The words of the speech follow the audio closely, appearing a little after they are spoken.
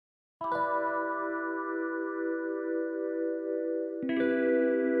You're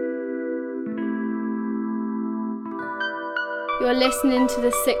listening to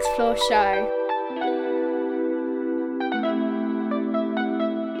the Sixth Floor Show.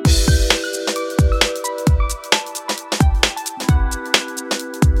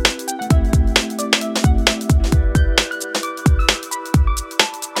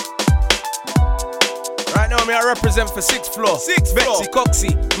 I represent for Sixth Floor. Vexy,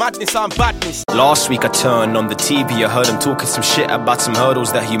 Coxy, madness and badness. Last week I turned on the TV, I heard him talking some shit about some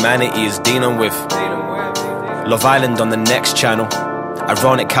hurdles that humanity is dealing with. Love Island on the next channel.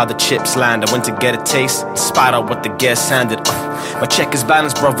 Ironic how the chips land. I went to get a taste, spied out what the guests handed. My check is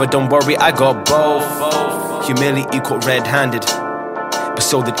balanced, brother, don't worry, I got both. Humility caught red-handed, but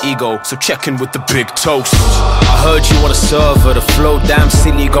so did ego, so check in with the big toast. I heard you want a server, the flow damn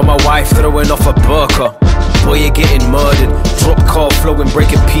silly, got my wife throwing off a burqa. Boy, you're getting murdered. Drop car flowing,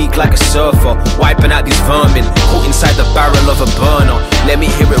 breaking peak like a surfer. Wiping out these vermin, caught inside the barrel of a burner. Let me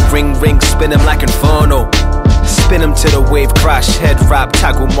hear it ring, ring, spin him like Inferno. Spin him to the wave crash, head wrap,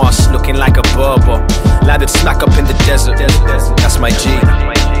 taggle moss, looking like a Berber. Landed smack up in the desert, that's my G.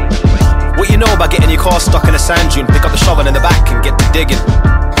 What you know about getting your car stuck in a sand dune? Pick up the shovel in the back and get to digging.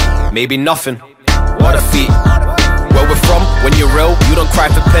 Maybe nothing, what a feat. Where we're from, when you're real, you don't cry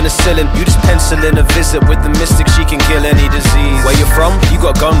for penicillin. You just pencil in a visit with the mystic, she can kill any disease. Where you're from, you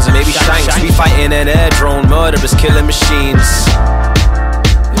got guns and maybe shanks. We fighting an air drone, murderers killing machines.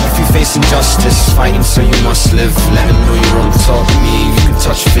 If you face injustice, fighting so you must live. Let them know you're on top of me. You can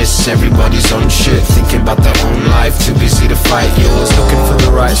touch fists, everybody's on shit. Thinking about their own life, too busy to fight yours. Looking for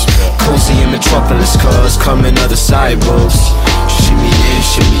the right, cozy in metropolis, cause coming other sidewalks. Shimmy in,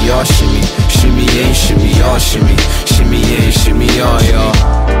 shimmy ya, shimmy. Shimmy in, shimmy ya, shimmy. Shimmy in, shimmy ya, ya.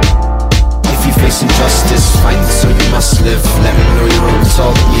 If you face injustice, fighting so you must live. Let me know you're on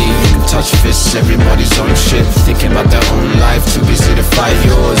top of me. You can touch fists, everybody's on shit. Thinking about their own life, too busy to fight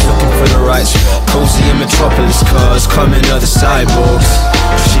yours. Looking for the right spot, cozy in metropolis, cause coming other sidewalks.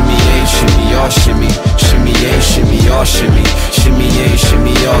 Shimmy in, shimmy ya, shimmy. Shimmy in, shimmy ya, shimmy. Shimmy in,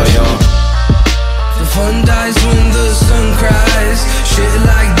 shimmy ya, ya. The fun dies when the sun cries. Shit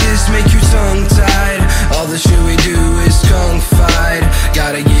like this make you tongue-tied. All the shit we do is confied.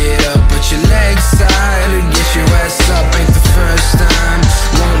 Gotta get up, put your legs side. Get your ass up, ain't the first time.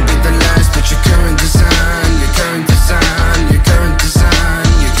 Won't be the last, but your current design. Your current design, your current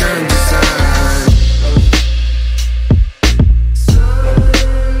design, your current design.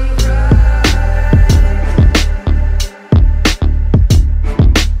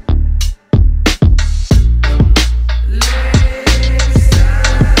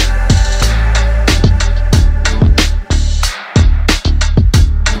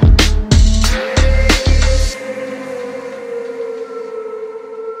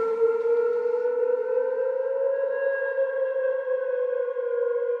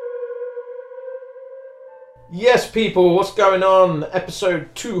 Yes, people, what's going on?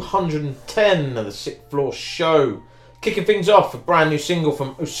 Episode 210 of the Sixth Floor Show. Kicking things off, a brand new single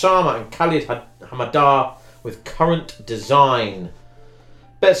from Ousama and Khalid Hamadah with Current Design.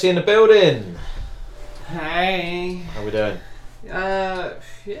 Betsy in the building. Hey. How we doing? Yeah.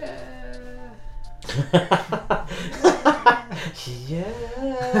 Yeah.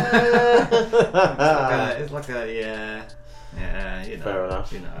 It's like a yeah. Yeah, you know. Fair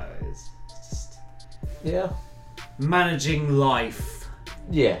enough. You know, it's just Yeah. managing life.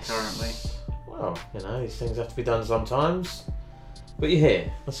 Yes. Currently. Well, you know, these things have to be done sometimes. But you're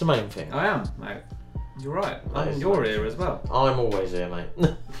here. That's the main thing. I am, mate. You're right. I'm in your ear as well. I'm always here, mate.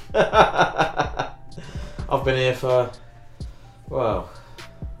 I've been here for, well,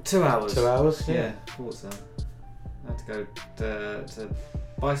 2 hours. 2 hours? Yeah, thought so. I had to go to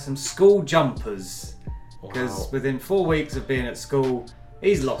buy some school jumpers. Because within 4 weeks of being at school,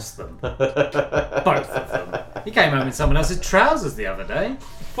 he's lost them. Both of them. He came home in someone else's trousers the other day.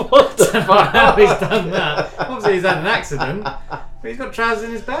 What the fuck? How he's done that. Obviously he's had an accident, but he's got trousers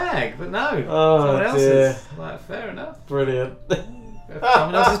in his bag. But no, someone else's. Like, fair enough. Brilliant.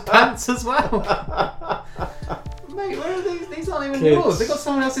 Someone else's pants as well. Mate, where are these? These aren't even yours. They've got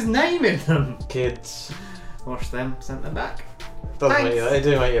someone else's name in them. Kids. Washed them, sent them back. They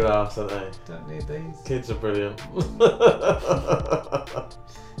do make you laugh, don't they? Don't need these. Kids are brilliant.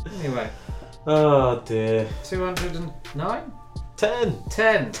 Anyway. Oh dear. 209? 10.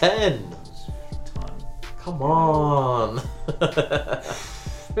 10. Time. Come on.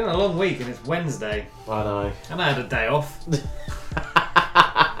 It's been a long week and it's Wednesday. I know. And I had a day off.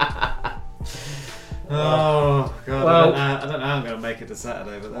 Oh god, well, I don't know how I'm going to make it to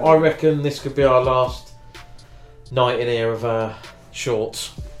Saturday. But I reckon this could be our last night in here of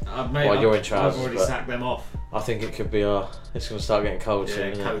shorts. Mate, you're in trousers. I've already sacked them off. I think it could be it's going to start getting cold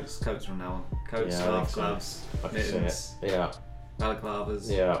soon. Yeah, coats from now on. Coats, scarf, gloves, mittens, balaclavas,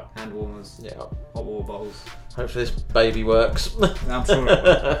 hand warmers, hot water bottles. Hopefully this baby works. I'm sure it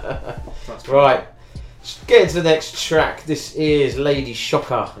will. Right, let's get into the next track. This is Lady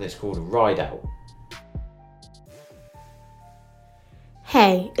Shocker and it's called Ride Out.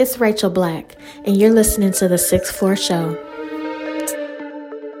 Hey, it's Rachel Black, and you're listening to the 6th Floor Show.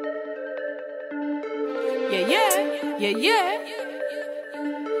 Yeah.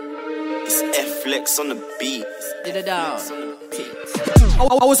 It's F-Flex on the beat. Did it down.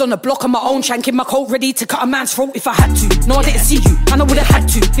 I was on the block on my own, shanking my coat, ready to cut a man's throat if I had to. No, I didn't see you, and I would've had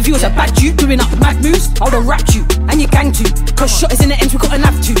to. If you was a bad dude doing up mad moves, I would've rapped you, and you gang too. Cause shot is in the ends, we couldn't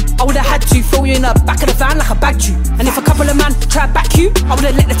have to. I would've had to throw you in the back of the van like I bagged you. And if a couple of man tried back you, I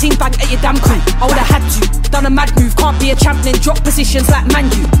would've let the team bang at your damn crew. I would've had to, done a mad move, can't be a champion, drop positions like Man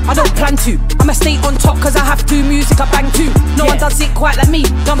U. I don't plan to, I'ma stay on top cause I have to. Music I bang too, no one does it quite like me.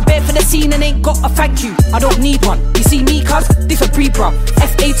 Done bare for the scene and ain't got a thank you. I don't need one, you see me cuz, this a breed bruh.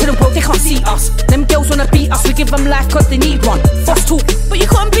 FA to the world, they can't see us. Them girls wanna beat us, we give them life cause they need one. Boss talk, but you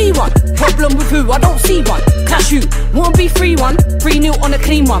can't be one. Problem with who? I don't see one. Clash you, won't be free one. 3-0 on a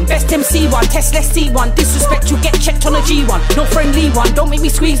clean one. Best MC one, test let's see one. Disrespect, you get checked on a G1. No friendly one, don't make me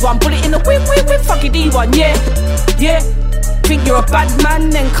squeeze one. Bullet in the whip, fucking D1, yeah. Think you're a bad man,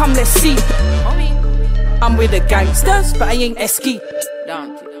 then come let's see. I'm with the gangsters, but I ain't esky.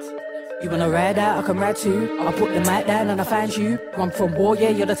 You wanna ride out, I can ride too. I'll put the mic down and I find you. Run from war, yeah,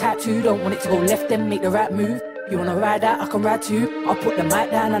 you're the tattoo. Don't want it to go left, then make the right move. You wanna ride out, I can ride too. I'll put the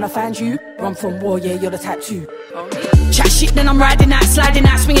mic down and I find you. Run from war, yeah, you're the tattoo. Chat shit, then I'm riding out, sliding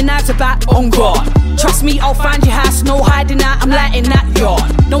out, swinging out about on guard. Trust me, I'll find your house, no hiding out, I'm lighting that yard.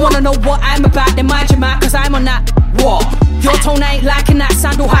 Don't wanna know what I'm about, then mind your mouth, cause I'm on that war. Your tone ain't liking that,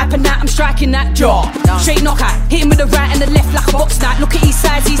 sandal hyping that, I'm striking that jaw. Straight knockout, hit him with the right and the left like a box knight. Look at his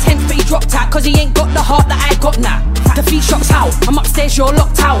size, he's hence but he dropped out, cause he ain't got the heart that I got now. The feet shots out, I'm upstairs, you're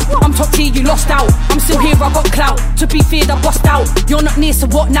locked out. I'm top tier, you lost out. I'm still here, I got clout. To be feared, I bust out. You're not near, so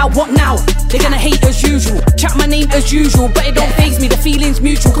what now, what now? They're gonna hate as usual, chat my name as usual, but it don't faze me, the feeling's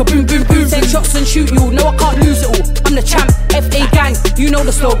mutual. Kaboom, boom, boom, send shots and shoot you. No, I can't lose it all, I'm the champ, FA gang. You know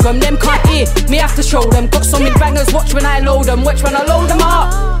the slogan, them can't hear, me have to show them. Got some bangers, watch when I load them, watch when I load them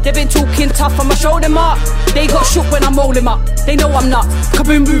up. They've been talking tough, I'ma show them up. They got shook when I'm rolling up, they know I'm nuts.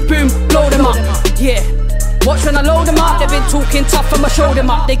 Kaboom, boom, boom, blow them up, yeah. Watch when I load them up, they've been talking tough, I'ma show them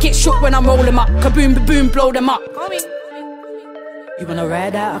up. They get shook when I'm rolling up, kaboom, boom, boom, blow them up. You wanna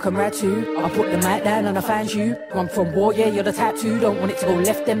ride out, I can ride too. I'll put the mic down and I find you. Run from war, yeah, you're the tattoo. Don't want it to go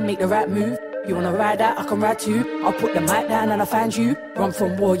left, then make the right move. You wanna ride out, I can ride too. I'll put the mic down and I find you. Run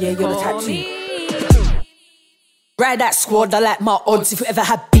from war, yeah, you're the tattoo. Ride that squad, I like my odds if you ever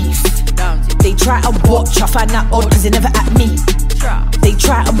had beef. They try and watch, I find that odd cause they never at me. They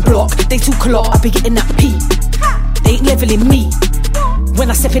try and block, they talk a lot, I be getting that P. They ain't leveling me. When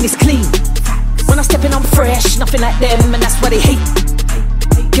I step in it's clean. When I step in I'm fresh, nothing like them and that's why they hate.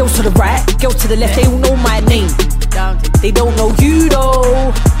 Girls to the right, girls to the left, they all know my name. They don't know you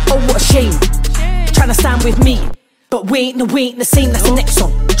though, oh what a shame. Tryna stand with me, but we ain't the same, that's the next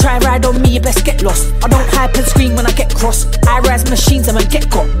song. Try ride on me, you best get lost. I don't hype and scream when I get cross. I rise machines, I'm a get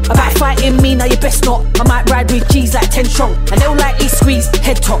got. About fighting me, now you best not. I might ride with G's like 10 strong, and they'll likely squeeze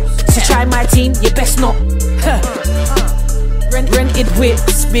head top. So try my team, you best not. Rented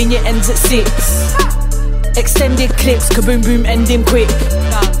whips, me and your ends at 6. Extended clips, kaboom boom, ending quick.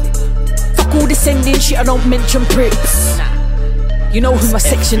 Fuck all this ending shit, I don't mention pricks. You know who my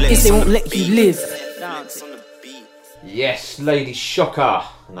section is, they won't let you live. Yes, Lady Shocker,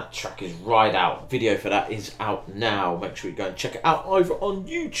 and that track is Ride Out. Video for that is out now. Make sure you go and check it out over on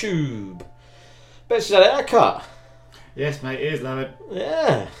YouTube. Best is that a haircut? Yes, mate, it is, love it.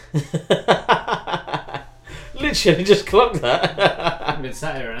 Yeah. Literally just clocked that. I've been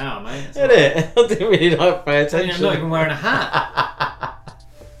sat here an hour, mate. Isn't it? I didn't really like pay attention. I'm not even wearing a hat.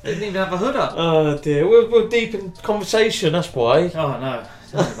 Didn't even have a hood up. Oh dear, we're deep in conversation, that's why. Oh no,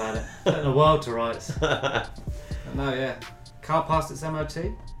 tell me about it. Setting the world to rights. No, yeah. Car passed its MOT.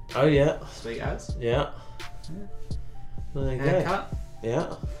 Oh yeah. Sweet as. Yeah. There you Haircut. go.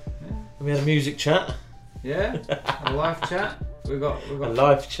 Yeah. And we had a music chat. Yeah. A live chat. We got a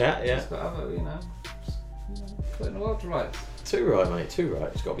live chat. Yeah. Just got other, putting the world to rights. Too right, mate. Too right.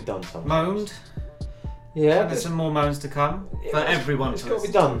 It's got to be done sometimes. Moaned. Yeah. There's some more moans to come for everyone. It's got to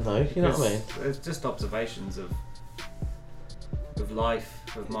be done though. You know what I mean? It's just observations of life,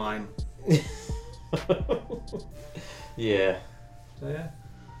 of mine. Yeah. So yeah.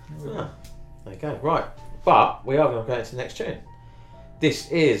 There you go. Right. But we are going to go into the next tune.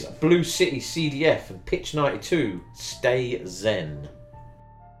 This is Blue City CDF and Pitch 92, Stay Zen.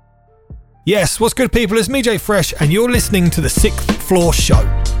 Yes, what's good, people? It's me, J Fresh, and you're listening to the 6th Floor Show.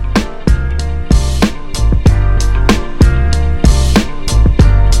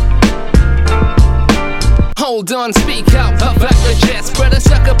 Hold on, speak out, puff out your chest. Brother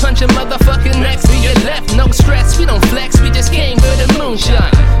sucker punch a motherfucking next to your left. No stress, we don't flex, we just came for the moonshine.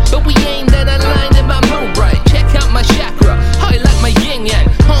 But we aimed at a line in my moon bright. Check out my chakra, high like my yin yang.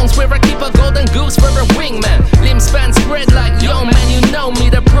 Homes where I keep a golden goose for a wingman. Limb span spread like yo man, you know me.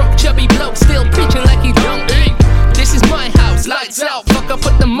 The broke chubby bloke still preaching like he don't eat. This is my house, lights out, fucker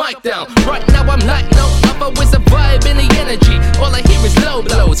put the mic down. Right now I'm like no other with a vibe in the energy. All I hear is low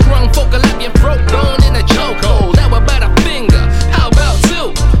blows. Grown folk will have your throat bone in a chokehold. How about a finger? How about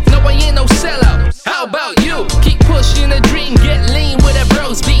two? No, I ain't no sellout. How about you? Keep pushing the dream, get lean with a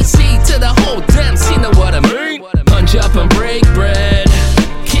bros. BC to the whole damn scene, know what I mean? Punch up and break bread.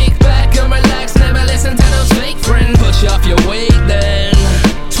 Kick back and relax, never listen to those fake friends. Push off your weight then.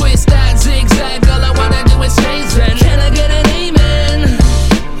 Twist that zigzag, all I wanna do is stay zen. Can I get an amen?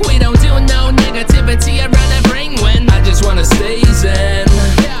 We don't do no negativity around that brain when I just wanna stay zen.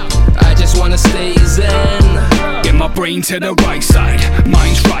 I just wanna stay zen. Get my brain to the right side,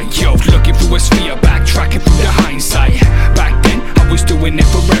 mind's right, yo. Looking through a sphere, backtracking through the hindsight. Back then, I was doing it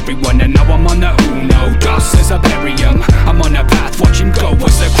for everyone, and now I'm on the Uno. Dust as I bury him. I'm on a path, watch him go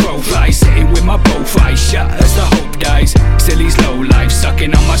as the crow flies. Sitting with my both eyes shut as the hope dies. Still he's low life,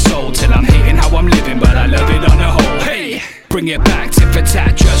 sucking on my soul till I'm hating how I'm living, but I love it on the whole. Hey! Bring it back, tit for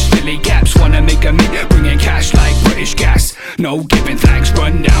tat, just filling gaps. Wanna make a meal, bringing cash like British gas. No giving thanks,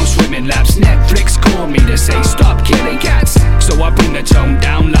 run down, swimming laps. Netflix called me to say stop killing cats. So I bring the tone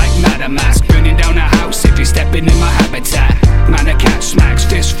down like Madderz. Burning down a house if you're stepping in my habitat. Man, a cat smacks,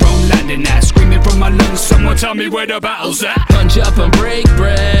 fist thrown, landing that. Screaming from my lungs, someone tell me where the battle's at. Punch up and break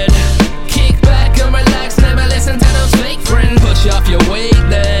bread. Kick back and relax, never listen to those fake friends. Push off your weight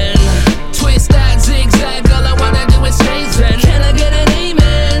then. Twist that zigzag, all I wanna do is stay zen. Can I get an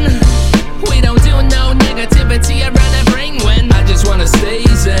amen? We don't do no negativity around that brain when I just wanna stay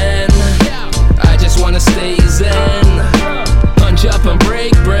zen. I just wanna stay zen. Punch up and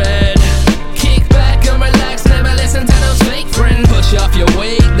break bread. Kick back and relax, never listen to those fake friends. Push off your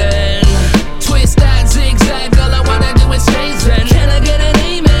weight then. Twist that zigzag, all I wanna do is stay zen. Can I get an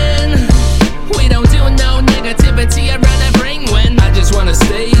amen? We don't do no negativity around that brain when I just wanna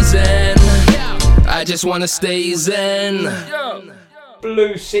stay zen. I just wanna stay zen.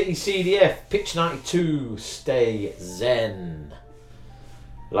 Blue City CDF, Pitch 92, Stay Zen.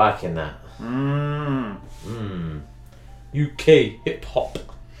 Liking that. UK hip hop.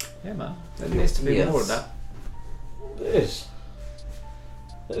 Yeah, man. There needs to be more of that. There's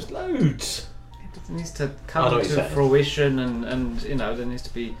loads. It needs to come to fruition and you know, there needs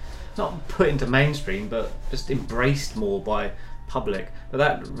to be not put into mainstream, but just embraced more by public. But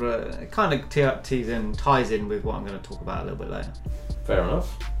that kind of ties in with what I'm going to talk about a little bit later. Fair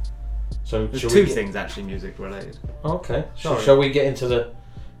enough. So there's two things actually music related. Okay. Shall we get into the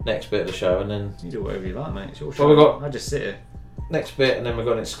next bit of the show and then you do whatever you like, mate. It's your show. Well, I just sit here. Next bit and then we've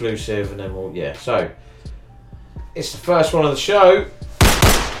got an exclusive and then so it's the first one of the show.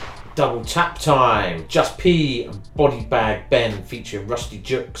 Double tap time. Jus-P and Body Bag Ben featuring Rusty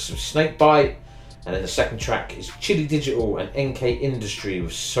Juxx with Snakebite. And then the second track is Chidi Digital and NK Industry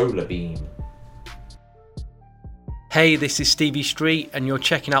with Solar Beam. Hey, this is Stevie Street and you're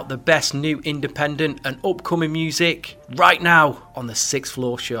checking out the best new independent and upcoming music right now on the 6th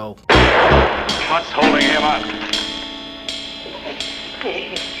Floor Show. What's holding him up?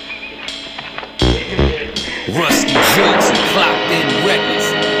 Rusty Juxx and clocked in reckless.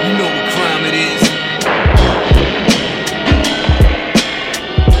 You know what crime it is.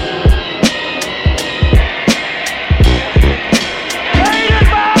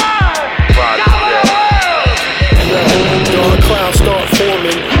 Start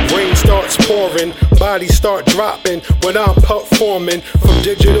forming, rain starts pouring, bodies start dropping when I'm performing. From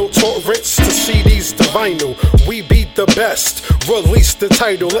digital torrents to CDs to vinyl, we beat the best. Release the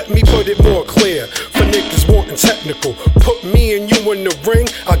title, let me put it more clear. For niggas wanting technical, put me and you in the ring,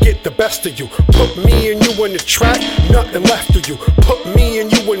 I'll get the best of you. Put me and you in the track, nothing left of you. Put me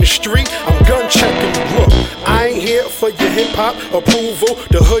and you in the street, I'm gun checking. Look, I ain't here for your hip-hop approval.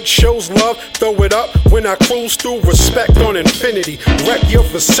 The hood shows love, throw it up when I cruise through. Respect on infinity, wreck your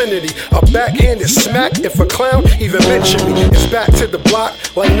vicinity. A backhanded smack if a clown even mention me. It's back to the block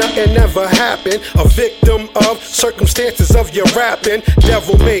like nothing ever happened. A victim of circumstances of your rapping.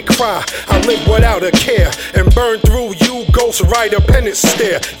 Devil may cry, I live without a care and burn through you, ghost rider penance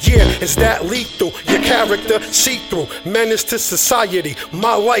stare. Yeah, is that lethal? Your character see-through, menace to society.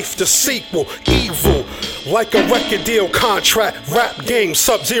 My life the sequel, evil like a record deal contract. Rap game,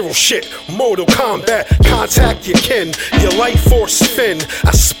 Sub-Zero shit, Mortal Kombat. Contact your kin, your life force fin.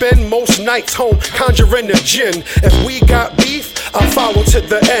 I spend most nights home conjuring the jinn. If we got beef, I follow to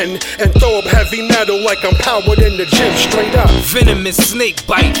the end and throw up heavy metal like I'm powered in the gym. Straight up. Venomous snake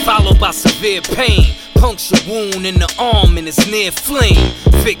bite followed by severe pain. Puncture wound in the arm and it's near flame.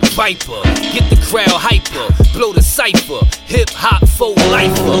 Vic Viper, get the crowd hyper. Blow the cipher, hip-hop faux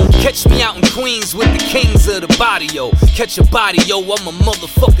lifer. Catch me out in Queens with the kings of the body, yo. Catch a body, yo, I'm a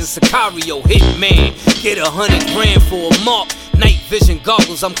motherfucking Sicario. Hitman, get 100 grand for a mark. Night vision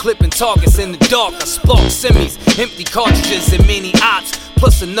goggles, I'm clipping targets in the dark. I spark semis, empty cartridges and many ops.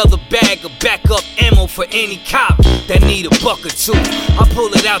 Plus another bag of backup ammo for any cop that need a buck or two. I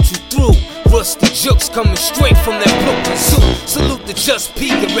pull it out you through. Ruste, Juxx coming straight from that Brooklyn zoo. Salute the Jus-P,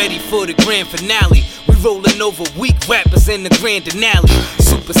 get ready for the grand finale. We rolling over weak rappers in the grand finale.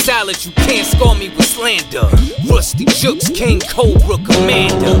 Super salad, you can't score me with slander. Ruste, Juxx, King, Cobra,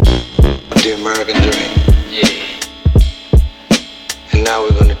 Commander. The American dream. Yeah. And now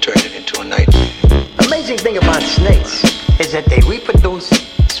we're gonna turn it into a nightmare. Amazing thing about snakes is that they reproduce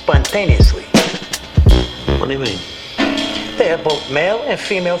spontaneously. What do you mean? They have both male and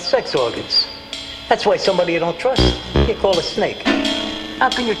female sex organs. That's why somebody you don't trust, you call a snake. How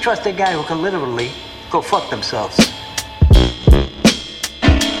can you trust a guy who can literally go fuck themselves?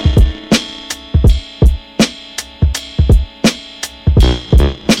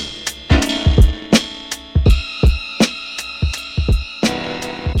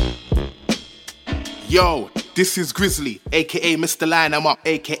 Yo, this is Grizzly, aka Mr. Line I'm Up,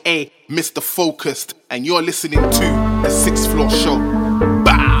 aka Mr. Focused, and you're listening to the 6th Floor Show.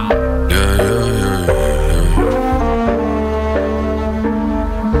 Bow!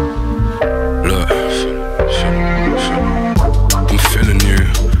 Look, I'm feeling you.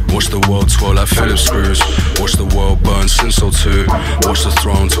 Watch the world twirl like Phillips screws. Watch the world burn since 02. Watch the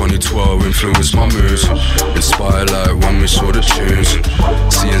throne 2012 influence my moods. Inspired like when we saw the tunes.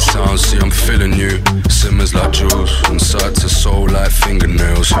 Seeing sounds, see I'm feeling you. Simmers like jewels, from side to soul like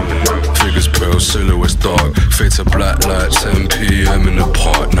fingernails. Figures pale, silhouettes dark. Fade to black like 10 PM in the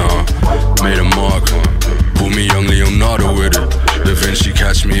park now. Made a mark. Pull me young Leonardo with it. Da Vinci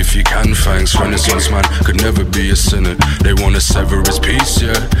catch me if you can, thanks. Renaissance man could never be a sinner. They wanna sever his peace,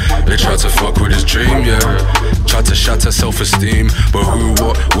 yeah. They try to fuck with his dream, yeah. Try to shatter self-esteem. But who,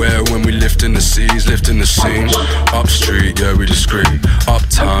 what, where, when we lift in the seas, lift in the scene. Up street, yeah, we discreet.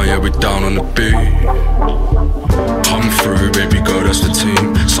 Uptown, yeah, we down on the beat. Come through, baby girl, that's the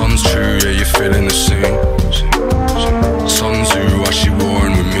team. Sun's true, yeah, you're feeling the scene. Sun Tzu, why she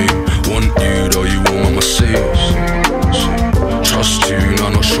warring with me? Want you, though you want my seas. Trust you, no,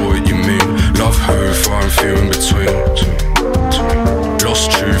 not sure what you mean. Love her, far and few in between.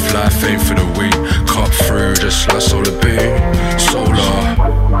 Lost truth, life ain't for the weak. Cut through, just like solar beam.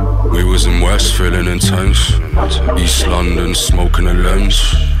 Solar, we was in West, feeling intense. East London, smoking a lens.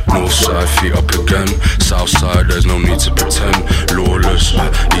 North side, feet up again. South side, there's no need to pretend. Lawless,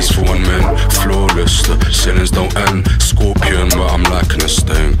 East for one men. Flawless, the ceilings don't end. Scorpion, but I'm liking a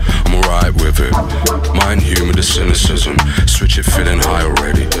sting. I'm alright with it. Mind humor, the cynicism. Switch it, feeling high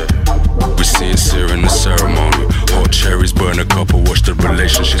already. We see it here in the ceremony. Hot cherries burn a couple, watch the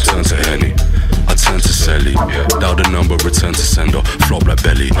relationship turn to Henny. I turn to Sally, dial the number, return to sender. Flop like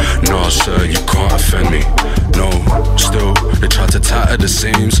belly. Nah, sir, you can't offend me. No, still, they try to tatter the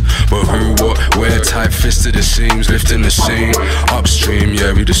seams. But who, what, where, tight-fisted it seems. Lifting the scene, upstream,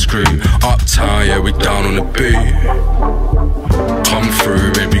 yeah, we discreet. Uptown, yeah, we down on the beat. Come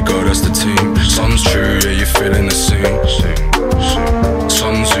through, baby girl, that's the team. Sun's true, yeah, you're feeling the scene.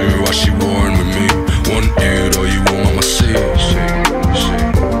 Sun Tzu, why she warring with me? Want you, though you want my seas.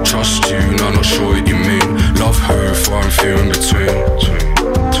 Trust you, no, not sure what you mean. Love her, far and few in between.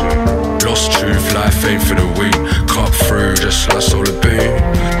 Lost truth, life ain't for the weak. Cut through, just like solar beam.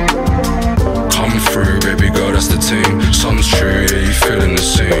 Come through, baby girl, that's the team. Sun's true, yeah, you feeling the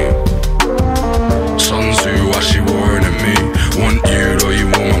scene. Sun Tzu, why she warring at me? Want you, though you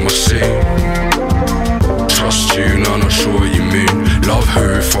want my seat. Trust you, no, not sure what you mean. Love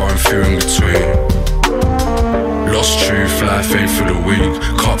her, far and few in between. ink,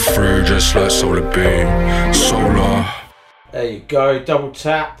 cut through just like solar beam. Solar. There you go, double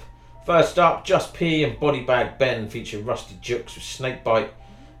tap. First up, Jus-P and Bodybag Ben featuring Rusty Juxx with Snakebite.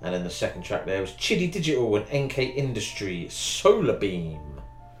 And then the second track there was Chidi Digital and NK Industry, Solar Beam.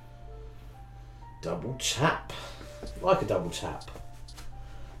 Double tap. Like a double tap.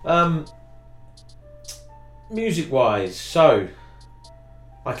 Music wise, so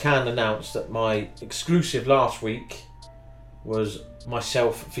I can announce that my exclusive last week was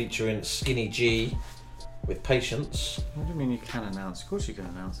myself featuring Skinny G with Patience. What do you mean you can announce? Of course you can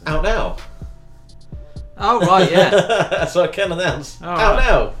announce it. Out now. Oh, right, yeah. So I can announce. Oh, out right.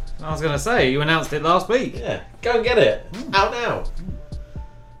 now. I was going to say, you announced it last week. Yeah, go and get it. Out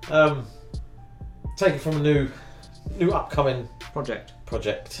now. Take it from a new upcoming project.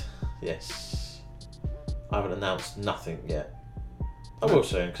 Yes. I haven't announced nothing yet. I will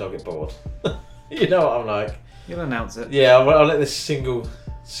soon because I'll get bored. You know what I'm like. You'll announce it. Yeah, I'll let this single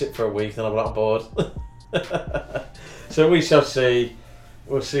sit for a week, then I'll be like, I'm bored. So we shall see.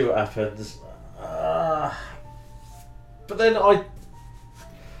 We'll see what happens. But then I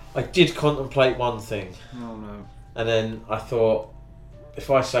did contemplate one thing. Oh no. And then I thought, if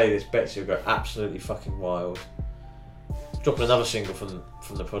I say this, Betsy will go absolutely fucking wild. Dropping another single from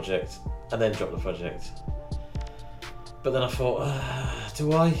the project, and then drop the project. But then I thought,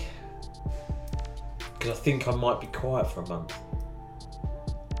 do I? Because I think I might be quiet for a month.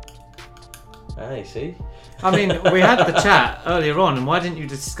 Hey, see? I mean, we had the chat earlier on, and why didn't you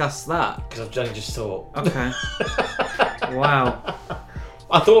discuss that? Because I've only just thought. Okay. Wow.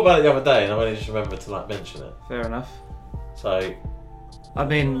 I thought about it the other day, and I only just remembered to mention it. Fair enough. So. I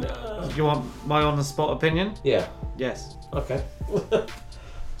mean, you want my on-the-spot opinion? Yeah. Yes. Okay.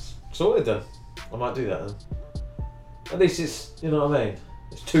 Sorted then. I might do that then. At least it's, you know what I mean?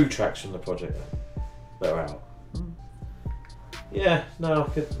 It's 2 tracks from the project that are out. Yeah, no, I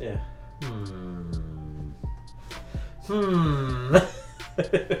could, yeah.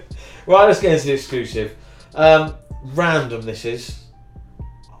 Right, let's get into the exclusive. Random this is.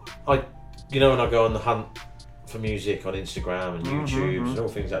 You know when I go on the hunt for music on Instagram and YouTube and all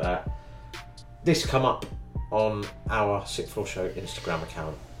things like that. This come up on our 6th Floor Show Instagram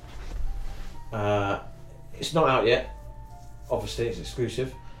account. It's not out yet. Obviously, it's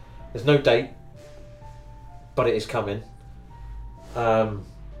exclusive. There's no date, but it is coming. So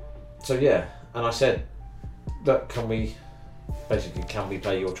yeah, and I said, look, can we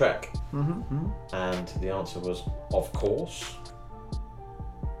play your track? And the answer was, of course.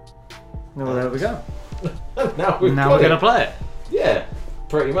 Well, there we go. Now we're going to play it. Yeah,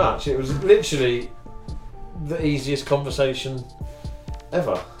 pretty much. It was literally the easiest conversation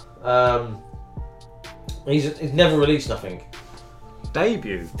ever. He's never released nothing.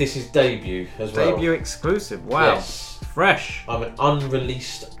 Debut. This is debut as well. Debut exclusive. Wow. Yes. Fresh. I'm an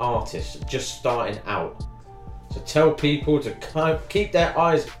unreleased artist, just starting out. So tell people to keep their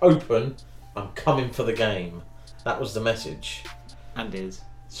eyes open. I'm coming for the game. That was the message. And is.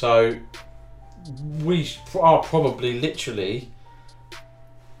 So we are probably literally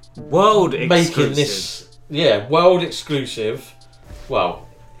world making exclusive. This. Yeah, world exclusive. Well,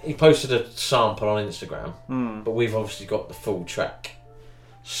 he posted a sample on Instagram, but we've obviously got the full track.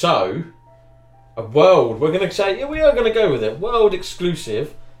 So, we're going to say, yeah, we are going to go with it. World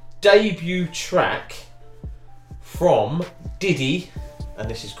exclusive debut track from Diddi, and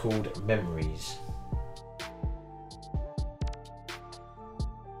this is called Memories.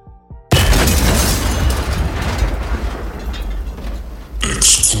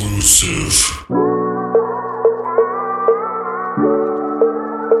 Exclusive.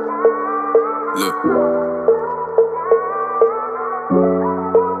 Look.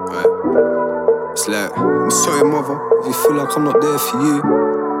 It's like, I'm sorry, mother, if you feel like I'm not there for you.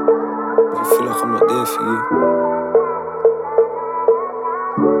 If you feel like I'm not there for you.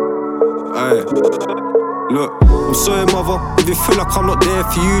 Aye. Look, I'm sorry, mother, if you feel like I'm not there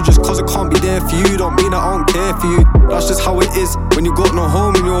for you. Just cause I can't be there for you don't mean I don't care for you. That's just how it is when you got no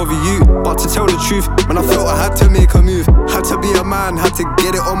home and you're over you. But to tell the truth, man, I felt I had to make a move. Had to be a man, had to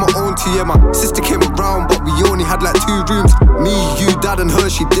get it on my own too. Yeah, my sister came around, but we only had like 2 rooms. Me, you, dad and her,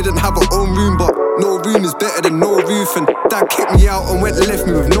 she didn't have her own room. But no room is better than no roof. And dad kicked me out and went and left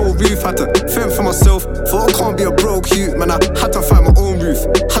me with no roof. Had to fend for myself, thought I can't be a broke youth. Man, I had to find my own roof,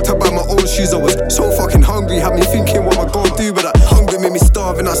 had to buy my own shoes. I was so fucking hungry, had me thinking what am I gonna do. But that hunger made me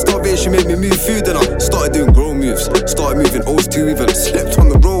starve, and that starvation made me move food. And I started doing grown moves, started moving O's to even slept on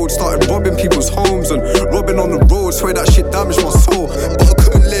the road. Started robbing people's homes and robbing on the road. Swear that shit damaged my soul, but I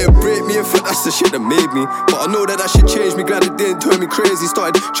couldn't let it break me. In fact, that's the shit that made me. But I know that shit changed me. Glad it didn't turn me crazy.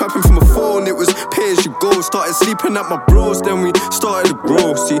 Started trapping from a phone, it was pay as you go. Started sleeping at my bros, then we started to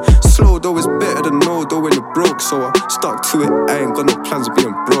grow. See, slow though is better than no though when you're broke. So I stuck to it, I ain't got no plans of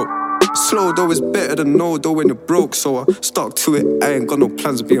being broke. Slow though is better than no though when you're broke. So I stuck to it, I ain't got no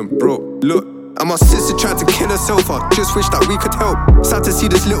plans of being broke. Look, and my sister tried to kill herself, I just wish that we could help. Sad to see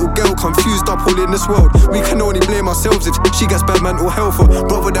this little girl confused up all in this world. We can only blame ourselves if she gets bad mental health. Or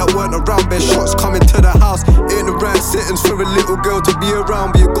brother that weren't around, bad shots coming to the house. Ain't the right sentence for a little girl to be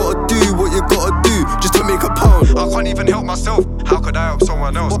around. But you gotta do what you gotta do just to make a pound. I can't even help myself, how could I help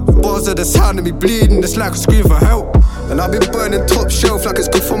someone else? Bars are the sound of me bleeding, it's like a scream for help. And I've been burning top shelf like it's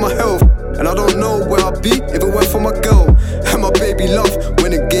good for my health. And I don't know where I'd be if it weren't for my girl. And my baby love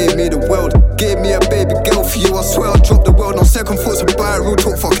when it gave me the world. Gave me a baby girl for you, I swear I dropped the world. On second thoughts about real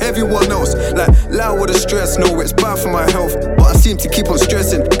talk, fuck everyone else. Like, loud with the stress, no, it's bad for my health. But I seem to keep on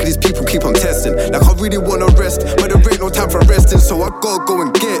stressing, cause these people keep on testing. Like I really wanna rest, but there ain't no time for resting. So I gotta go and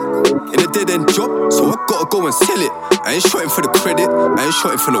get in a dead end job, so I gotta go and sell it. I ain't shotting for the credit, I ain't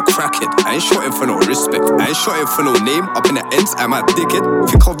shotting for no cracking, I ain't shotting for no respect, I ain't shotting for no name. Up in the ends, I might dig it.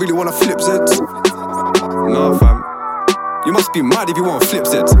 Think I really wanna flip Zeds? Nah fam, you must be mad if you want to flip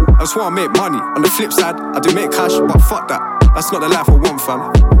Zeds. I just wanna make money. On the flip side, I do make cash, but fuck that, that's not the life I want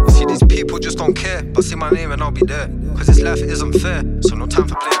fam. You see these people just don't care, but say my name and I'll be there. Cause this life isn't fair, so no time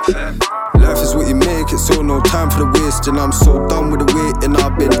for playing fair. Life is what you make it, so no time for the wasting. I'm so done with the waiting,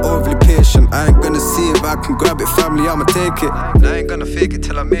 I've been overly patient. I ain't gonna see if I can grab it, family, I'ma take it. And I ain't gonna fake it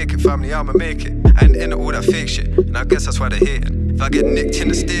till I make it, family, I'ma make it. I ain't into all that fake shit, and I guess that's why they're hating. If I get nicked in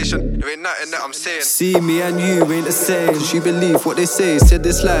the station, there ain't nothing that I'm saying. See, me and you ain't the same, cause you believe what they say. Said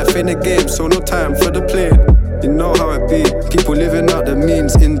this life ain't a game, so no time for the playing. You know how it be, people living out their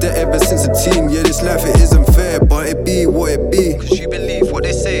means, in debt ever since a teen. Yeah, this life it isn't fair, but it be what it be. Cause you believe what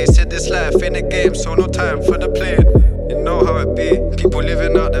they say, said this life ain't a game, so no time for the playing. You know how it be, people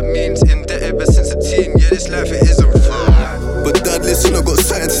living out their means, in debt ever since a teen. Yeah, this life it isn't fair. But dad, listen, I got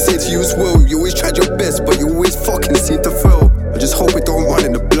something to say to you as well. You always tried your best, but you always fucking seem to fail. I just hope it don't run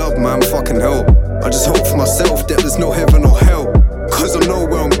in the blood, man, fucking hell. I just hope for myself that there's no heaven or hell. Cause I know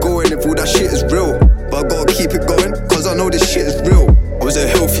where I'm going if all that shit is real. But I gotta keep it going, cause I know this shit is real. I was a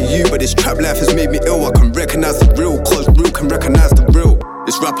hell for you, but this trap life has made me ill. I can recognize the real, cause real can recognize the real.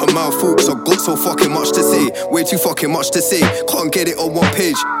 This rapper mouthful, cause I got so fucking much to say. Way too fucking much to say, can't get it on one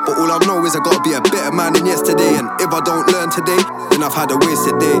page. But all I know is I gotta be a better man than yesterday. And if I don't learn today, then I've had a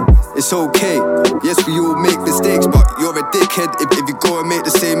wasted day. It's okay, yes we all make mistakes, but you're a dickhead if you go and make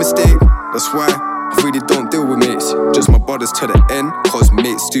the same mistake. That's why I really don't deal with mates, just my brothers to the end, cause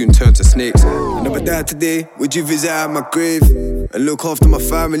mates soon turn to snakes. I never died today, would you visit at my grave and look after my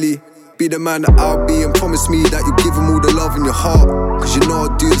family? Be the man that I'll be and promise me that you give them all the love in your heart. Cause you know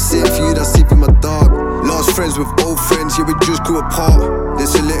I'll do the same for you that's sleep in my dog. Lost friends with old friends, yeah we just grew apart.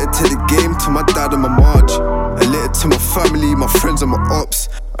 There's a letter to the game, to my dad and my Marge. A letter to my family, my friends and my ops.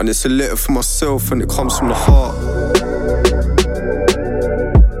 And it's a letter for myself and it comes from the heart.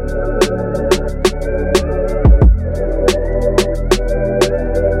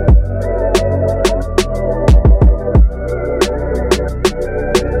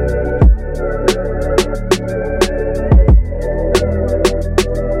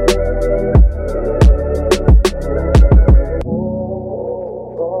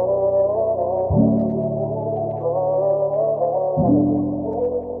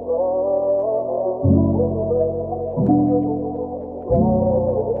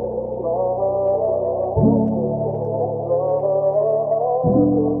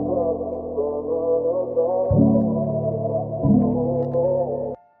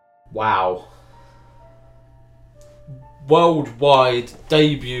 Wow. Worldwide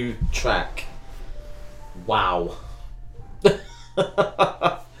debut track. Wow.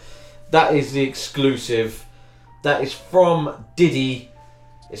 That is the exclusive. That is from Diddi.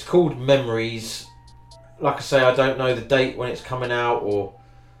 It's called Memories. Like I say, I don't know the date when it's coming out,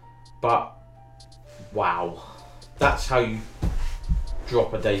 but wow. That's how you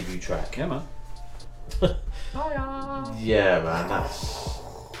drop a debut track. Yeah, man. Yeah, man, that's...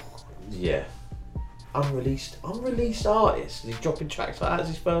 Yeah. Unreleased artist. He's dropping tracks like that as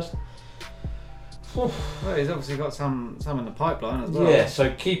his first... Well, he's obviously got some in the pipeline as well. Yeah,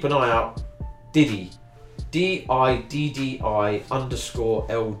 so keep an eye out. Diddi. DIDDI_LDN.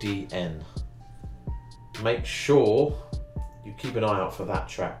 Make sure you keep an eye out for that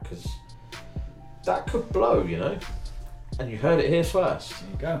track, because that could blow, you know. And you heard it here first. There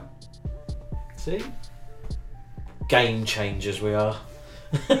you go. See? Game changers we are.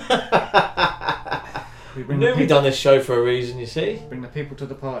 We knew we'd done this show for a reason, you see. Bring the people to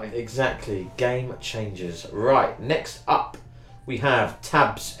the party. Exactly. Game changers. Right, next up we have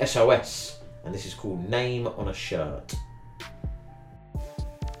Tabz SOS, and this is called Name on a Shirt.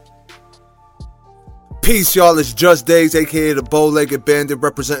 Peace, y'all. It's Just Days, aka the Bow-Legged Bandit,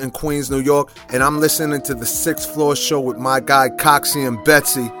 representing Queens, New York, and I'm listening to the 6th Floor Show with my guy Coxie and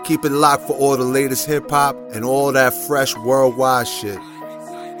Betsy. Keep it locked for all the latest hip-hop and all that fresh worldwide shit.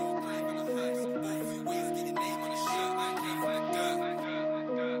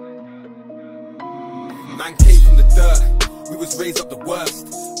 Man came from the dirt, we was raised up the worst.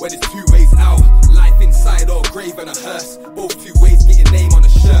 Where there's two ways out, life inside or grave and a hearse. Both two ways, get your name on a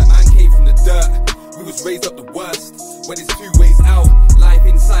shirt. Man came from the dirt, we was raised up the worst. When it's two ways out, life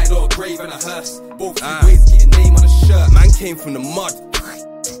inside or grave and a hearse. Both two ways, get your name on a shirt. Man came from the mud,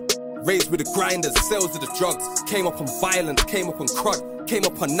 raised with the grinders, sales of the drugs. Came up on violence, came up on crud. Came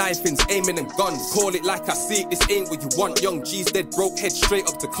up on knifings, aiming and guns. Call it like I see it, this ain't what you want. Young G's dead broke, head straight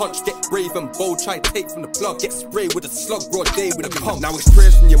up to conch. Get brave and bold, try take from the plug. Get sprayed with a slug, broad day with a pump. Now it's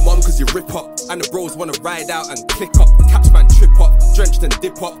prayers from your mum cause you rip up. And the bros wanna ride out and click up. Catch man trip up, drenched and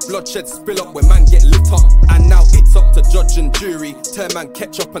dip up. Bloodshed spill up when man get lit up. And now it's up to judge and jury. Turn man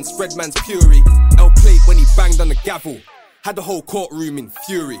ketchup and spread man's fury. L plate when he banged on the gavel. Had the whole courtroom in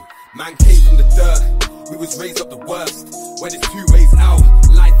fury. Man came from the dirt, we was raised up the worst. When it's two ways out,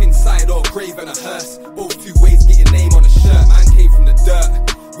 life inside or grave and a hearse. Both two ways, get your name on a shirt. Man came from the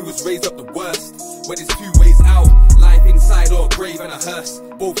dirt, we was raised up the worst. When it's two ways out, life inside or grave and a hearse.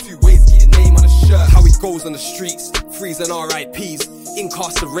 Both two ways, get your name on a shirt. How it goes on the streets, freezing RIPs.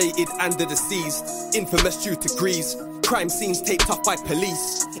 Incarcerated and the deceased, infamous due to grease. Crime scenes taped up by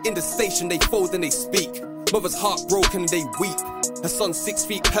police. In the station they fold and they speak. Mother's heartbroken, they weep. Her son's 6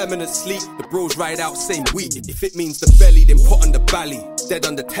 feet permanent sleep. The bros ride out same week. If it means the belly, then put on the belly. Dead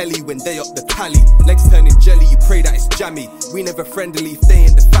on the telly when they up the tally. Legs turning jelly, you pray that it's jammy. We never friendly if they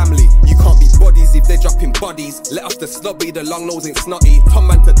ain't the family. You can't be bodies if they're dropping bodies. Let off the slobby, the long nose ain't snotty. Tom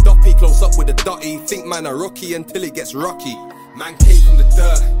man to doppy, close up with a dotty. Think man a rookie until he gets rocky. Man came from the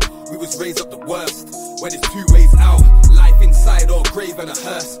dirt, we was raised up the worst. When it's two ways out, life inside or grave and a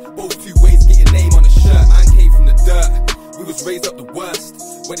hearse. Both two ways, get your name on a shirt. Man came from the dirt, we was raised up the worst.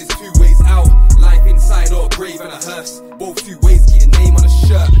 When it's two ways out, life inside or grave and a hearse. Both two ways, get your name on a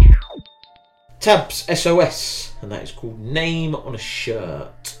shirt. Tabz SOS, and that is called Name on a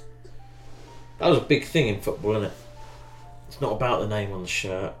Shirt. That was a big thing in football, isn't it? It's not about the name on the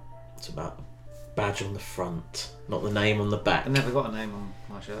shirt, it's about the badge on the front, not the name on the back. I never got a name on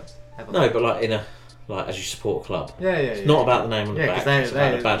my shirts, ever. No, but like as you support a club. Yeah. It's not about the name on the back, it's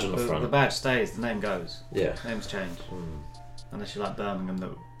about the badge on the front. The badge stays, the name goes. Yeah. Names change. Unless you're like Birmingham that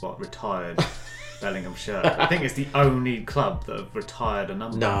retired Bellingham shirt. I think it's the only club that have retired a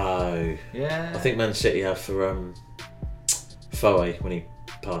number. No. Yeah. I think Man City have for Foe when he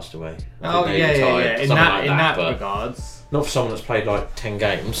passed away. Oh yeah. In that regards. Not for someone that's played like 10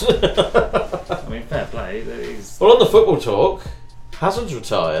 games. I mean, fair play. Well, on the football talk, Hazard's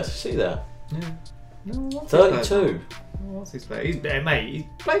retired. See that? Yeah. No, 32. What's his play? He's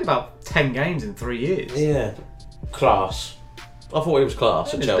played about 10 games in 3 years. Yeah. Class. I thought he was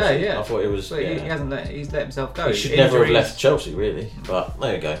class at Chelsea. Day, yeah. I thought he was. But he's let himself go. He should never have left Chelsea, really. But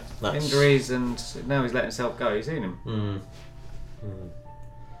there you go. Injuries, and now he's let himself go. You've seen him.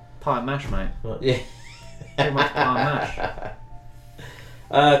 Pie and mash, mate. Yeah. Too much pie and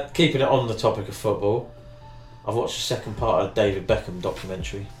mash. Keeping it on the topic of football, I've watched the second part of the David Beckham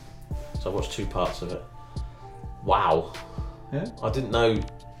documentary. So I watched 2 parts of it. Wow. Yeah. I didn't know.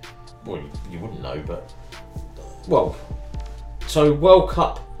 Well, you wouldn't know, but so World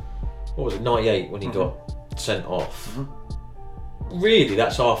Cup. What was it? 98 when he got sent off. Really,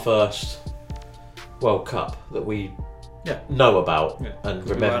 that's our first World Cup that we know about and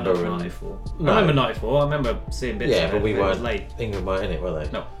remember. We 94. No. I remember 94. I remember seeing bits. Yeah, of but it. we weren't. Late. England weren't in it, were they?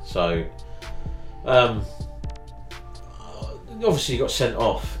 No. So, obviously, he got sent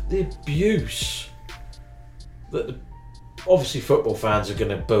off. The abuse that obviously football fans are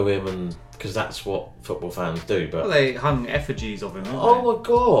going to boo him, and because that's what football fans do. But they hung effigies of him. Oh my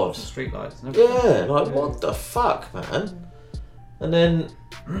god! Street lights. What the fuck, man? And then,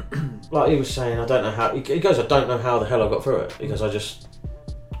 like he was saying, I don't know how. He goes, I don't know how the hell I got through it because I just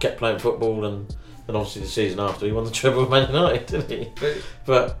kept playing football, and obviously the season after he won the treble with Man United, didn't he?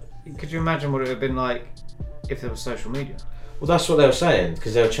 But could you imagine what it would have been like if there was social media? Well, that's what they were saying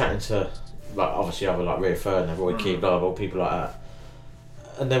because they were chatting to, like, obviously other like Rio Ferdinand, Roy Keane, all people like that,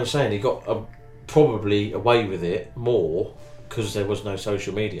 and they were saying he got probably away with it more because there was no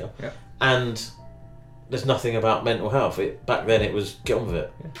social media, and there's nothing about mental health. Back then it was get on with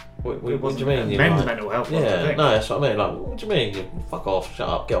it. What do you mean? Men's mental health. Yeah, no, that's what I mean. Like, what do you mean? You fuck off, shut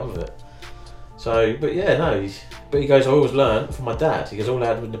up, get on with it. So, but yeah, no. But he goes, I always learned from my dad. He goes, all I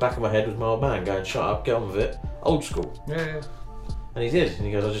had in the back of my head was my old man going, shut up, get on with it. Old school. Yeah. And he did. And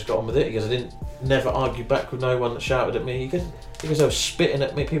he goes, I just got on with it. He goes, I didn't never argue back with no one that shouted at me. He goes, they were spitting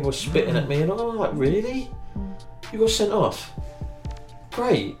at me. People were spitting at me, and I'm like, really? You got sent off?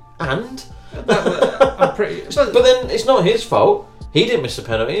 Great. And? I'm pretty. But then it's not his fault. He didn't miss the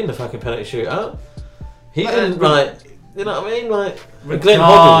penalty in the fucking penalty shootout. He didn't you know what I mean? Like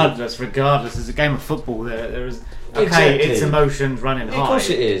regardless, it's a game of football. There is exactly. It's emotions running high. Of course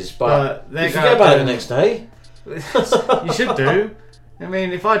it is, but you they forget about it the next day. You should do. I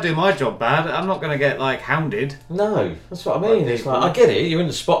mean, if I do my job bad, I'm not going to get like hounded. No, that's what I mean. It's like I get it. You're in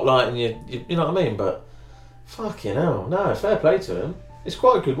the spotlight, and you know what I mean. But fucking hell, no, fair play to him. It's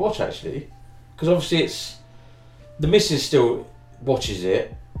quite a good watch actually, because obviously it's the missus still watches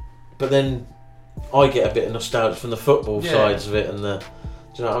it, but then I get a bit of nostalgia from the football sides of it and the.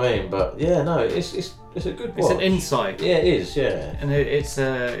 Do you know what I mean? But yeah, no, it's a good watch. It's an insight. Yeah, it is. Yeah, and it's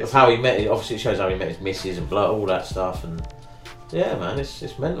of how he met. Obviously, it shows how he met his missus and all that stuff. And yeah, man,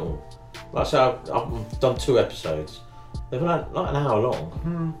 it's mental. Like I said, I've done 2 episodes. They're like an hour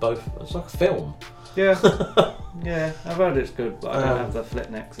long. Both. It's like a film. Yeah, yeah. I've heard it's good, but I don't have the flip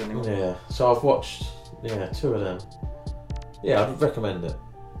necks anymore. Yeah, so I've watched 2 of them. Yeah, I'd recommend it.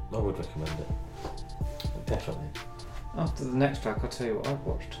 I would recommend it. Definitely. After the next track, I'll tell you what I've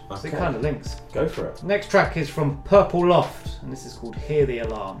watched. Okay. So it kind of links. Go for it. Next track is from Purple Loft, and this is called Hear the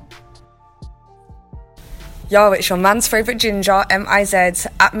Alarm. Yo, it's your man's favourite ginger, MIZ,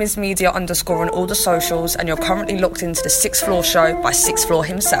 at MizMedia _ on all the socials, and you're currently locked into the 6th Floor show by 6th Floor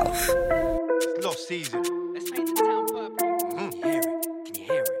himself. Loft season. Let's make the town purple. Can you hear it? Can you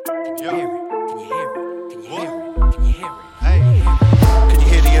hear it? Can you hear it? Can you hear it? Can you hear it? Can you hear it? Hey, can you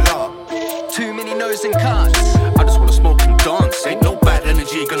hear the alarm? Too many no's and can'ts. I just wanna smoke and dance. Ain't no bad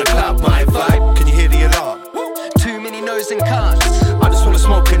energy gonna cloud my vibe. Can you hear the alarm? Too many no's and can'ts. I just wanna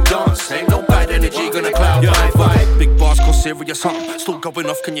smoke and dance. Ain't no bad energy gonna cloud my vibe. Big bars cause serious, huh? Still going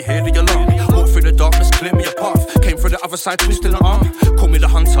off, can you hear the alarm? Walk through the darkness, clear me a path. Came through the other side, twisting an arm. Call me the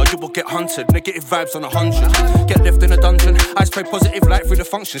hunter, you will get hunted. Negative vibes on 100. Get left in a dungeon. I spray positive light through the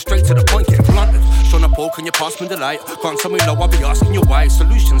function. Straight to the point, getting blunted. Showing up all, can you pass me the light? Can't tell me no, I'll be asking you why.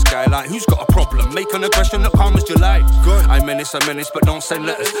 Solutions guy, like who's got a problem? Make an aggression that calm as July. I menace, but don't send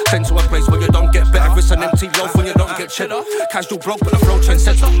letters. Send to a place where you don't get better. It's an empty loaf when you don't get cheddar. Casual broke, but the flow train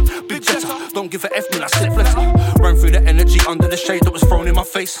setter. Big jetter, don't give a F me like sit fletter. Run through the energy under the shade that was thrown in my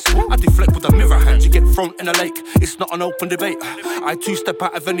face. I deflect with a mirror hand, you get thrown in a lake. It's not an open debate. I 2-step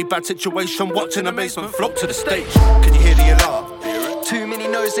out of any bad situation. Watch in the basement, float to the stage. Can you hear the alarm? Too many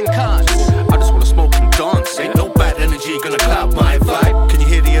no's and can'ts. I just wanna smoke and dance. Ain't no bad energy gonna cloud my vibe. Can you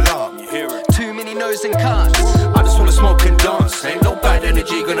hear the alarm? Too many no's and can'ts. I just wanna smoke and dance. Ain't no bad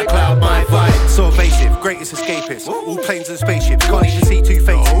energy gonna cloud my vibe. So evasive, greatest escapist. All planes and spaceships. Can't even see 2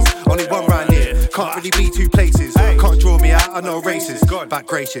 faces. Only one round here. Can't really be 2 places. Can't draw me out, I know races. Back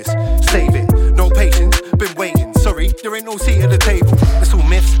gracious, save it. No patience, been waiting. Sorry, there ain't no seat at the table. It's all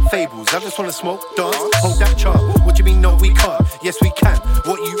myths, fables. I just wanna smoke, dance, hold that chart. What do you mean no we can't? Yes we can.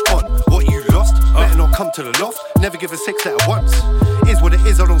 What you on? What you lost? Better not come to the loft. Never give a 6 letter once. Is what it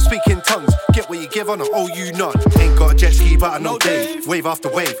is, I don't speak in tongues. Get what you give, I don't owe you none. Ain't got a jet ski, but I know Dave. Wave after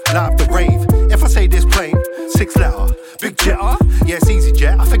wave, light up the rave. If I say this plain, 6 letter, big jetter. Yeah, it's easy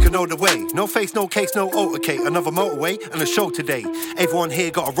jet, I think I know the way. No face, no case, no altercate. Another motorway and a show today. Everyone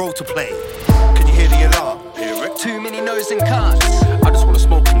here got a role to play. Can you hear the alarm? Too many no's and can'ts. I just wanna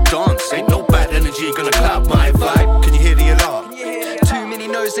smoke and dance. Ain't no bad energy gonna cloud my vibe. Can you hear the alarm? Too many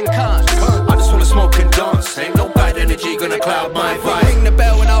no's and can'ts. I just wanna smoke and dance. Ain't no bad energy gonna cloud my vibe. Ring the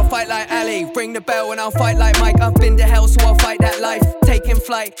bell and I'll fight like Ali. Ring the bell and I'll fight like Mike. I've been to hell, so I'll fight that life. Taking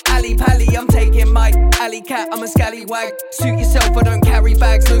flight, Ali Pally, I'm taking Mike. Alley cat, I'm a scallywag. Suit yourself, I don't carry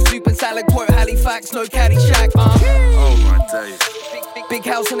bags. No soup and salad, quote Halifax, no caddy shack. Oh my days. Big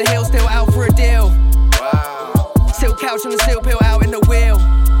house on the hill, still out for a deal. Wow. Still couch on the steel pill, out in the wheel.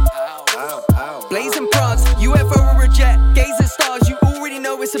 Blazing prawns, UFO or a jet. Gaze at stars, you already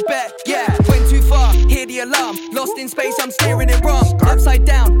know it's a bet. Yeah, went too far, hear the alarm. Lost in space, I'm steering it wrong. Upside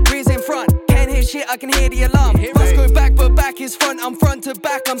down, rears in front. Can't hear shit, I can hear the alarm. Must go back, but back is front. I'm front to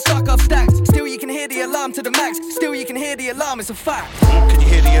back, I'm stuck up stacked. Still you can hear the alarm to the max. Still you can hear the alarm, it's a fact. Can you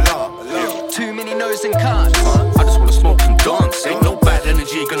hear the alarm? Too many no's and can'ts. I just wanna smoke and dance. Ain't no bad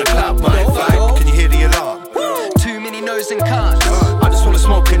energy gonna cloud my vibe. Can you hear the alarm? Too many no's and can'ts. I just wanna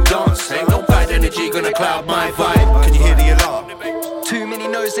smoke and dance. Ain't no bad energy gonna cloud my vibe. Can you hear the alarm? Too many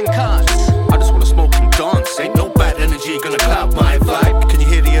no's and can'ts. I just wanna smoke and dance.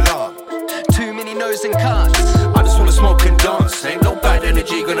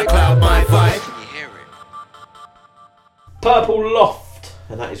 Purple Loft,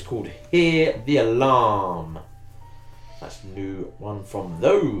 and that is called Hear the Alarm. That's a new one from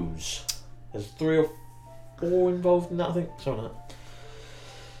those. There's 3 or 4 involved in that, I think. Something like that.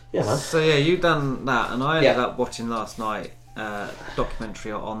 Yeah, man. So yeah, you done that, and I ended up watching last night a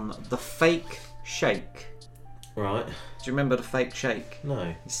documentary on the fake shake. Right. Do you remember the fake shake?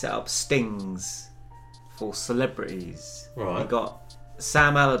 No. He set up stings for celebrities. Right. He got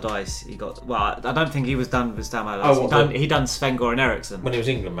Sam Allardyce. I don't think he was done with Sam Allardyce. He done Sven-Goran Eriksson when he was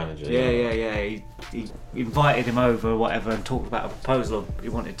England manager. Yeah. He invited him over or whatever and talked about a proposal he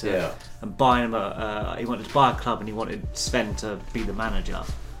wanted to and buy him he wanted to buy a club and he wanted Sven to be the manager.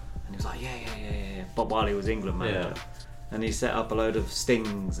 And he was like, yeah. But while he was England manager, and he set up a load of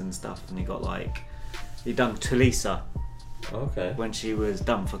stings and stuff, and he done Tulisa. Okay. When she was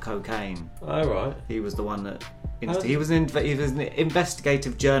done for cocaine. Oh, right. He was the one that he was an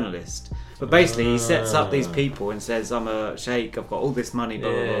investigative journalist. But basically, he sets up these people and says, "I'm a sheikh. I've got all this money.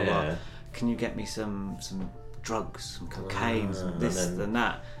 Blah blah blah. Can you get me some drugs, some cocaine, some this and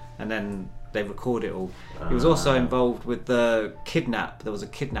that?" And then they record it all. He was also involved with the kidnap. There was a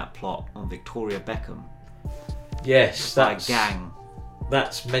kidnap plot on Victoria Beckham. Yes, that's by a gang.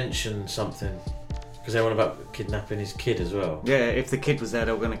 That's mentioned something. Because they were about kidnapping his kid as well. Yeah, if the kid was there,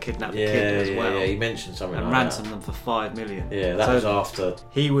 they were going to kidnap the kid as well. Yeah, he mentioned something and like ransom that. them for $5 million. Yeah, that was after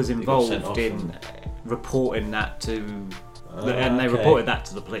he was involved in reporting that to, and they reported that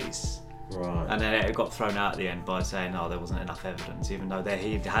to the police. Right. And then it got thrown out at the end by saying, there wasn't enough evidence, even though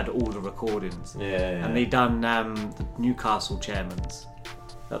he had all the recordings. Yeah. And he done the Newcastle chairmans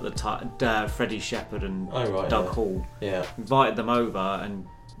at the time, Freddie Shepherd and Doug Hall. Yeah. Invited them over and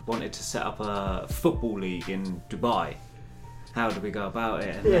wanted to set up a football league in Dubai. How do we go about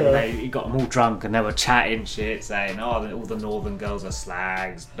it? And then he got them all drunk and they were chatting shit, saying, all the northern girls are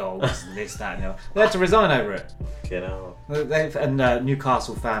slags, dogs, and this, that, and the other. They had to resign over it. And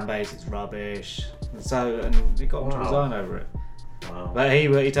Newcastle fan base is rubbish. And he got them to resign over it. Wow. But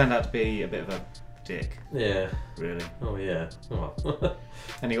he turned out to be a bit of a dick. Yeah. Really. Oh, yeah. Oh.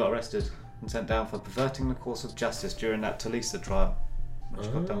 And he got arrested and sent down for perverting the course of justice during that Tulisa trial. Which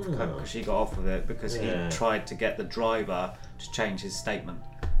got done for coke because she got off with it because he tried to get the driver to change his statement,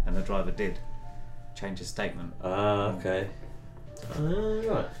 and the driver did change his statement. Okay.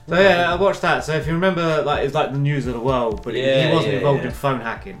 Right. So I watched that. So if you remember, it's like the news of the world, but he wasn't involved in phone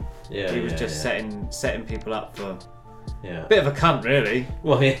hacking. Yeah, he was just setting people up for a bit of a cunt, really.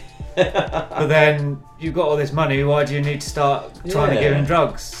 Well, yeah. But then you've got all this money. Why do you need to start trying to give him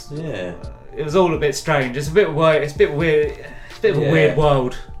drugs? Yeah. It was all a bit strange. It's a bit weird. It's a bit weird. Bit of a weird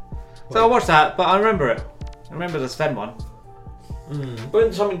world. So I watched that, but I remember it. I remember the Sven one. But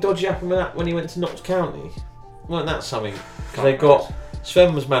didn't something dodgy happen with that when he went to Notts County? Wasn't that something? Because they got...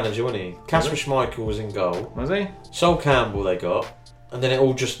 Sven was manager, wasn't he? Kasper Schmeichel was in goal. Was he? Sol Campbell they got. And then it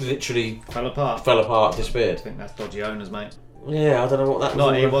all just literally... Fell apart, disappeared. I think that's dodgy owners, mate. Yeah, I don't know what that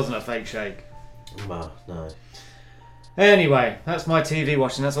was. He wasn't a fake shake. No. Anyway, that's my TV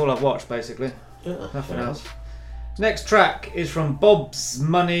watching. That's all I've watched, basically. Nothing else. Next track is from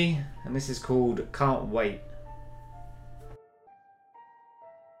Bobzmunny, and this is called Can't Wait.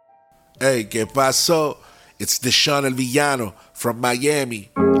 Hey, ¿qué pasó? It's Deshaun El Villano from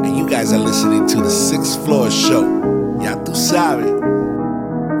Miami, and you guys are listening to the 6th Floor Show. Ya tú sabes.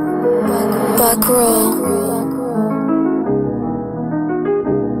 Back row.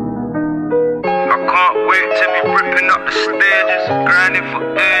 I can't wait to be ripping up the stages, grinding for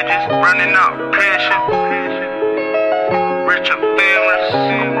ages, running out of patience. Rich and famous,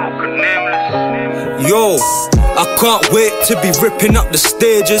 broken nameless. Yo, I can't wait to be ripping up the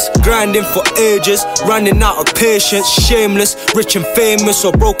stages, grinding for ages, running out of patience, shameless, rich and famous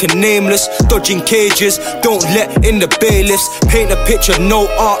or broken nameless, dodging cages, don't let in the bailiffs, paint a picture no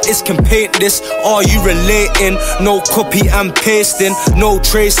artist can paint this, are you relating, no copy and pasting, no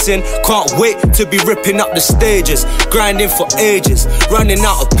tracing, can't wait to be ripping up the stages, grinding for ages, running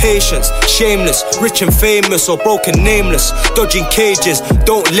out of patience, shameless, rich and famous or broken nameless, dodging cages,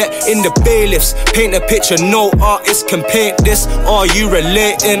 don't let in the bailiffs, paint a picture no artist can paint this, are you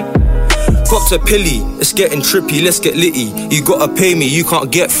relating? Cops a pilly, it's getting trippy, let's get litty. You gotta pay me, you can't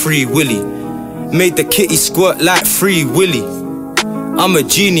get free willy. Made the kitty squirt like Free Willy. I'm a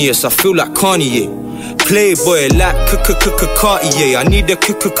genius, I feel like Kanye. Playboy like Cartier, I need a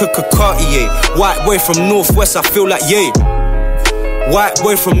Cartier. White boy from Northwest, I feel like yay. White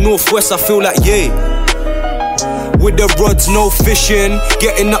boy from Northwest, I feel like yay. With the rods, no fishing.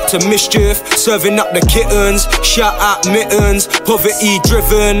 Getting up to mischief, serving up the kittens. Shout out mittens, poverty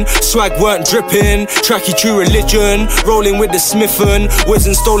driven. Swag weren't dripping, tracky true religion. Rolling with the Smithin', whiz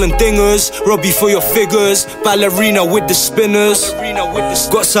and stolen dingers. Robbie for your figures, ballerina with the spinners.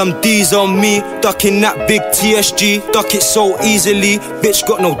 Got some D's on me, ducking that big TSG. Duck it so easily, bitch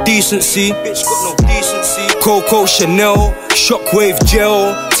got no decency. Coco Chanel, shockwave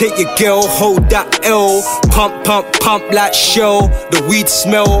gel. Take your girl, hold that L. Pump, pump, pump like Shell. The weed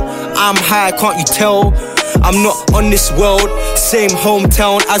smell, I'm high, can't you tell? I'm not on this world. Same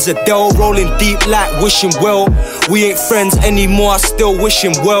hometown as Adele. Rolling deep like wishing well. We ain't friends anymore, I still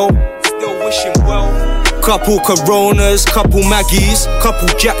wishing well. Couple Coronas, couple Maggies, couple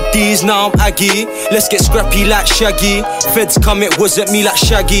Jack D's, now I'm Aggie. Let's get scrappy like Shaggy. Feds come, it wasn't me like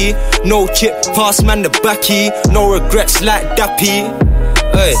Shaggy. No chip, pass man the backy. No regrets like Dappy.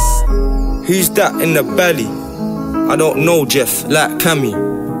 Hey, who's that in the belly? I don't know, Jeff, like Cammy.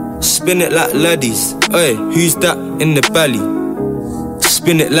 Spin it like laddies. Hey, who's that in the belly?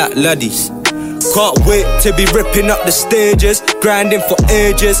 Spin it like laddies. Can't wait to be ripping up the stages. Grinding for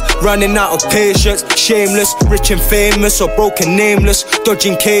ages, running out of patience. Shameless, rich and famous, or broken nameless.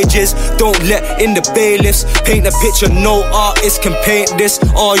 Dodging cages, don't let in the bailiffs. Paint a picture, no artist can paint this.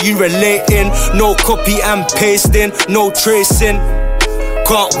 Are you relating? No copy and pasting, no tracing.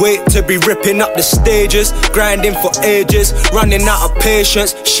 Can't wait to be ripping up the stages. Grinding for ages, running out of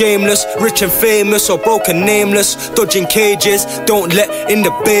patience. Shameless, rich and famous, or broken nameless. Dodging cages, don't let in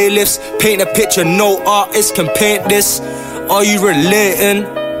the bailiffs. Paint a picture, no artist can paint this. Are you relating?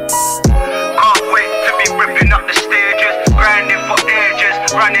 Can't wait to be ripping up the stages. Grinding for ages,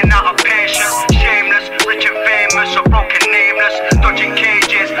 running out of patience. Shameless, rich and famous, or broken nameless. Dodging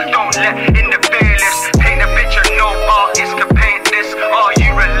cages, don't let in the bailiffs. Paint a picture, no artist can paint this. Are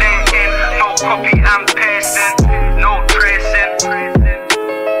you relating? No copy and pasting, no tracing.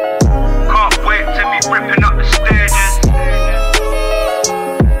 Can't wait to be ripping up the stages.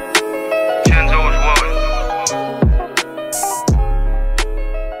 Chenzo's world.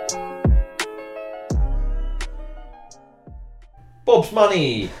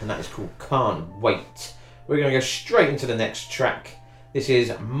 Bobzmunny, and that is called Can't Wait. We're going to go straight into the next track. This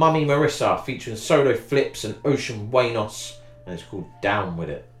is Mami Marissa featuring Solo Flips and Ocean Waynos, and it's called Down With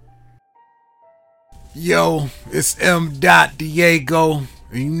It. Yo, it's M. Diego,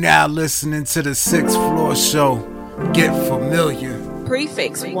 and you now listening to the 6th Floor Show. Get familiar.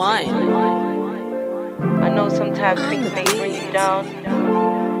 Prefix 1. I know sometimes things may bring you down,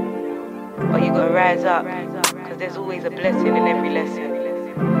 but you gotta rise up, cause there's always a blessing in every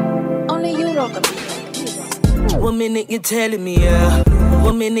lesson. Only you know can be. 1 minute you're telling me yeah,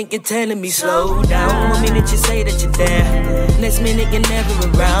 1 minute you're telling me slow down. 1 minute you say that you're there, next minute you're never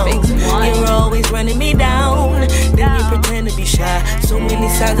around. You're always running me down, then you pretend to be shy. So many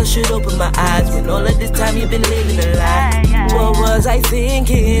signs I should open my eyes, when all of this time you've been living a lie. What was I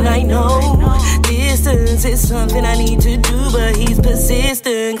thinking? I know distance is something I need to do, but he's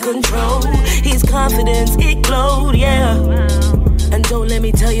persistent, control, his confidence, it glowed, yeah. And don't let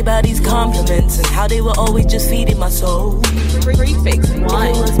me tell you about these compliments and how they were always just feeding my soul. Prefix 1. If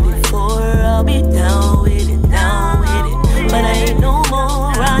it was before, I'll be down with it, down with it. But I ain't no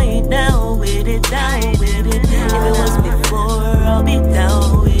more right now with it, down with it. If it was before, I'll be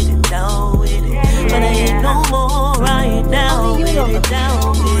down with it, down with it. But I ain't no more right now with it,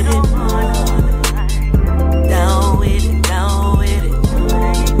 down with it. Down with it, down with it.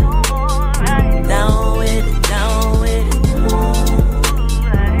 Down with it, down with it.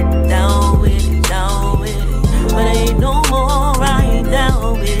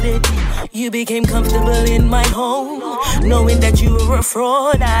 You became comfortable in my home, knowing that you were a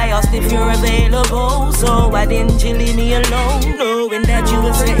fraud. I asked if you're available, so why didn't you leave me alone? Knowing that you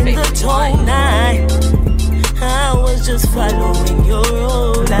were setting the tone, I was just following your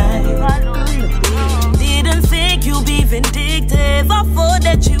own life. Didn't think you'd be vindictive, I thought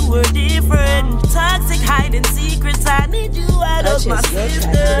that you were different. Toxic, hiding secrets, I need you out of my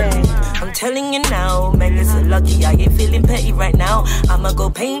system. I'm telling you now, man, you're so lucky. I ain't feeling petty right now. I'ma go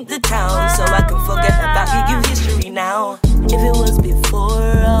paint the town so I can forget about you history now. If it was before,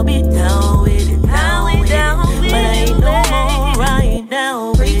 I'll be down with it, down with it. But I ain't no more right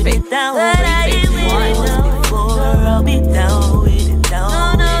now with it, down with it. If it was before, I'll be down with it,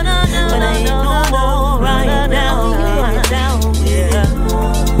 down with it. But I ain't no more right now with it, down with it.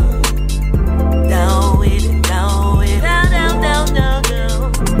 Down with it, down with it. Down, down, down, down,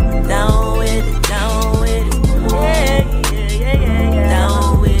 down. Down with it, down with it. Yeah, yeah, yeah, yeah.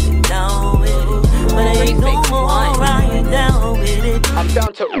 Down with it, down with it. But I ain't no more right down with it. I'm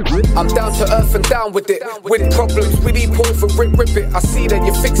down to earth off and down with it. With problems, we need pour for rip it. I see that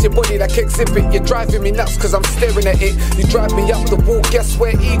you fix your body like exhibit. You're driving me nuts cause I'm staring at it. You drive me up the wall, guess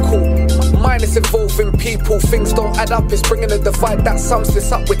we're equal. Mine is involving people, things don't add up. It's bringing a divide that sums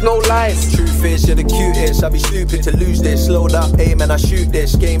this up with no lies. Truth is, you're the cutest. I'd be stupid to lose this. Slowed up, aim and I shoot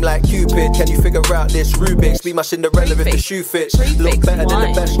this. Game like Cupid, can you figure out this? Rubik's, be my Cinderella if the shoe fits. Look better than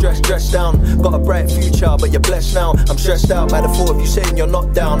the best dressed down. Got a bright future, but you're blessed now. I'm stressed out by the thought of you saying you're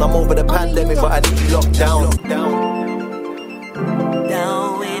not down. I'm over the pandemic, but I need you locked down.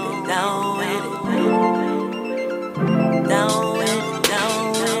 Down with it, down with it. Down with it,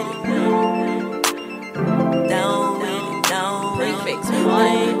 down with it. Down with it, down with it. Prefix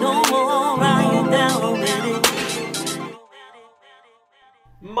one. No more right down with it.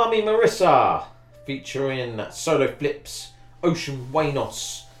 Mami Marissa featuring Solo Flips, Ocean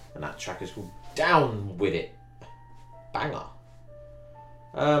Waynos, and that track is called Down With It. Banger.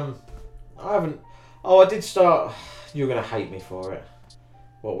 I haven't. Oh, I did start. You're gonna hate me for it.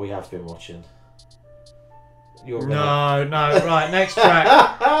 What we have been watching. No, right, next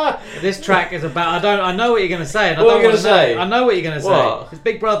track. This track is about. I know what you're gonna say. And What are you gonna say? I know what you're gonna say. What? It's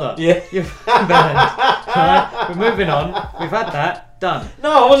Big Brother. Yeah. You're banned. Right? We're moving on. We've had that. Done.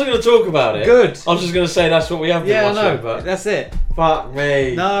 No, I wasn't going to talk about it. Good. I was just going to say that's what we have been Yeah, I watching. know. But That's it. fuck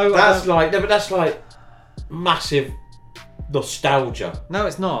me. No, that's like. No, but that's like massive nostalgia. No,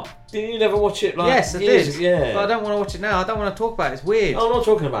 it's not. Did you never watch it? Like Yes, I years did. Yeah. But I don't want to watch it now. I don't want to talk about it. It's weird. I'm not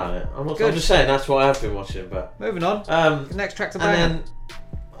talking about it. I'm just saying that's what I have been watching. But moving on. The next track's a banger.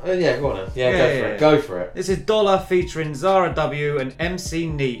 And then, yeah, go on then. Yeah, go for it. This is Dollar featuring Zara W and MC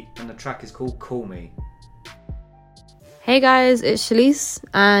Neat, and the track is called Call Me. Hey guys, it's Shalise,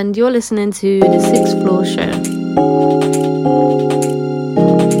 and you're listening to The Sixth Floor Show.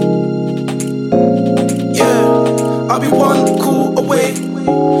 I'll be one call away.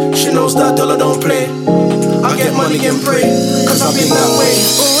 She knows that Dollar don't play. I get money and pray, cause I've been that way.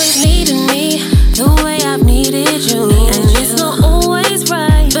 Always needing me the way I've needed you. And it's not always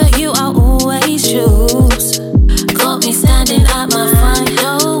right, but you are always choose. Got me standing at my front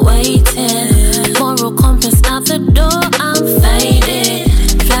door waiting. Moral compass out the door, I'm faded.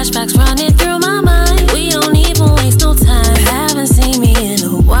 Flashbacks running through my mind. We don't even waste no time. Haven't seen me in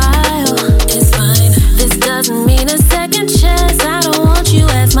a while. It's fine. This doesn't mean a second chance. I don't want you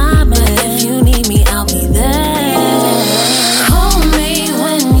as my man. If you need me, I'll be there. Call me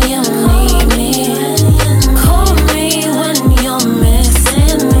when you need me. Call me when you're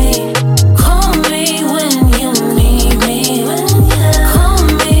missing me. Call me when you need me. Call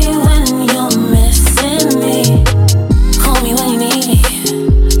me when you're missing me. Call me when you need me.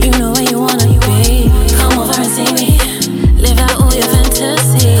 You know where you wanna be. Come over and see me. Live out all your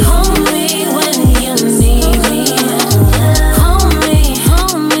fantasy. Call me when you need me. Call me,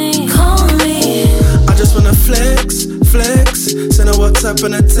 call me, call me. I just wanna flex. Send a WhatsApp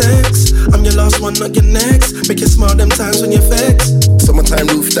and a text. I'm your last one, not your next. Make you smile them times when you vex. Summertime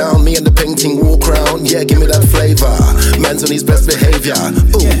roof down, me and the painting walk round. Yeah, give me that flavor. Man's on his best behavior.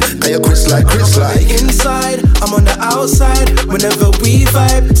 Ooh, now you're Chris like. Inside, I'm on the outside. Whenever we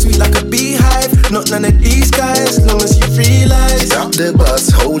vibe, sweet like a beehive. Not none of these guys, long as you realize. Stop the bus,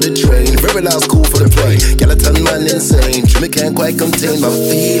 hold the train. Very loud, cool for the plane. Skeleton man insane. Jimmy can't quite contain my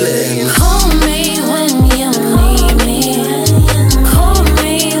feelings. Call me when you need me. Call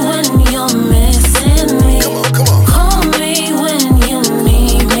me when you're missing me. Come on. Call me when you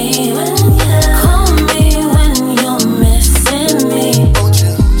need me. Call me when you're missing me.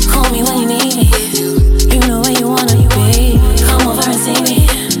 Call me when you need me. You know where you wanna be. Come over and see me.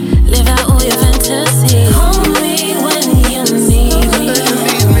 Live out all your fantasy. Call me when you need me.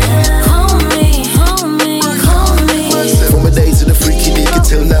 Call me, call me, call me. From a day to the freaky dick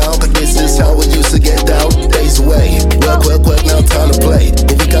until now. But this is how we used to get down. Days away. Work, now time to play.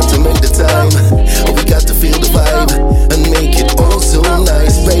 But we got to make the time. But we got to feel the vibe. And make it all so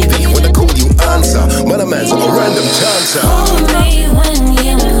nice, baby. When I call you, answer. Mother man's a random chancer. Call me when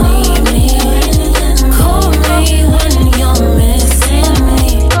you need me. Call me when you're missing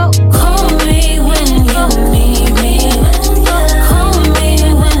me. Call me when you need me. Call me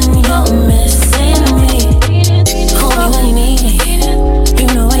when you're missing me. Call me when you need me. You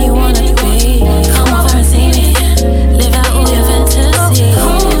know where you wanna be. Come over and see me. Live out all your fantasy.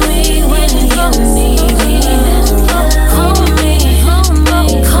 Call me when you need me. Call me, call me,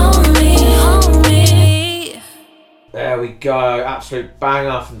 call me, call me. There we go. Absolute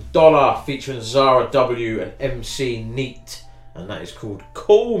banger from Dollar featuring Zara W and MC Neat. And that is called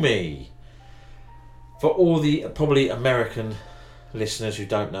Call Me. For all the probably American listeners who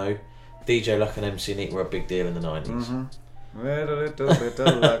don't know, DJ Luck and MC Neat were a big deal in the 90s. With a little bit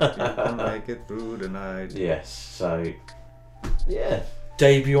of luck, you can make it through the night. Yes, so yeah,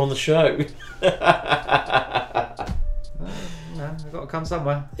 debut on the show. We've got to come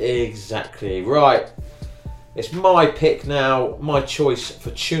somewhere. Exactly. Right. It's my pick now, my choice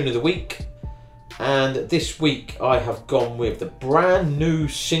for tune of the week. And this week I have gone with the brand new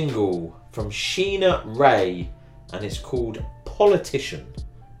single from Sheena-Rae, and it's called Politician.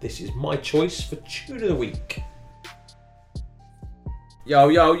 This is my choice for tune of the week. Yo,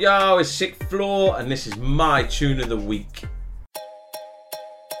 yo, yo, it's Sixth Floor, and this is my tune of the week.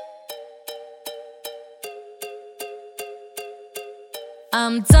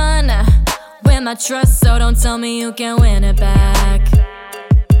 I'm done with my trust, so don't tell me you can win it back.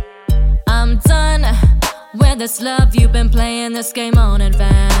 I'm done with this love, you've been playing this game on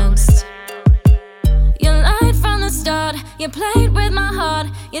advanced. You lied from the start, you played with my heart.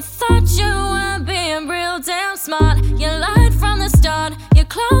 You thought you were being real damn smart. You lied from the start, you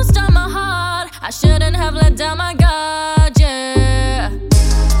closed on my heart. I shouldn't have let down my guard, yeah.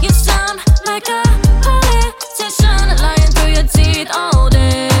 You sound like a politician, lying through your teeth all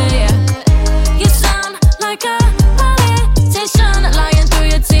day. You sound like a politician, lying through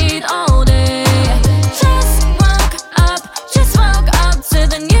your teeth all day. Just woke up to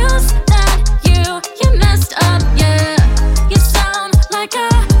the news that you messed up, yeah. You sound like a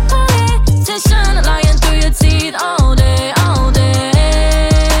politician, lying through your teeth all day, all day.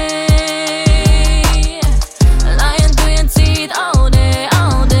 Lying through your teeth all day,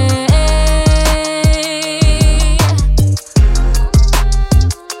 all day.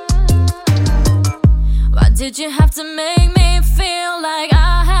 Why did you have to make me feel like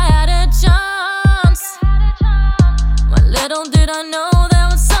I had a chance? When little did I know there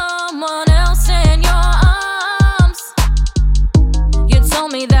was someone else in your arms. You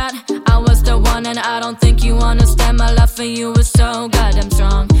told me that I was the one, and I don't think you understand. My love for you was so goddamn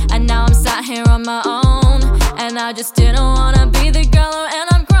strong, and now I'm sat here on my own, and I just didn't wanna be the girl, and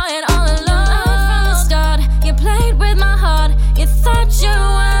I'm crying all alone. From the start, you played with my heart. You thought you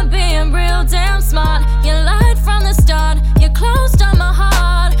were being real damn smart. You lied from the start, you closed on my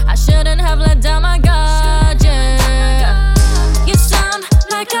heart. I shouldn't have let down my guard, yeah. You sound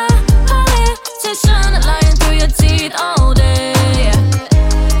like a politician, lying through your teeth all day.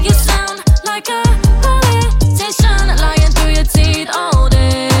 You sound like a politician, lying through your teeth all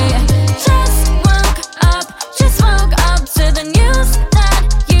day. Just woke up to the news that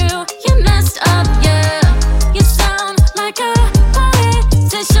you messed up, yeah. You sound like a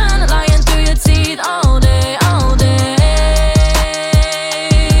politician, lying through your teeth all day, all day.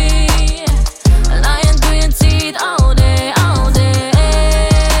 Lying through your teeth all day, all day.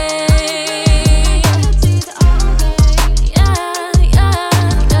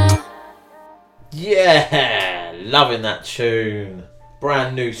 Yeah, loving that tune.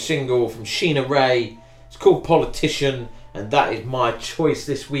 Brand new single from Sheena-Rae. It's called Politician, and that is my choice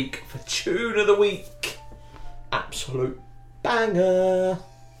this week for tune of the week. Absolute banger.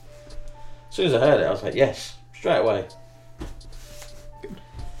 As soon as I heard it, I was like, yes, straight away.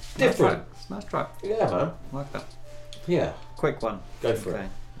 Different. Nice try. Yeah, man. I like that. Yeah. Quick one. Go for it.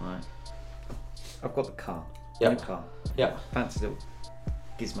 Right. I've got the car. Yep. New car. Yep. Fancy little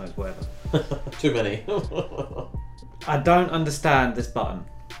gizmos, whatever. Too many. I don't understand this button.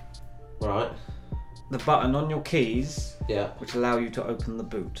 Right. The button on your keys, Yeah. which allow you to open the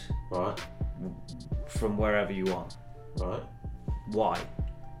boot Right. from wherever you are. Right. Why?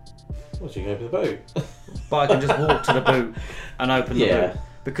 Well, so you go to the boot. But I can just walk to the boot and open the Yeah. boot.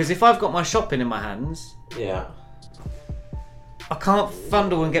 Because if I've got my shopping in my hands, Yeah. I can't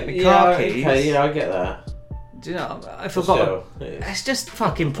fundle and get my car keys. Okay, yeah, I get that. Do you know? If But I've got, still, it's just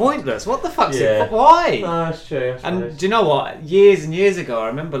fucking pointless. What the fuck's Yeah. it? Why? No, that's true. I And suppose. do you know what? Years and years ago, I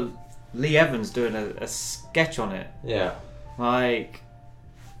remember Lee Evans doing a sketch on it. Yeah. Like,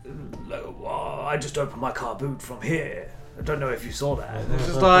 well, I just opened my car boot from here. I don't know if you saw that. It's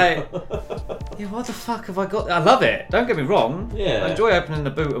just like, yeah, what the fuck have I got? I love it. Don't get me wrong. Yeah. I enjoy opening the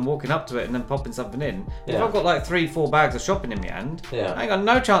boot and walking up to it and then popping something in. If Yeah. I've got like 3-4 bags of shopping in my hand, Yeah. I ain't got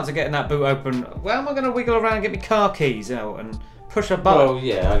no chance of getting that boot open. Where am I going to wiggle around and get my car keys out and push a button? Well,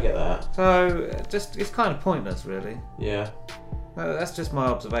 yeah, I get that. So, just it's kind of pointless, really. Yeah. That's just my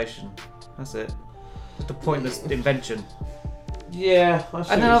observation. That's it. Just a pointless invention. Yeah. I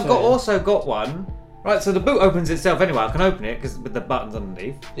see And then what I've you're got saying. also got one. Right, so the boot opens itself anyway. I can open it because with the buttons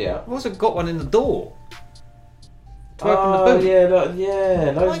underneath. Yeah. I've also got one in the door to open the boot. Yeah,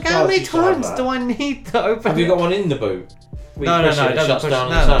 yeah. Loads Like, of how cars many used to have times that. do I need to open? Have you it? got one in the boot? Where No, you no, push no. it, It doesn't shuts push. down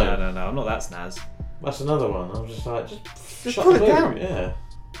No, on its no, own? no, no, no. I'm not that snaz. That's another one. I'm just like, just shut pull the it boot. down. Yeah.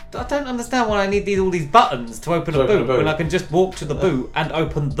 I don't understand why I need all these buttons to open a boot when I can just walk to the boot and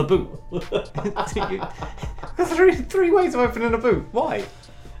open the boot. three ways of opening a boot. Why?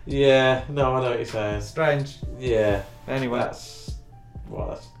 Yeah, no, I know what you're saying. Strange. Yeah. Anyway. That's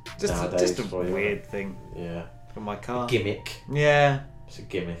just a weird thing. Yeah. From my car. Gimmick. Yeah. It's a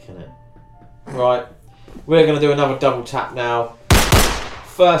gimmick, isn't it? Right. We're going to do another double tap now.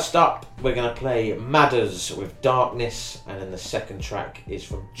 First up, we're going to play Madderz with Darkness, and then the second track is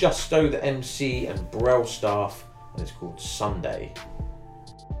from Justo the MC and Brelstaff, and it's called Sunday.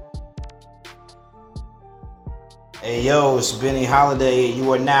 Hey yo, it's Benny Holiday.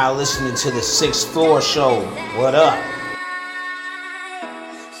 You are now listening to the 6th Floor Show. What up?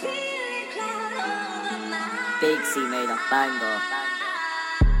 Big C made a banger.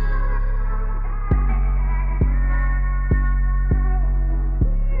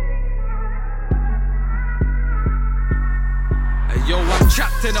 Yo, I'm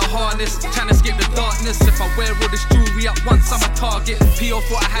trapped in a harness, trying to escape the darkness. If I wear all this jewelry at once, I'm a target. P.O.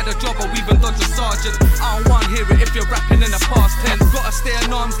 thought I had a job, but we even dodged a sergeant. I don't want to hear it if you're rapping in the past tense. Gotta stay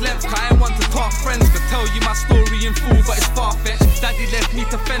an arm's length, cause I ain't want to talk friends. Could tell you my story in full, but it's far-fetched. Daddy left me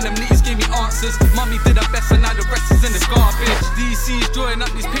to fend them, niggas gave me answers. Mummy did her best, and now the rest is in the garbage. DC's drawing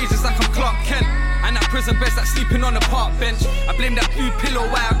up these pages like I'm Clark Kent. And that prison best that's sleeping on the park bench. I blame that blue pillow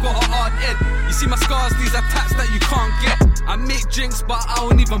why I got a hard head. You see my scars, these are tats that you can't get. I make drinks but I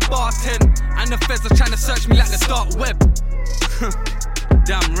don't even bartend. And the feds are trying to search me like the dark web.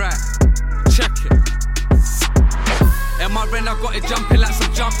 Damn right, check it. MRN, I got it jumping like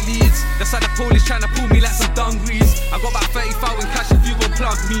some jump leads. That's how the police trying to pull me like some dungarees. I got about 35 in cash if you gon'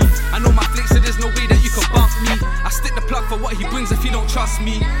 plug me. I know my flick, so there's no way that you can bump me. I stick the plug for what he brings if you don't trust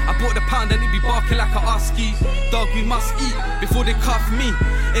me. I bought the pound and it be barking like a husky. Dog, we must eat before they cuff me.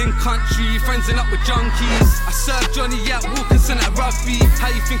 In country, friendsing up with junkies. I served Johnny at Wilkinson at rugby.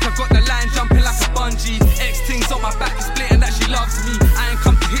 How you think I got the line jumping like a bungee? X-Things on my back is splitting that she loves me. I ain't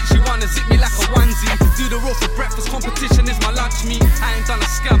come to hit, she wanna zip me like a onesie. Do the roll for breakfast, competition is my lunch meat. I ain't done a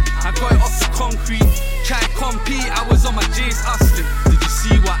scam, I got it off the concrete. Try to compete, I was on my J's hustling. Did you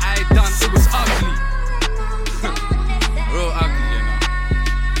see what I done? It was ugly. Real ugly, you know.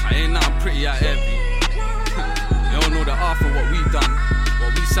 I ain't nothing pretty out here, B. You don't know the half of what we done,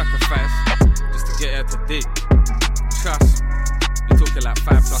 what we sacrificed, just to get here today. Trust, you're talking like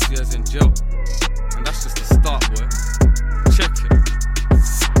 5+ years in jail. And that's just the start, boy. Check it.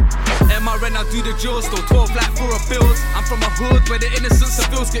 MRN, I do the jaws, though 12 like for a bills. I'm from a hood where the innocent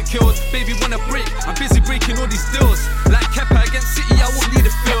civils get killed. Baby wanna break, I'm busy breaking all these deals. Like Kepa against City, I won't lead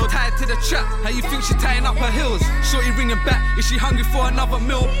the field. Tied to the trap, how you think she tying up her heels? Shorty ringing back, is she hungry for another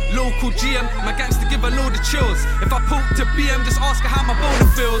meal? Local GM, my gangster give a load of chills. If I poke to BM, just ask her how my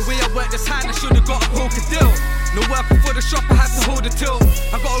boner feels. The way I work this hand, I should've got a poker deal. No working for the shop, I had to hold the till.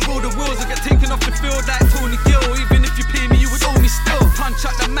 I gotta roll the wheels, I get taken off the field like Tony Gill. Even if you pay me, you would owe me still. Punch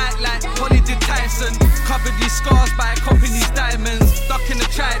out the mic like Holly did Tyson. Covered these scars by copping these diamonds. Ducking the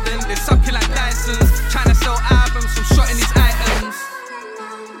trident, they sucking like Dysons. Trying to sell albums from shotting these items.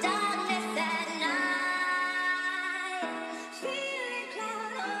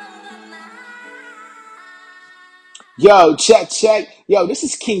 Yo, check. Yo, this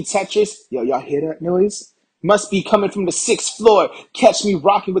is King Tetris. Yo, y'all hear that noise? Must be coming from the 6th floor. Catch me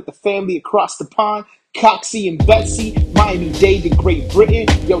rocking with the family across the pond. Coxie and Betsy, Miami-Dade to Great Britain.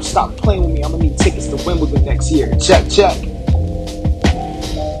 Yo, stop playing with me. I'm gonna need tickets to Wimbledon next year. Check.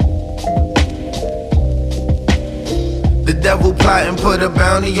 The devil plotting, put a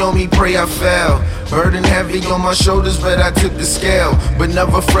bounty on me, pray I fail. Burden heavy on my shoulders, but I took the scale. But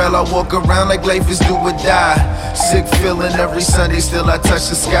never frail, I walk around like life is do or die. Sick feeling every Sunday, still I touch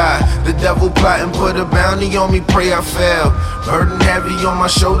the sky. The devil plotting, put a bounty on me, pray I fail. Burden heavy on my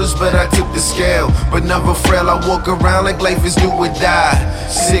shoulders, but I took the scale. But never frail, I walk around like life is do or die.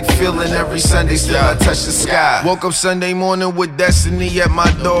 Sick feeling every Sunday, still I touch the sky. Woke up Sunday morning with destiny at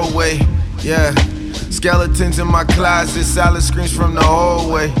my doorway. Yeah. Skeletons in my closet, silent screams from the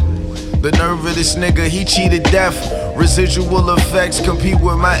hallway. The nerve of this nigga, he cheated death. Residual effects compete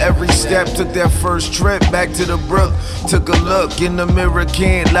with my every step. Took that first trip back to the brook. Took a look in the mirror,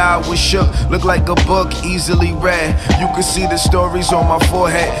 can't lie, I was shook. Look like a book, easily read. You can see the stories on my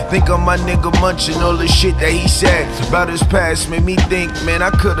forehead. Think of my nigga munching all the shit that he said about his past. Made me think, man,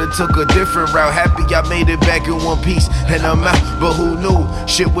 I could've took a different route. Happy I made it back in one piece and I'm out, but who knew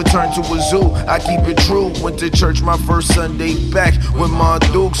shit would turn to a zoo. I keep it true, went to church my first Sunday back when my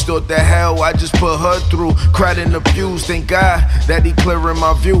Dukes thought that hell I just put her through. Cried and abused, thank God that he clearing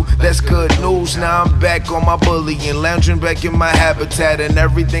my view. That's good news, now I'm back on my bullying, lounging back in my habitat, and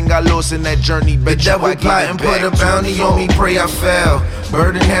everything I lost in that journey. The devil plotting, put a bounty on me, pray I fail.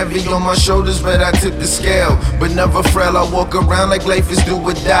 Burden heavy on my shoulders, but I took the scale. But never frail, I walk around like life is do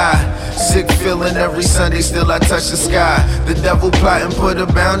or die. Sick feeling every Sunday, still I touch the sky. The devil plotting, put a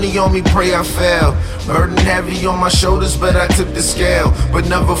bounty on me, pray I fail. Burden heavy on my shoulders, but I took the scale. But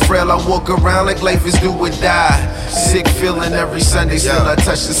never frail, I walk around like life is do or die. Sick feeling every Sunday, still I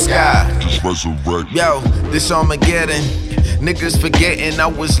touch the sky. Yo, this Armageddon. Niggas forgetting I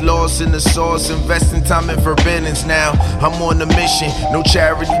was lost in the sauce, investing time in forbiddance. Now I'm on a mission, no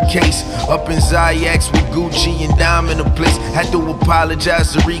charity case. Up in Zayax with Gucci and Dime in the place. Had to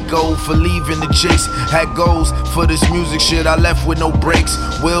apologize to Rico for leaving the chase. Had goals for this music shit, I left with no brakes.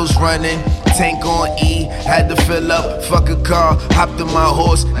 Wheels running, tank on E, had to fill up. Fuck a car, hopped on my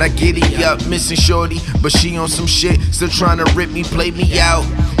horse, now giddy up. Missing shorty, but she on some shit, still trying to rip me, play me out.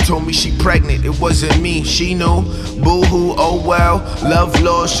 Told me she pregnant, it wasn't me, she knew. Boo-hoo, oh well, love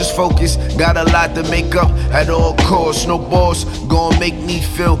lost, just focus. Got a lot to make up at all costs. No boss, gon' make me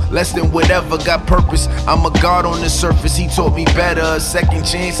feel less than whatever. Got purpose, I'm a god on the surface. He taught me better, a second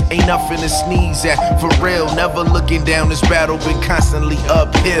chance ain't nothing to sneeze at. For real, never looking down, this battle been constantly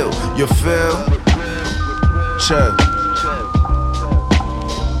uphill. You feel? Chill.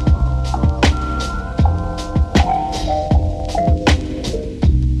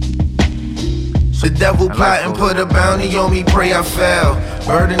 The devil plotting, put a bounty on me, pray I fail.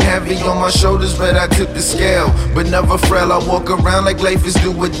 Burden heavy on my shoulders, but I took the scale. But never frail, I walk around like life is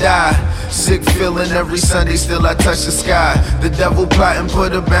do or die. Sick feeling every Sunday, still I touch the sky. The devil plotting,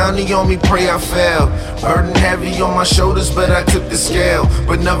 put a bounty on me, pray I fail. Burden heavy on my shoulders, but I took the scale.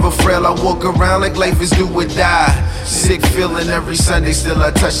 But never frail, I walk around like life is do or die. Sick feeling every Sunday, still I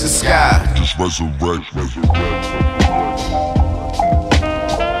touch the sky. Just resurrect.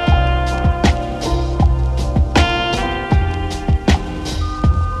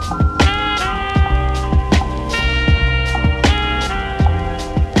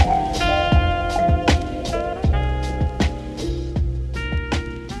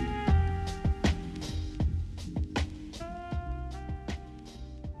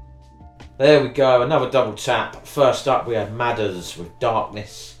 There we go, another double tap. First up we had Madderz with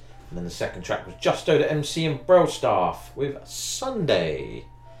Darkness, and then the second track was Justo the MC and Brelstaff with Sunday.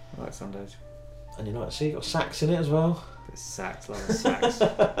 I like Sundays. And you know what, see, you got sax in it as well. Bit of sax, a lot of sax.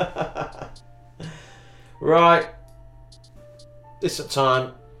 Right, this is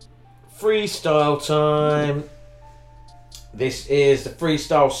time. Freestyle time. This is the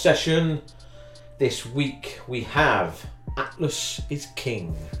freestyle session. This week we have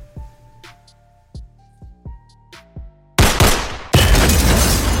AtlasIsKing.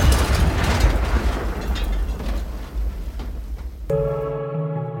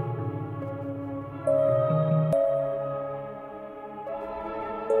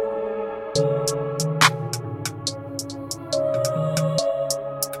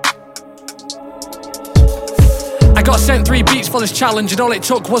 Got sent 3 beats for this challenge, and all it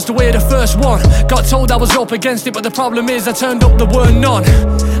took was to wear the first one. Got told I was up against it, but the problem is I turned up, there were none.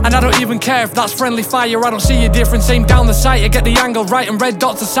 And I don't even care if that's friendly fire, I don't see a difference. Aim down the sight, I get the angle right, and red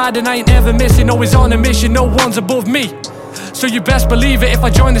dots aside, and I ain't ever missing. Always on a mission, no one's above me. So you best believe it, if I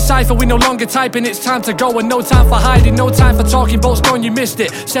join the cypher, we no longer typing. It's time to go, and no time for hiding, no time for talking. Boat's gone, you missed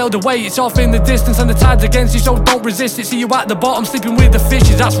it. Sailed away, it's off in the distance, and the tide's against you, so don't resist it. See you at the bottom, sleeping with the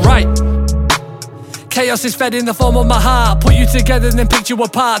fishes, that's right. Chaos is fed in the form of my heart. Put you together, then picked you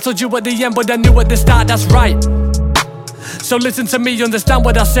apart. Told you at the end, but I knew at the start, that's right. So listen to me, understand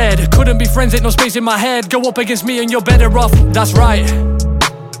what I said. Couldn't be friends, ain't no space in my head. Go up against me and you're better off, that's right.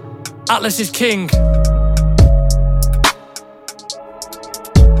 AtlasIsKing.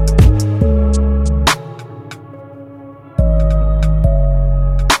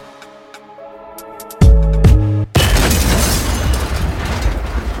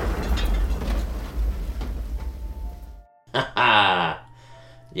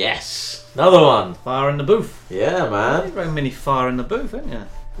 Yes, another one. Fire in the booth. Yeah, man. You've got a mini fire in the booth, haven't you?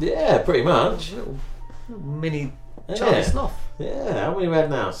 Yeah, pretty much. Little mini Charlie Sloth. Yeah, how many we had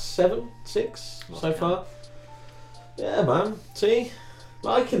now? 7, 6 so far? Yeah, man. See?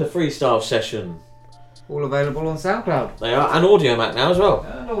 Liking the freestyle session. All available on SoundCloud. They are, and Audio Mac now as well.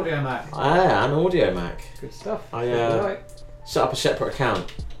 And Audio Mac. Yeah, and Audio Mac. Good stuff. I set up a separate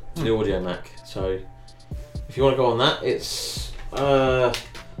account to the Audio Mac. So if you want to go on that, it's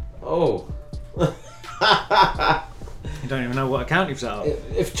oh. You don't even know what account you've set up.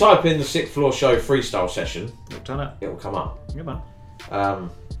 If you type in the 6th Floor Show freestyle session, it'll turn up. It'll come up. Good man.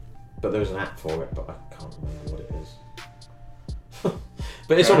 but there's an app for it, but I can't remember what it is.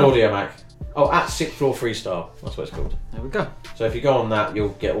 But it's on Audio Mac. Oh, at 6th Floor Freestyle. That's what it's called. There we go. So if you go on that, you'll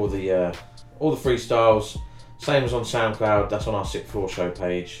get all the freestyles. Same as on SoundCloud. That's on our 6th Floor Show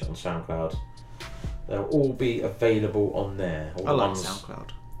page on SoundCloud. They'll all be available on there. I like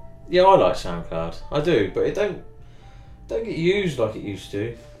SoundCloud. Yeah, I like SoundCloud. I do, but it don't get used like it used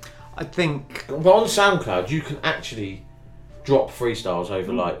to. I think. But on SoundCloud, you can actually drop freestyles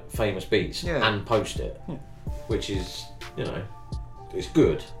over like famous beats and post it, which is, you know, it's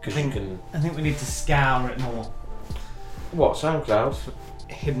good because you can. I think we need to scour it more. What, SoundCloud?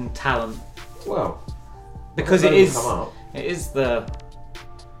 Hidden talent. Well, because it is the.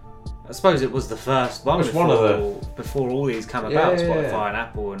 I suppose it was the first one. It's one of the before all these came about. Spotify and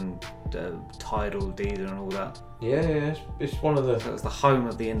Apple and Tidal, Deezer, and all that. Yeah, it's one of the. So it's the home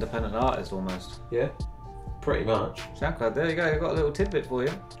of the independent artist almost. Yeah, pretty much. SoundCloud. There you go. You've got a little tidbit for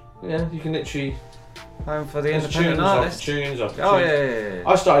you. Yeah, you can literally. Home for the independent artist. Tunes. Yeah.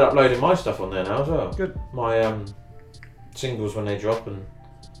 I started uploading my stuff on there now as well. Good. My singles when they drop, and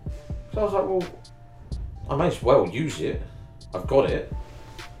so I was like, well, I may as well use it. I've got it,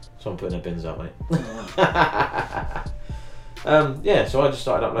 so I'm putting the bins out, mate. Yeah, so I just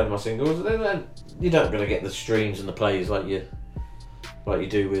started uploading my singles. And then you don't really get the streams and the plays like you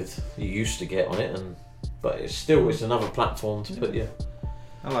do you used to get on it, but it's another platform to put your.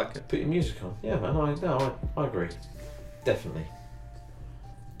 I like it. Put your music on. Yeah, man. I agree. Definitely.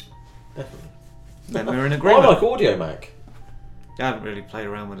 Then we're in agreement. I like Audio Mac. I haven't really played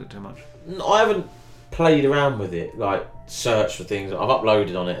around with it too much. No, I haven't played around with it. Like searched for things. I've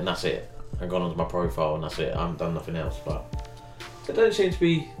uploaded on it and that's it. I've gone onto my profile and that's it. I haven't done nothing else. But there don't seem to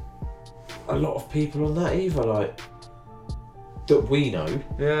be a lot of people on that either. Like that we know.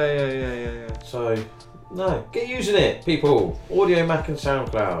 Yeah. So. No, get using it, people. Audio Mac and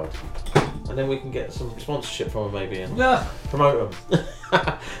SoundCloud, and then we can get some sponsorship from them maybe and promote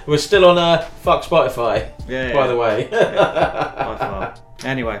them. We're still on fuck Spotify. By the way. By far.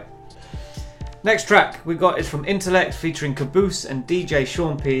 Anyway, next track we got is from Intellect featuring Kaboose and DJ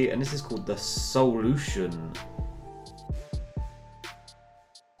Sean P, and this is called The Soulution.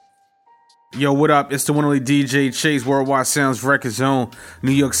 Yo, what up? It's the one only DJ Chase, Worldwide Sounds Record Zone,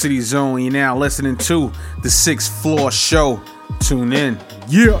 New York City Zone. You're now listening to the 6th Floor Show. Tune in.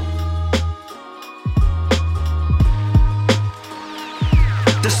 Yeah.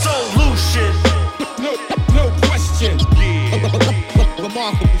 The Soulution. No question. Yeah.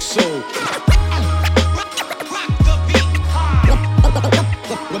 Remarkable soul.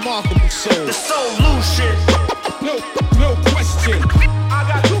 Remarkable soul. The Soulution. No question. I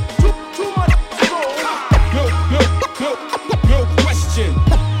got too much soul. No question.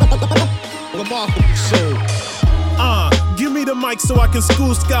 Remarkable soul. Give me the mic so I can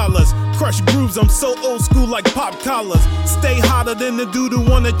school scholars. Crush grooves, I'm so old school like pop collars. Stay hotter than the dude who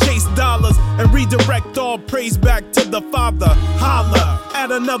wanna chase dollars. And redirect all praise back to the Father. Holla,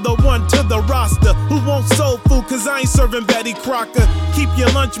 add another one to the roster. Who wants soul food, cause I ain't serving Betty Crocker. Keep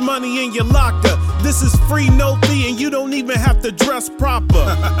your lunch money in your locker. This is free, no fee, and you don't even have to dress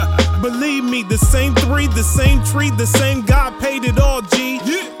proper. Believe me, the same three, the same tree, the same God paid it all, G.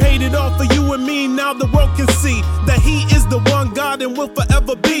 Paid it all for you and me, now the world can see that he is the one God and will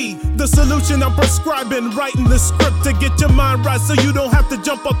forever be. The solution I'm prescribing, writing the script to get your mind right so you don't have to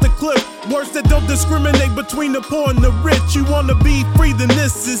jump off the cliff. Words that don't discriminate between the poor and the rich. You wanna be free, then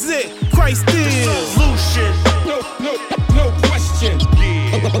this is it. Christ is the solution. No question.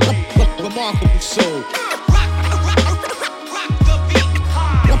 Yeah. Remarkable soul.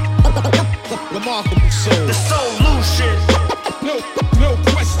 Remarkable soul. The Soulution. No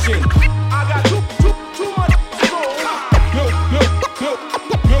question. I got too much soul.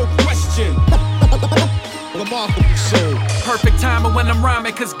 No question. Remarkable soul. Perfect timing when I'm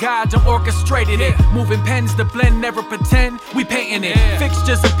rhyming, cause God done orchestrated it. Moving pens to blend, never pretend, we painting it.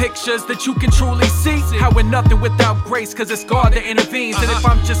 Fixtures and pictures that you can truly see. How we're nothing without grace, cause it's God that intervenes. And if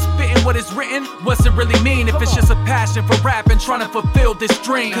I'm just spitting what is written, what's it really mean? If it's just a passion for rapping, trying to fulfill this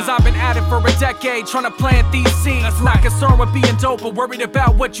dream. Cause I've been at it for a decade, trying to plant these seeds. Not concerned with being dope, but worried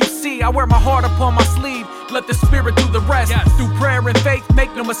about what you see. I wear my heart upon my sleeve, let the spirit do the rest. Through prayer and faith,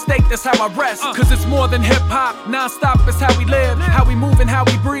 make no mistake, that's how I rest. Cause it's more than hip-hop, non-stop is how we live. How we move and how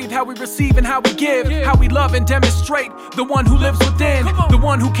we breathe, how we receive and how we give. How we love and demonstrate the one who lives within. The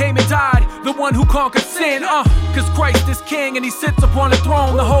one who came and died, the one who conquered sin. Cause Christ is king and he sits upon the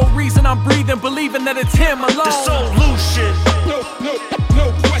throne. The whole reason I'm breathing, believing that it's him alone. The Soulution.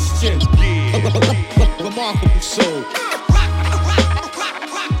 No question. Yeah. Remarkable soul.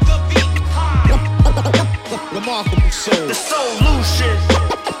 Remarkable soul. The Soulution.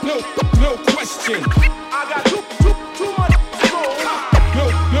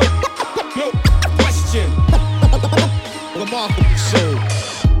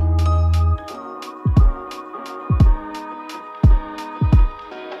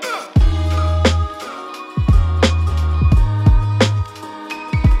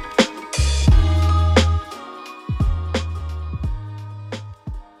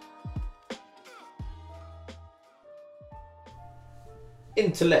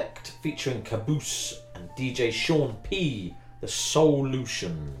 Intellect featuring Kaboose and DJ Sean P, the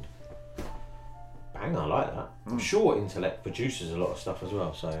Soulution. Bang, I like that. I'm sure Intellect produces a lot of stuff as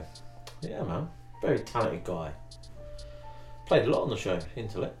well, so yeah, man. Very talented guy. Played a lot on the show,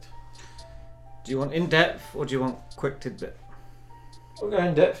 Intellect. Do you want in-depth or do you want quick tidbit? We'll go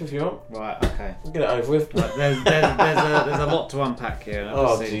in-depth if you want. Right, okay. We'll get it over with. Right, there's a lot to unpack here.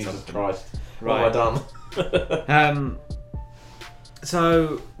 Oh, Jesus Christ. What have I done?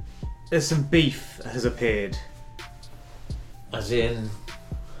 So, there's some beef has appeared. As in?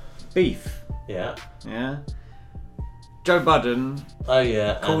 Beef. Yeah. Yeah. Joe Budden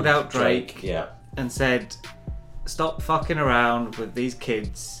called out Drake and said, stop fucking around with these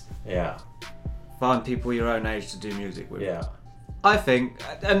kids. Yeah. Find people your own age to do music with. Yeah. I think,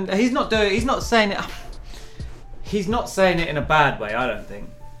 and he's not saying it in a bad way, I don't think.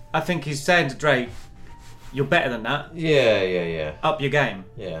 I think he's saying to Drake, you're better than that. Yeah. Up your game.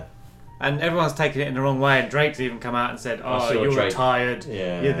 Yeah. And everyone's taking it in the wrong way, and Drake's even come out and said, oh, you're Drake. retired,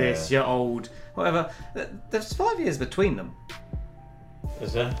 Yeah. you're this, you're old, whatever. There's 5 years between them.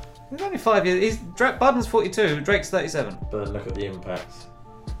 Is there? There's only 5 years. Budden's 42, Drake's 37. But then look at the impact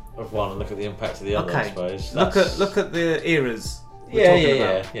of one and look at the impact of the other, I suppose. Look at the eras we're Yeah. talking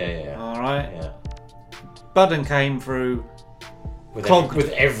about. Yeah. Alright? Yeah. Budden came through with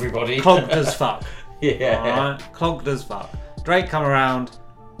everybody. Clogged as fuck. Yeah. Alright? Clogged as fuck. Drake come around,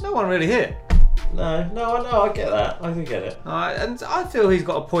 no one really hit. No, I get that. I can get it. And I feel he's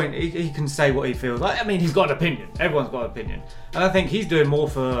got a point. He can say what he feels. I mean, he's got an opinion. Everyone's got an opinion. And I think he's doing more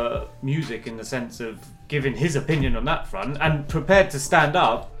for music in the sense of giving his opinion on that front and prepared to stand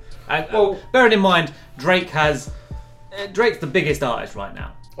up. And, bearing in mind, Drake's the biggest artist right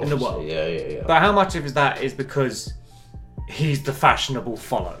now in the world. Yeah. But how much of that is because he's the fashionable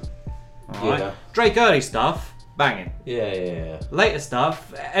follow? All right? Yeah. Drake early stuff, banging. Yeah. Later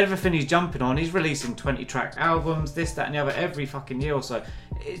stuff, everything he's jumping on, he's releasing 20-track albums, this, that, and the other, every fucking year or so.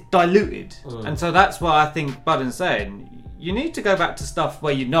 It's diluted. And so that's why I think Budden's saying, you need to go back to stuff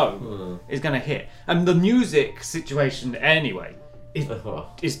where you know is going to hit. And the music situation anyway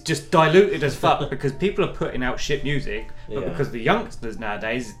is just diluted as fuck because people are putting out shit music, but because the youngsters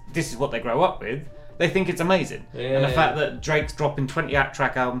nowadays, this is what they grow up with, they think it's amazing. And the fact that Drake's dropping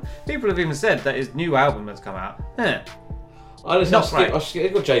 20-track album, people have even said that his new album that's come out, It's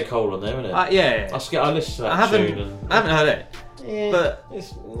got J. Cole on there, isn't it? Yeah. I listened to that tune. I haven't heard it. Yeah, but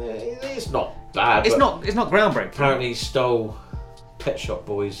it's not bad. It's not groundbreaking. Apparently he stole Pet Shop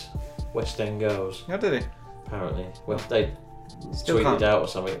Boys, West End Girls. How did he? Apparently. Well, they Still tweeted can't- out or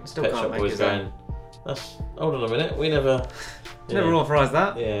something. still Pet can't Shop make Boys his going, own. hold on a minute, we never authorised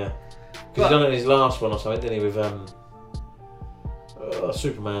that. Yeah. Because he done it in his last one or something, didn't he, with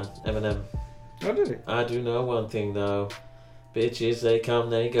Superman, Eminem. Oh, did he? I do know one thing though. Bitches, they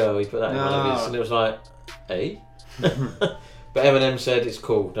come, they go. He put that in one of his, and it was like, hey? But Eminem said, it's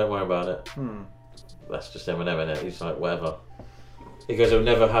cool, don't worry about it. That's just Eminem, innit? He's like, whatever. He goes, he'll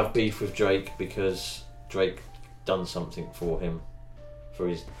never have beef with Drake because Drake done something for him, for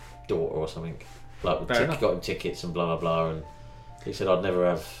his daughter or something. Like, got him tickets and blah, blah, blah. And he said, I'd never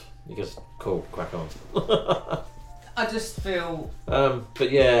have... He goes, cool, crack on. I just feel... but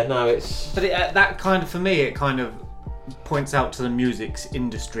yeah, no, it's... But that kind of, for me, it kind of points out to the music's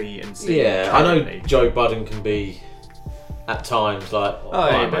industry and scene. Yeah, currently. I know Joe Budden can be, at times, like,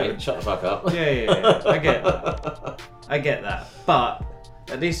 mate, shut the fuck up. Yeah. I get that. But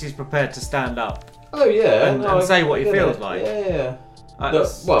at least he's prepared to stand up. Oh, yeah. And say what he feels like. Yeah.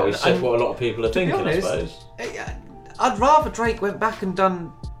 He said what a lot of people are thinking, I suppose. I'd rather Drake went back and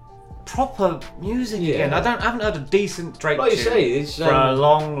done proper music again. I haven't heard a decent Drake like you tune say, it's, for a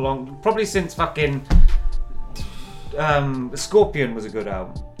long, probably since fucking Scorpion was a good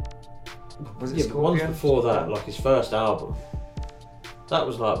album. Was it Scorpion? But once before that, like his first album, that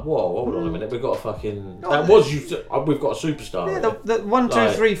was like, whoa, hold on a minute, we've got a fucking... we've got a superstar. Yeah, the 1, 2,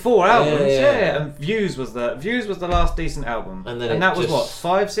 3, 4 albums, and Views was the last decent album. And that was what,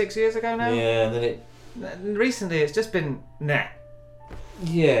 5, 6 years ago now? Yeah, and then recently it's just been nah.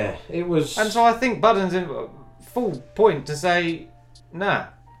 Yeah, it was... And so I think Budden's in full point to say, nah,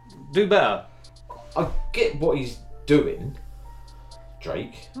 do better. I get what he's doing,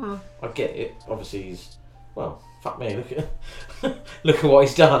 Drake. I get it. Obviously he's... Well, fuck me, look at what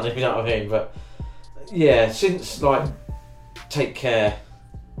he's done, if you know what I mean. But yeah, since like Take Care,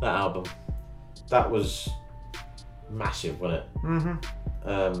 that album, that was massive, wasn't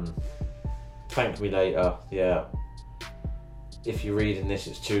it? Thank Me Later, yeah. If You're Reading This,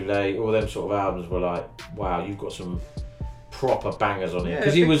 It's Too Late. All them sort of albums were like, wow, you've got some proper bangers on it.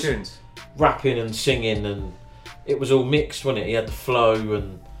 Because he was rapping and singing and it was all mixed, wasn't it? He had the flow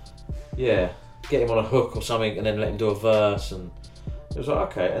and get him on a hook or something, and then let him do a verse, and it was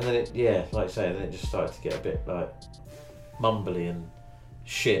like okay. And then it, like I say, then it just started to get a bit like mumbly and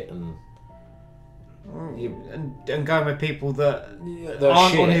shit, and going with people that they're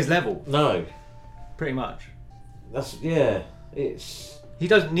aren't shit. on his level. No, pretty much. That's it's. He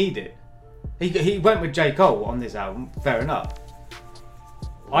doesn't need it. He went with J. Cole on this album. Fair enough.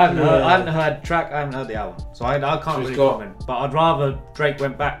 I haven't heard track. I haven't heard the album, so I can't really comment. But I'd rather Drake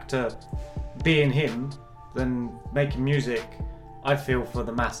went back to being him than making music. I feel for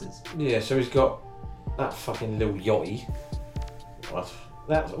the masses. Yeah, so he's got that fucking little yachty.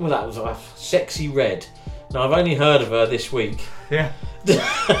 That was like Sexy Red. Now I've only heard of her this week. Yeah.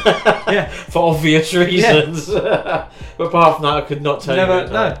 For obvious reasons. Yeah. But apart from that, I could not tell you.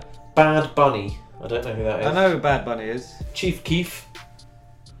 No. Bad Bunny. I don't know who that is. I know who Bad Bunny is. Chief Keef.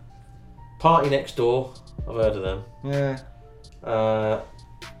 Party Next Door. I've heard of them. Yeah.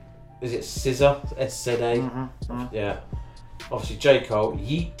 Is it Scissor? SZA. Mm-hmm. Yeah. Obviously J. Cole.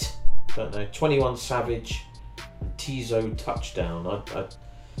 Yeet. Don't know. 21 Savage. And Tizo Touchdown.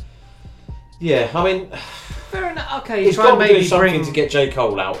 I mean, fair enough. Okay, he's got to do something bring to get J.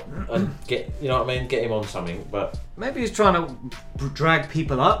 Cole out and get, you know what I mean, get him on something. But maybe he's trying to drag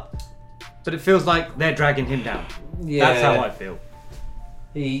people up, but it feels like they're dragging him down. Yeah, that's how I feel.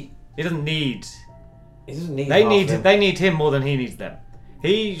 He doesn't need. He doesn't need. They need him more than he needs them.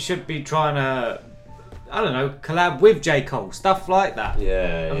 He should be trying to, I don't know, collab with J. Cole, stuff like that.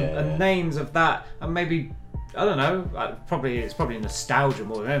 And names of that, and maybe. I don't know. It's probably nostalgia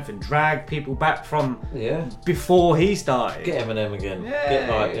more than anything. Drag people back from before he started. Get Eminem again.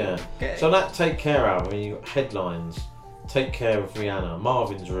 Yeah. So that Take Care album, you got Headlines, Take Care of Rihanna,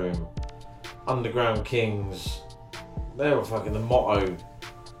 Marvin's Room, Underground Kings. They were fucking the motto.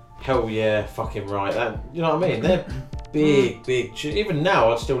 Hell yeah, fucking right. That, you know what I mean? They're big tunes. Even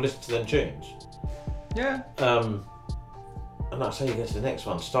now, I'd still listen to them tunes. Yeah. And that's how you go to the next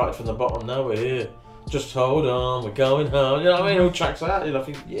one. Started from the bottom, now we're here. Just hold on, we're going home. You know what I mean? All tracks like that. You know, I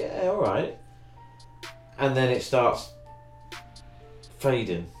think, yeah, all right. And then it starts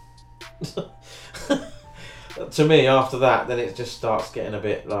fading. To me, after that, then it just starts getting a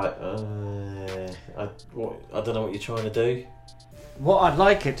bit like, I don't know what you're trying to do. What I'd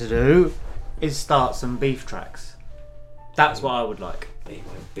like it to do is start some beef tracks. That's what I would like. He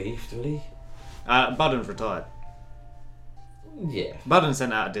went beef, did he? Budden's retired. Yeah. Budden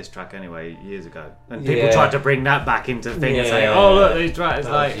sent out a diss track anyway years ago, and people tried to bring that back into the thing and say, "Oh look, these tracks."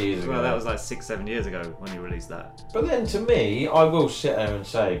 Like, that was like 6-7 years ago when he released that. But then, to me, I will sit there and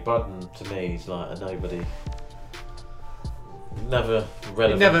say, Budden to me is like a nobody. Never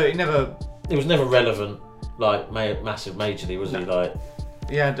relevant. He was never relevant, like majorly, was he? Like,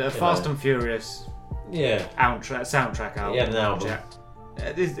 he had Fast and Furious. Yeah. Soundtrack album. He had an album. Yeah.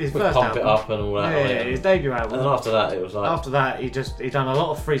 His with first Pump album. It Up and all that. Yeah, his debut album. And then after that, it was like. After that, he done a lot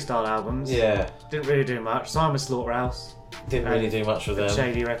of freestyle albums. Yeah. Didn't really do much. Simon Slaughterhouse. Didn't really do much with them.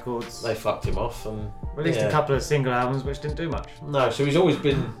 Shady Records. They fucked him off and released a couple of single albums, which didn't do much. No, so he's always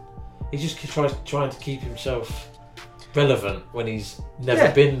been. He just trying to keep himself relevant when he's never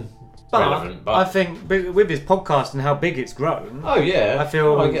been relevant. But I think with his podcast and how big it's grown. Oh yeah, I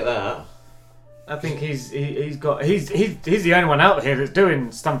feel I get that. I think he's the only one out here that's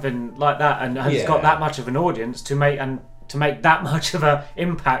doing something like that and has got that much of an audience to make that much of an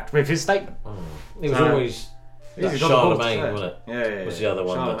impact with his statement. He was always Charlemagne, wasn't it? Yeah. Was the other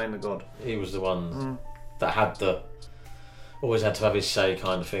one? Charlemagne the God. He was the one that had always had to have his say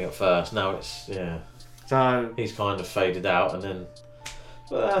kind of thing at first. Now it's So he's kind of faded out, and then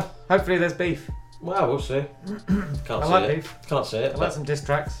hopefully there's beef. Well, we'll see. I like beef. Can't see it. I like some diss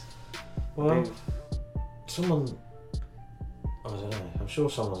tracks. Well, someone, I don't know. I'm sure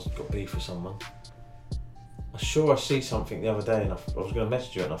someone's got beef with someone. I'm sure I see something the other day, and I was going to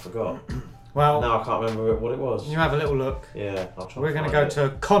message you and I forgot. Well, now I can't remember what it was. You have a little look. Yeah, I'll try. We're going to go to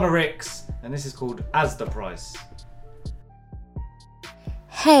Konahriks, and this is called Asda Price.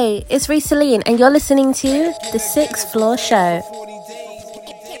 Hey, it's Reese, and you're listening to The Sixth Floor Show.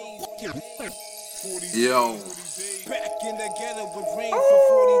 Yo.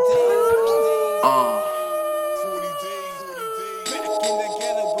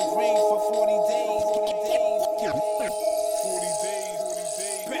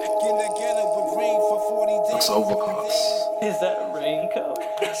 Looks overcast. Is that a raincoat?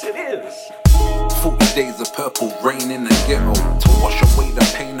 Yes, it is. 40 days of purple rain in the ghetto to wash away the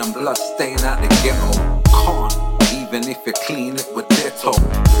pain and blood stain out the ghetto. Can't, even if you clean it with Dettol.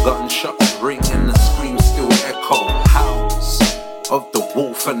 Gunshots ring and the screams still echo. House of the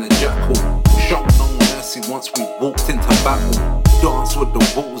wolf and the jackal. Show no mercy once we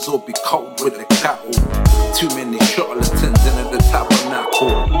or be cold with the cattle. Too many charlatans in the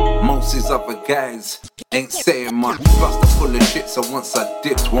tabernacle. Most these other guys ain't saying much. Plus they're full of shit, so once I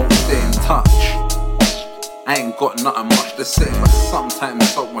dipped, won't stay in touch. I ain't got nothing much to say, but sometimes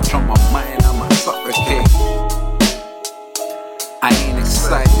so much on my mind I might suffocate. I ain't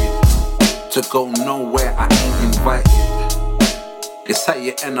excited to go nowhere I ain't invited. It's how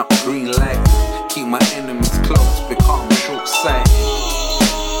you end up green light. Keep my enemies close, become short-sighted.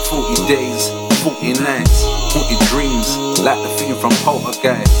 40 days, 40 nights, 40 dreams, like the theme from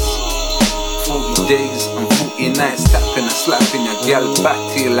Poltergeist. 40 days and 40 nights, tapping and slapping your gal back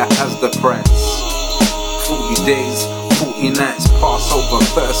to you like Asda price. 40 days, 40 nights, Passover,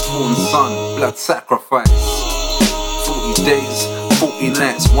 firstborn son, blood sacrifice. 40 days, 40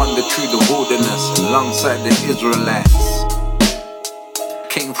 nights, wander through the wilderness alongside the Israelites.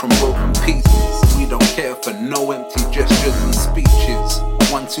 Came from broken pieces, we don't care for no empty gestures and speeches.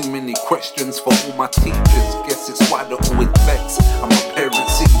 One too many questions for all my teachers, guess it's why they're always vexed at my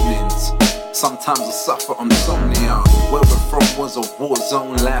parents' evenings. Sometimes I suffer insomnia, where we're from was a war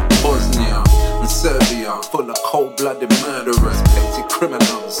zone like Bosnia and Serbia, full of cold-blooded murderers, petty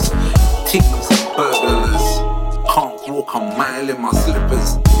criminals, thieves and burglars. Can't walk a mile in my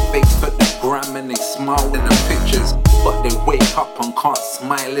slippers. Fake for the gram and they smile in the pictures, but they wake up and can't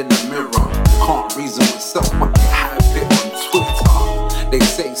smile in the mirror. Can't reason with self, but they have it on Twitter. They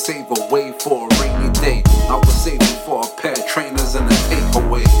say save away for a rainy day. I was saving for a pair of trainers and a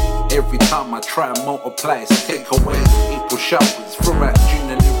takeaway. Every time I try and multiply, it's takeaway. April showers throughout June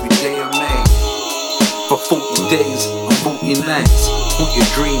and every day of May. For 40 days and 40 nights, 40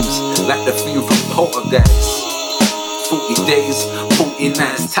 dreams like the theme from Poltergeist. 40 days, 40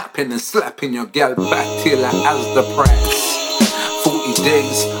 nights, tapping and slapping your gal back till like Asda price. 40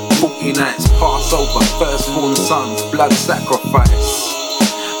 days, 40 nights, Passover, firstborn sons, blood sacrifice.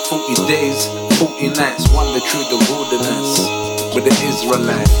 40 days, 40 nights, wander through the wilderness with the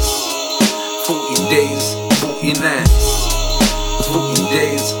Israelites. 40 days, 40 nights. 40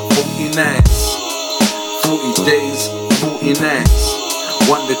 days, 40 nights. 40 days, 40 nights,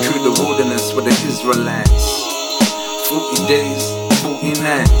 wander through the wilderness with the Israelites. 40 days, 40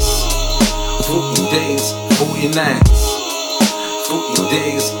 nights. 40 days, 40 nights. 40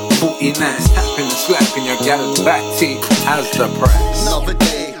 days, 40 nights, tapping and slapping your gal back teeth as the price. Another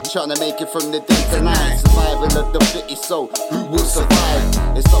day, trying to make it from the day to night. Survival of the fittest, so who will survive?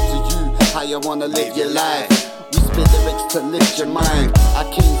 It's up to you how you wanna live your life. We spit lyrics to lift your mind. I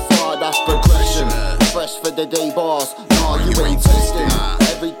came far, that's progression. Fresh for the day bars, nah, you ain't testing.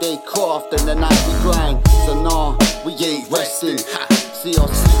 Everyday craft and the night we grind. So nah, we ain't resting. See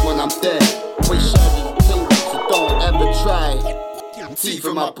us sleep when I'm dead. We sharing the table, so don't ever try. Teeth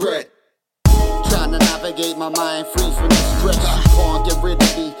in my bread. Trying to navigate my mind free from the stress. You can't get rid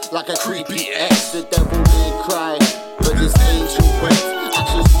of me like a creepy ex. The devil may cry, but this angel wet.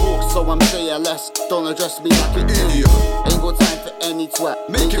 Actions talk, so I'm saying less. Don't address me like an idiot. Ain't got time for any twat,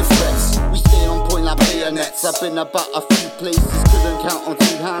 making threats. We stay on point like bayonets. I've been about a few places, couldn't count on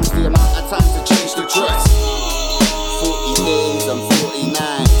two hands the amount of time to change the dress. 40 days and 40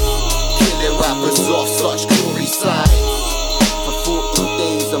 nights, killing rappers off such glory sights. For 40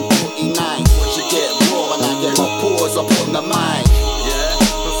 days and 40 nights, watch you get raw and I get my paws up on the mic.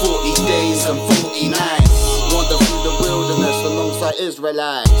 For 40 days and 40 nights, wander through the wilderness alongside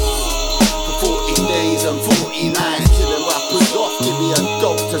Israelites. For 40 days and 40 nights, killing rappers off, give me a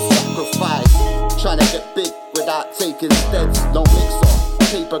goat to sacrifice. Trying to get big without taking steps, don't mix up.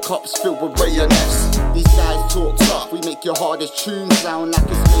 Paper cups filled with bayonets. These guys talk tough, we make your hardest tune sound like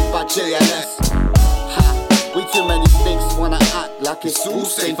it's made by JNS. Ha, way too many things wanna act like it's all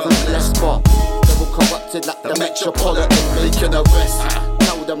safe and blessed, but devil corrupted like the Metropolitan making arrest.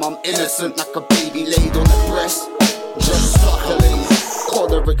 Tell them I'm innocent like a baby laid on the breast. Just suckling.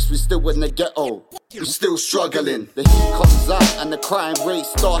 Konahriks, we still in the ghetto, we still struggling. The heat comes out and the crime rate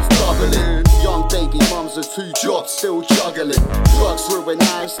starts doubling. Young baby mums and 2 jobs still juggling. Drugs ruin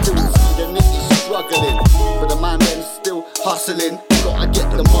lives, still see the nitty struggling. But the man them still hustling, gotta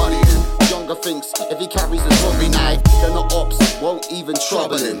get the money in. Younger thinks if he carries a zombie knife, then the ops won't even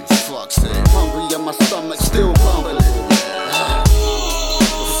trouble him. Fuck's sake. Hungry and my stomach still rumbling.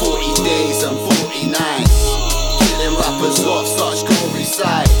 40 days and 40 nights, killing rappers off such glory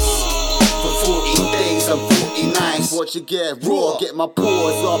sights. For 40 days and 40 nights, watch you get raw, get my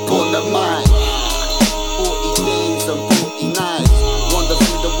paws up on the mic. 40 days and 40 nights, wander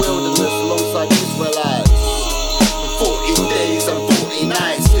through the wilderness alongside Israelites. For 40 days and 40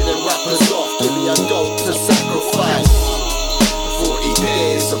 nights, killing rappers off, give me a goat to sacrifice. 40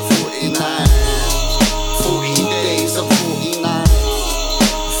 days and 40 nights, 40 days and 40 nights.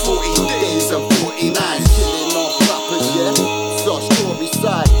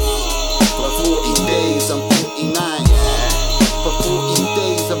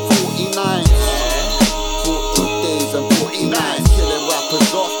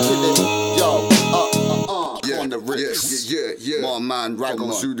 man,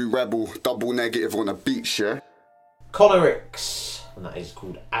 Raggle Zulu Rebel, double negative on a beach, yeah? Konahriks, and that is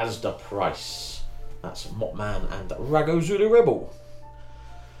called Asda Price. That's Mopman and Raggo Zulu Rebel.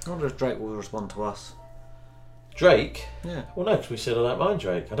 I wonder if Drake will respond to us. Drake? Yeah. Well, no, because we said I don't mind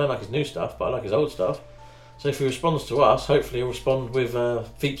Drake. I don't like his new stuff, but I like his old stuff. So if he responds to us, hopefully he'll respond with a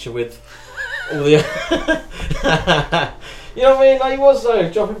feature with all the... You know what I mean? Like he was though,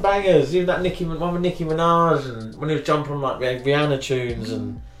 dropping bangers. Even that one with Nicki Minaj, and when he was jumping on like Rihanna tunes,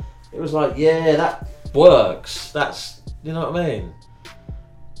 and it was like, yeah, that works. That's, you know what I mean?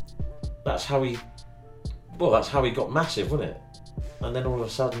 That's how he got massive, wasn't it? And then all of a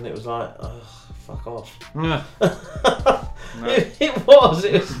sudden it was like, oh, fuck off. Yeah. It was.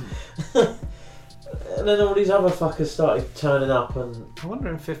 And then all these other fuckers started turning up, and I wonder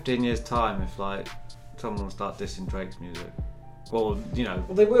in 15 years' time if like someone will start dissing Drake's music. Or, you know,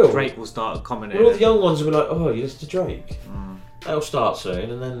 well, they will. Drake will start commenting. All the young ones will be like, oh, you listen to Drake? That'll start soon,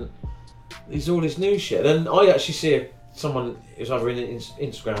 and then there's all this new shit. And then I actually see someone, it was either in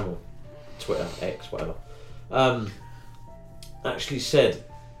Instagram or Twitter, X, whatever, actually said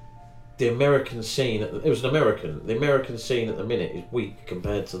the American scene, it was an American, the American scene at the minute is weak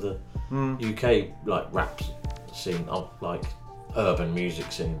compared to the UK like rap scene, like urban music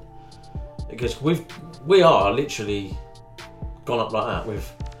scene. Because we are literally gone up like that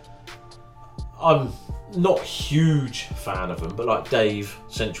with, I'm not a huge fan of them, but like Dave,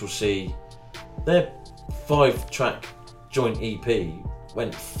 Central C, their 5-track joint EP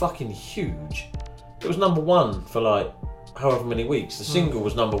went fucking huge. It was #1 for like however many weeks. The single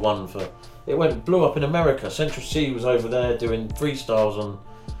was #1 for, it blew up in America. Central C was over there doing freestyles on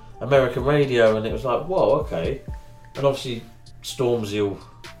American radio, and it was like, whoa, okay. And obviously Stormzy will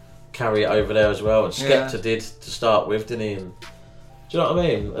carry it over there as well, and Skepta did to start with, didn't he? And, do you know what I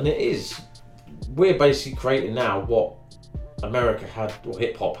mean? And it is, we're basically creating now what America had, or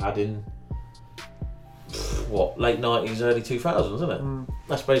hip hop had in late 90s, early 2000s, isn't it?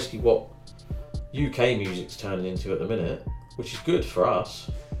 That's basically what UK music's turning into at the minute, which is good for us.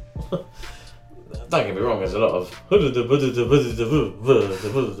 Don't get me wrong, there's a lot of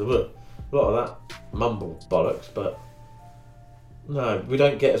that mumble bollocks, but no, we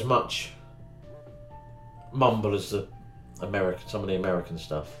don't get as much mumble as some of the American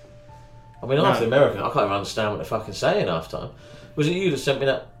stuff. I mean, half the American, I can't even understand what they're fucking saying half time. Was it you that sent me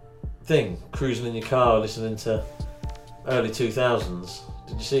that thing, cruising in your car listening to early 2000s?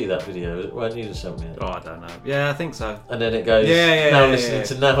 Did you see that video? It weren't you that sent me it? Oh, I don't know. Yeah, I think so. And then it goes, listening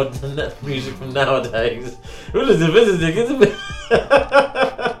to now music from nowadays. True.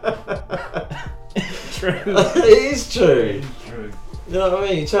 It is true. It's true. You know what I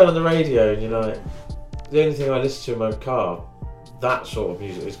mean? You turn on the radio and you're like, the only thing I listen to in my car, that sort of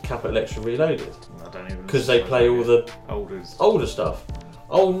music, is Capital Extra Reloaded. I don't even. Because they play all the older stuff.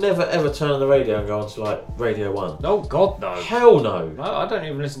 I'll never ever turn on the radio and go on to like Radio 1. Oh God, no. Hell no. No, I don't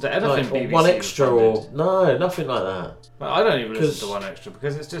even listen to anything like, BBC. One Extra or no, nothing like that. But I don't even listen to One Extra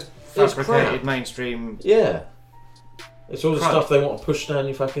because it's just fabricated mainstream. Yeah. It's all the stuff they want to push down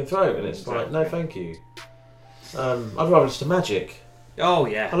your fucking throat, and it's like, no, thank you. I'd rather listen to Magic. Oh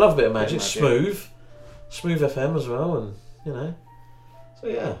yeah. I love a bit of Magic. Smooth FM as well, and you know. So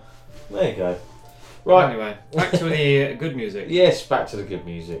yeah, there you go. Right. Anyway, back to the good music. Yes, back to the good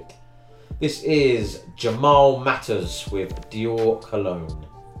music. This is Jamal Madderz with Dior Cologne.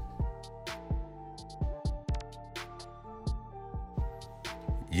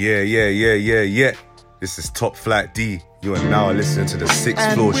 Yeah. This is Top Flight D. You are now listening to the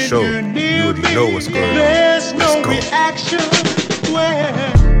 6th Floor Show. You already know what's going on. Let's go.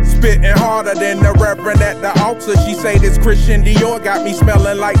 Spitting harder than the reverend at the altar. She say this Christian Dior got me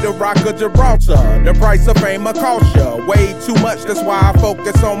smelling like the Rock of Gibraltar. The price of fame a culture, way too much, that's why I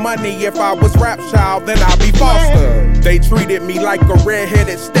focus on money. If I was rap child, then I'd be Foster. They treated me like a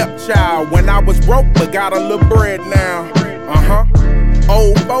red-headed stepchild when I was broke, but got a little bread now.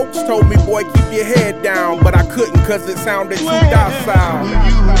 Old folks told me, boy, keep your head down, but I couldn't cause it sounded too docile.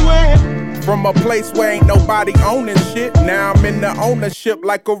 From a place where ain't nobody owning shit, now I'm in the ownership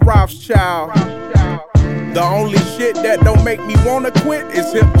like a Rothschild. The only shit that don't make me wanna quit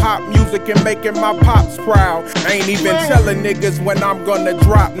is hip-hop music and making my pops proud. I ain't even telling niggas when I'm gonna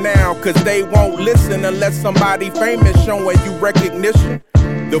drop now, cause they won't listen unless somebody famous showing you recognition.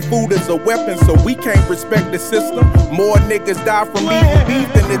 The food is a weapon, so we can't respect the system. More niggas die from eating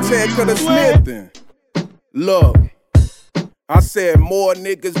beef than the Ted coulda smitten. Look, I said more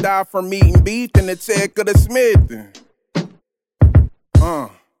niggas die from eating beef than the Ted coulda smitten.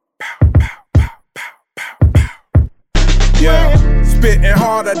 Yeah. Spitting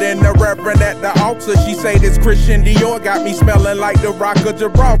harder than the reverend at the altar. She say this Christian Dior got me smelling like the Rock of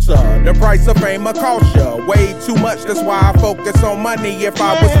Gibraltar. The price of fame a culture, way too much, that's why I focus on money. If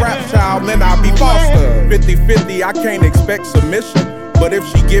I was rap child, then I'd be foster. 50-50, I can't expect submission. But if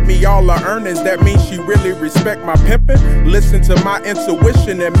she give me all her earnings, that means she really respect my pimpin'. Listen to my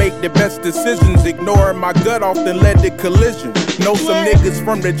intuition and make the best decisions. Ignoring my gut often led to collision. Know some niggas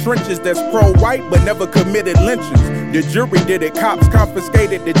from the trenches that's pro-white but never committed lynchings. The jury did it, cops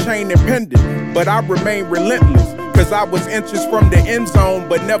confiscated the chain and pendant. But I remain relentless, cause I was inches from the end zone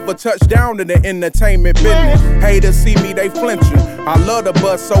but never touched down in the entertainment business. Haters see me, they flinching. I love the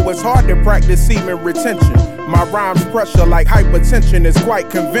buzz, so it's hard to practice semen retention. My rhymes pressure like hypertension is quite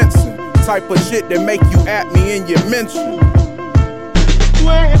convincing. Type of shit that make you at me in your mention.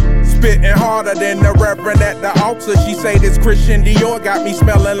 Spitting harder than the reverend at the altar. She say this Christian Dior got me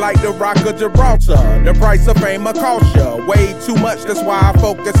smelling like the Rock of Gibraltar. The price of fame a culture, way too much, that's why I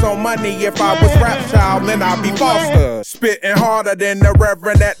focus on money. If I was rap child, then I'd be foster. Spitting harder than the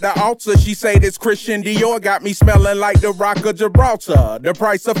reverend at the altar. She say this Christian Dior got me smelling like the Rock of Gibraltar. The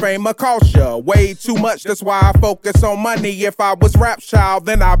price of fame a culture, way too much, that's why I focus on money. If I was rap child,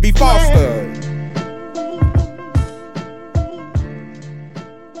 then I'd be foster.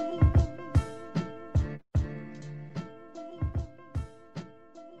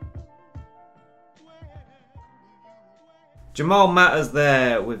 Jamal Madderz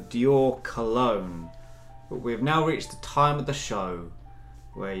there with Dior Cologne. But we've now reached the time of the show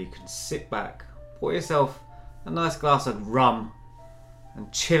where you can sit back, pour yourself a nice glass of rum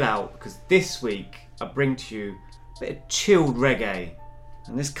and chill out, because this week I bring to you a bit of chilled reggae.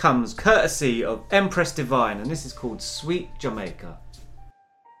 And this comes courtesy of Empress Divine, and this is called Sweet Jamaica.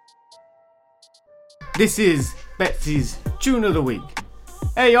 This is Betsy's Tune of the Week.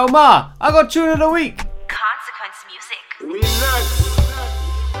 Hey yo ma, I got Tune of the Week. Consequence music.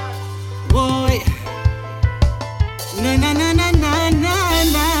 Boy, na na na na na na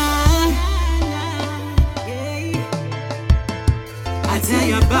na. I tell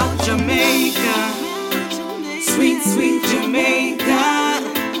you about Jamaica, sweet sweet Jamaica.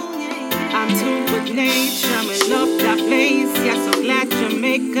 I'm tuned with nature, I love that place. Yeah, so glad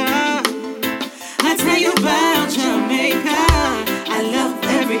Jamaica. I tell you about Jamaica. I love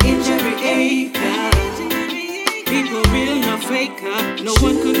every inch, every acre. People real, no faker. No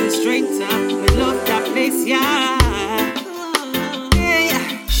one could be straighter. We love that place, yeah.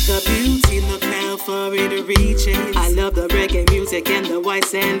 The beauty, look how far it reaches. I love the reggae music and the white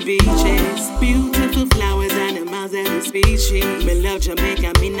sand beaches. Beautiful flowers, animals, every species. Me love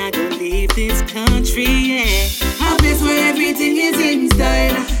Jamaica, me not gonna leave this country, yeah. A place where everything is in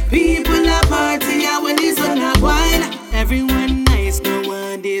style. People are party, and when it's on a while. Everyone nice, no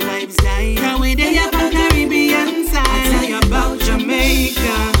one the vibes die. Now we they up on Caribbean side. I tell you about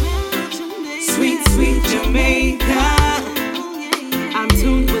Jamaica, sweet, sweet Jamaica. I'm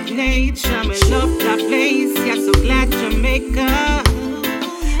tuned with nature, I love that place. Yeah, so glad Jamaica.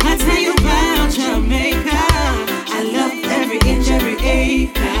 I tell you about Jamaica. I love every inch, every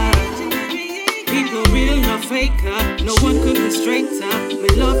acre. People real, no faker. No one could be straighter. We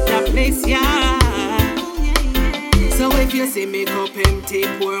love that place, yeah. So if you see me cup empty,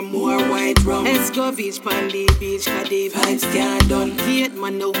 pour more white rum. Let's go beach, pandy beach, cause the vibes can't done. Hate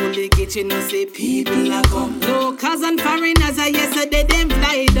man, no only get you, no say people are come. Locals and foreigners, I yesterday them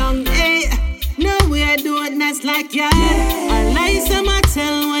fly down. Hey, no we are doing nice like ya. I like some I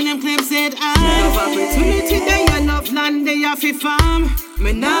tell when them claims said I love opportunity, they enough land, they have to farm.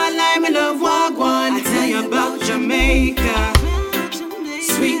 Me not lie, me love wagwan. I tell you about Jamaica,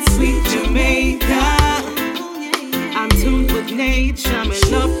 sweet, sweet Jamaica. I'm tuned with nature, I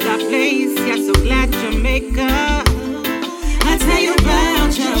love that place. Yeah, so glad Jamaica. I tell you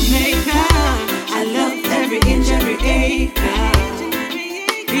about Jamaica. I love every inch, every acre.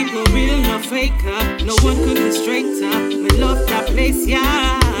 People real, no faker. No one could be straighter. We love that place,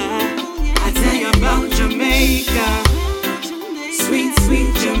 yeah. I tell you about Jamaica, sweet,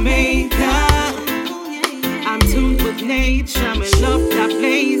 sweet Jamaica. I'm tuned with nature, I love that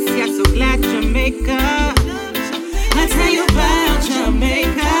place. Yeah, so glad Jamaica. I tell you about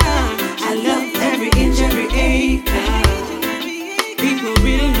Jamaica. I love every inch, every acre. People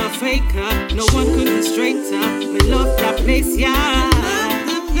real, no faker. No one could be straighter. We love that place, yeah.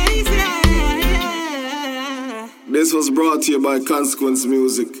 This was brought to you by Consequence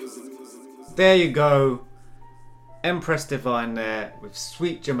Music. There you go. Empress Divine there with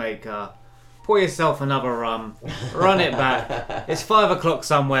Sweet Jamaica. Pour yourself another rum, run it back. It's 5 o'clock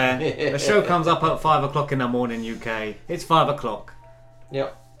somewhere. The show comes up at 5 o'clock in the morning, UK. It's 5 o'clock.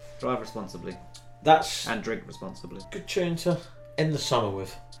 Yep. Drive responsibly. That's and drink responsibly. Good tune to end the summer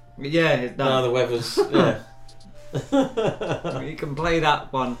with. Yeah, it's done. No, the weather's yeah. You can play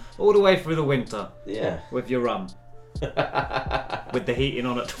that one all the way through the winter. Yeah. With your rum. With the heating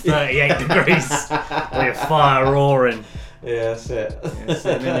on at 38 degrees. With your fire roaring. Yeah, that's it. Yeah,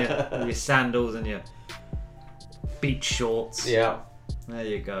 sitting in your sandals and your beach shorts. Yeah. There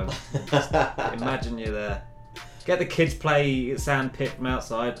you go. Just imagine you're there. Get the kids play sandpit from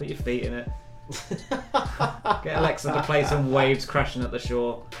outside, put your feet in it. Get Alexa to play some waves crashing at the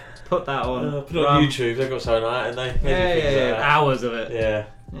shore. Put that on. Put it on YouTube. They've got something like that, haven't they? Yeah. Hours of it. Yeah.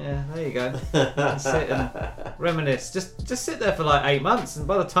 Yeah, there you go. Sit and reminisce. Just sit there for like 8 months, and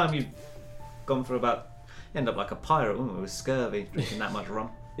by the time you've gone through about, you end up like a pirate, wouldn't we, with scurvy, drinking that much rum.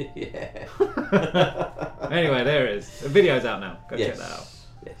 Yeah. Anyway, there it is. The video's out now. Go check that out.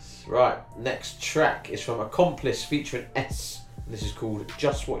 Yes. Right. Next track is from Akompliss featuring S. This is called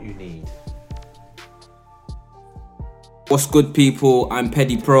Just What You Need. What's good, people? I'm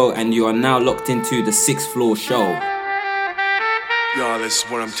Petty Pro, and you are now locked into the 6th Floor Show. Y'all, this is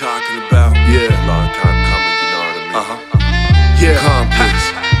what I'm talking about. Yeah. Long time coming, you know what I mean? Yeah. Akompliss.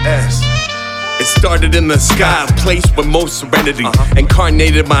 S. It started in the sky, a place with most serenity.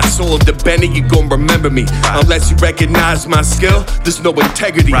 Incarnated my soul to Benny, you gon' remember me. Unless you recognize my skill, there's no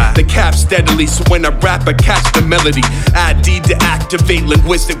integrity. The cap steadily, so when I rap, I catch the melody. ID to activate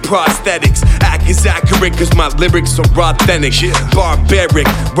linguistic prosthetics. Act is accurate, cause my lyrics are authentic. Barbaric,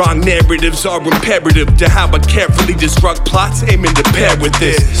 wrong narratives are imperative to how I carefully disrupt plots, aiming to pair with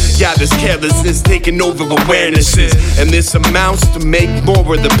this. Yeah, this carelessness taking over awarenesses. And this amounts to make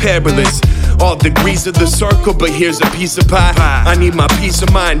more of the perilous. All degrees of the circle, but here's a piece of pie. I need my peace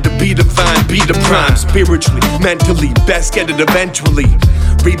of mind to be divine, be the prime. Spiritually, mentally, best get it eventually.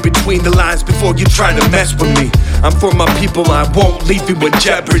 Read between the lines before you try to mess with me. I'm for my people, I won't leave you with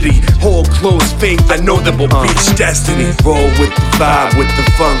jeopardy. Hold close faith, I know that we'll reach destiny. Roll with the vibe, with the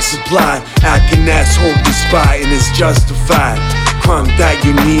funk supply. Acting ass, hold the spot, and it's justified. Crunk that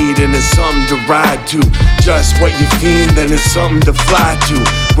you need, and it's something to ride to. Just what you fiend, then it's something to fly to.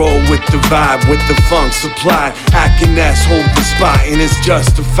 Roll with the vibe, with the funk supply. Acting ass, hold the spot, and it's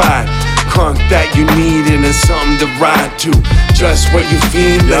justified. Crunk that you need, and it's something to ride to. Just what you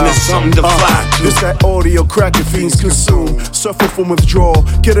fiend, then it's something to fly to. It's that audio crack your fiends consume. Suffer from withdrawal,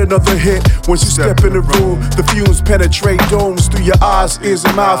 get another hit once you step in the room. The fumes penetrate domes through your eyes, ears,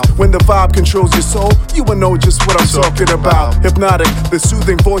 and mouth. When the vibe controls your soul, you will know just what I'm talking about. Hypnotic, the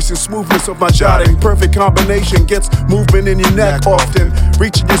soothing voice and smoothness of my jotting. Perfect combination gets movement in your neck often.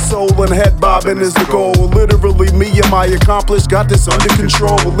 Reaching your soul and head bobbing is the goal. Literally, me and my accomplice got this under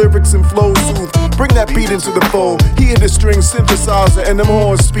control. Lyrics and flow soothe, bring that beat into the fold. Hear the string synthesizer and them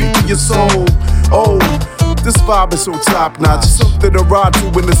horns speak to your soul. Oh, this vibe is so top notch. Something to ride to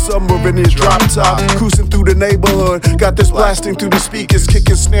in the summer in his drop top. Cruising through the neighborhood, got this blasting through the speakers,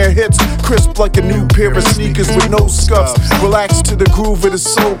 kicking snare hits, crisp like a new pair of sneakers with no scuffs. Relax to the groove, it is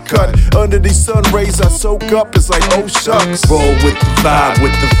so cut. Under these sun rays I soak up, it's like oh shucks. Roll with the vibe,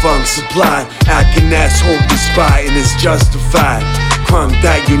 with the funk supply. Acting ass, hold the spot, and it's justified. Crunk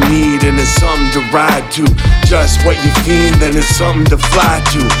that you need, and it's something to ride to. Just what you fiend, then it's something to fly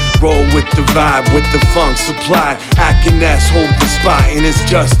to. Roll with the vibe, with the funk supply. Acting ass, hold the spot, and it's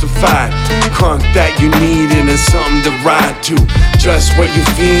justified. Crunk that you need, and it's something to ride to. Just what you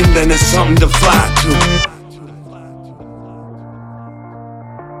fiend, then it's something to fly to.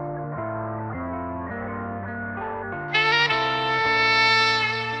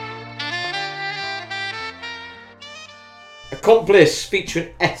 Akompliss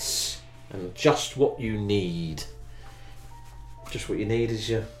featuring S and Just What You Need. Just what you need is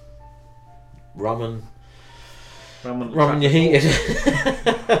your rum and your heated.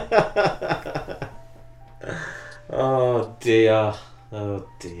 Oh dear. Oh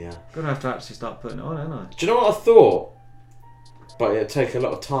dear. Gonna have to actually start putting it on, ain't I? Do you know what I thought? But it'd take a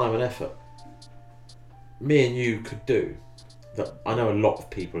lot of time and effort. Me and you could do that. I know a lot of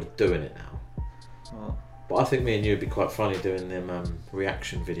people are doing it now. What? But I think me and you would be quite funny doing them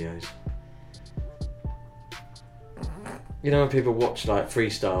reaction videos. You know when people watch like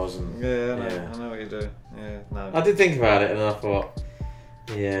freestyles and Yeah, I know what you do. Yeah, no. I did think about it and I thought,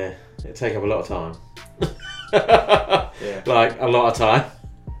 yeah, it'd take up a lot of time. Yeah. Like a lot of time.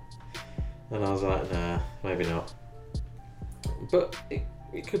 And I was like, nah, maybe not. But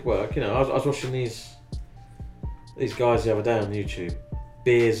it could work, you know. I was watching these guys the other day on YouTube.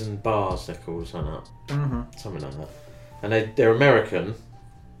 Beers and Bars, they're called, something like that. Mm-hmm. Something like that. And they're American,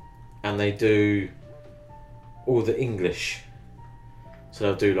 and they do all the English. So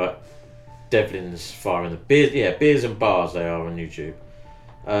they'll do like Devlin's Fire in the Beers and Bars. They are on YouTube.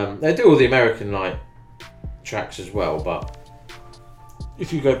 They do all the American like tracks as well, but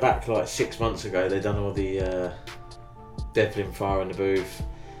if you go back like 6 months ago, they done all the Devlin Fire in the Booth,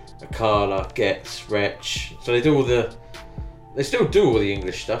 Akala, Getz, Wretch. So they do all the. They still do all the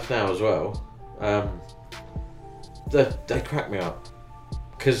English stuff now as well. They crack me up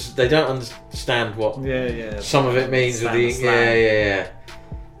because they don't understand what some of it means with the yeah.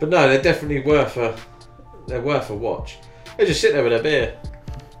 But no, they're definitely worth a watch. They just sit there with their beer,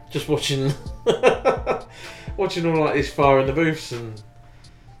 just watching watching all like this Fire in the Booths, and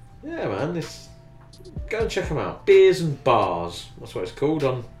yeah, man, go and check them out. Beers and Bars, that's what it's called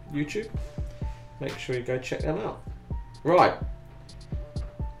on YouTube. Make sure you go check them out. Right,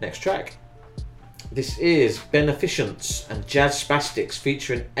 next track. This is Beneficence and Jazz Spastics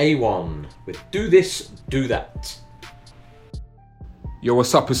featuring A1 with Do This, Do That. Yo,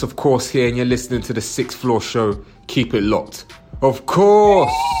 what's up? It's of course here, and you're listening to the 6th Floor Show. Keep it locked. Of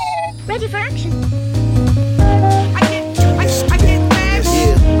course! Ready for action.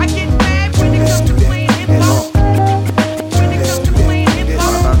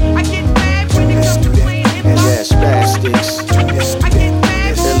 Spastics,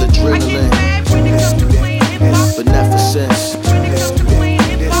 ill adrenaline, beneficence,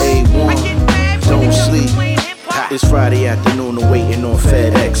 A1, don't sleep. It's Friday afternoon and waiting on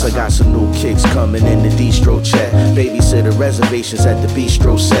FedEx. I got some new kicks coming in the distro chat. Babysitter reservations at the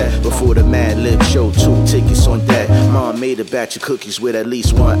bistro set. Before the Mad Lib show, 2 tickets on that. Mom made a batch of cookies with at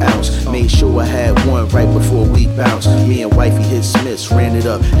least 1 ounce. Made sure I had one right before we bounced. Me and wifey hit Smith's, ran it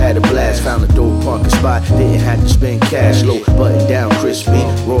up, had a blast. Found a dope parking spot, didn't have to spend cash. Low button down, crispy,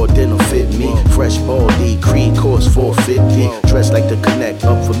 raw denim fit me. Fresh baldy, Creed course 450. Dressed like the Connect,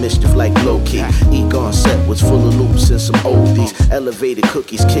 up for mischief like low-key. Egon set was full of loops and some oldies. Elevated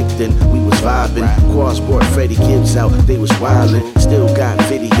cookies kicked in, we was vibing. Quads brought Freddie Gibbs out, they was wildin'. Still got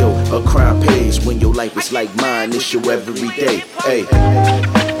video, a crime page. When your life is like mine, it's your everyday. Hey.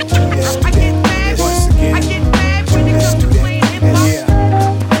 Once again.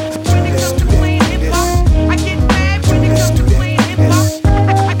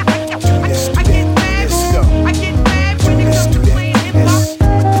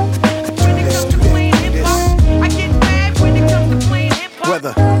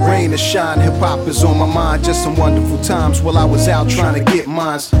 Rain or shine, hip-hop is on my mind. Just some wonderful times while I was out trying to get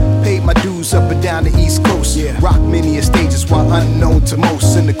mines. Paid my dues up and down the East Coast. Rock many of stages while unknown to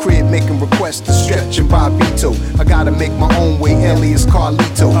most. In the crib making requests to Stretch and Bobito. I gotta make my own way, alias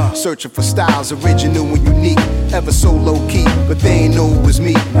Carlito. Searching for styles, original and unique. Ever so low-key, but they ain't know it was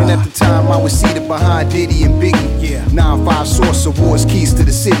me. And at the time I was seated behind Diddi and Biggie. 9-5 Source Awards, keys to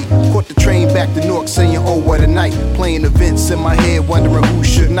the city. Caught the train back to Newark saying, oh what a night. Playing events in my head, wondering who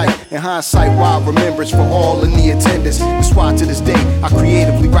should night. In hindsight, wild remembrance for all in the attendance. That's why to this day, I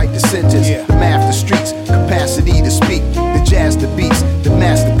creatively write the sentence. The math, the streets, capacity to speak. The jazz, the beats, the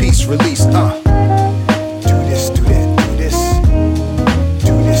masterpiece released. Do this, do that, do this.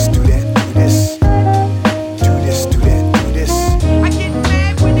 Do this, do that, do this. Do this, do that, do this. I get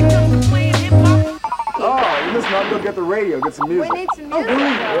mad when it comes to playing hip-hop. Oh, listen, I'll go get the radio, get some music. We need some music.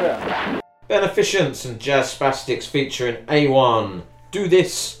 Yeah. Beneficence and Jazz Spastics featuring A1. Do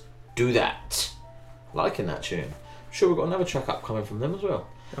This, Do That. Liking that tune. I'm sure we've got another track upcoming from them as well.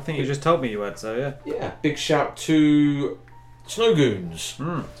 I think you just told me you had, so yeah. Yeah, big shout to Snow Goons.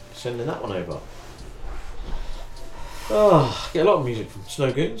 Sending that one over. Oh, get a lot of music from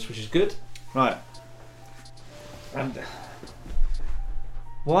Snow Goons, which is good. Right. And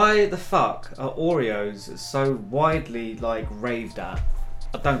why the fuck are Oreos so widely raved at?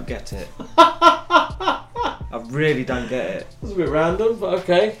 I don't get it. I really don't get it. It's a bit random, but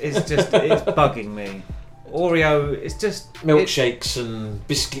okay. It's bugging me. Oreo, it's just milkshakes and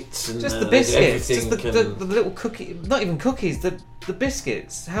biscuits and just the biscuits, everything. Just the little cookie, not even cookies, the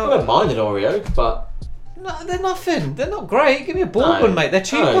biscuits. I don't mind an Oreo, but no, they're nothing. They're not great. Give me a bourbon, mate. They're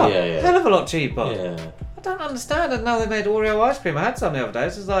cheaper. Yeah. Hell of a lot cheaper. Yeah. I don't understand. And now they made Oreo ice cream. I had some the other day.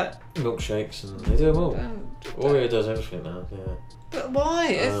 It's just like milkshakes, and they do them all. Oreo does everything now. Yeah. But why?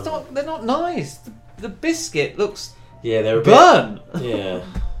 It's not. They're not nice. The biscuit looks. Yeah, they're a burnt. Yeah,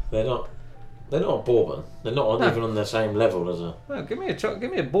 they're not. They're not a bourbon. They're not even on the same level as a. No, give me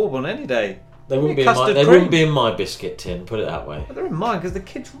a bourbon any day. They wouldn't be in my biscuit tin. Put it that way. Well, they're in mine because the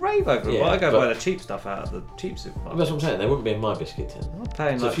kids rave over it. But I go buy the cheap stuff out of the cheap supermarket. That's what I'm saying. They wouldn't be in my biscuit tin. I'm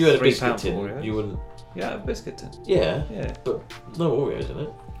paying so like if you had a £3 biscuit tin, Oreos. you wouldn't. Yeah, a biscuit tin. Yeah, but no Oreos in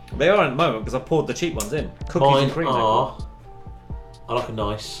it. They are at the moment because I poured the cheap ones in. Cookies Mine and cream. are. I like a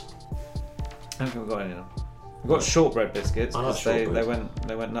nice. I don't think we've got any of them. We've got shortbread biscuits because they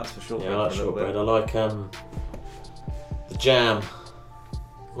went nuts for shortbread. Yeah, I like shortbread. I like the jam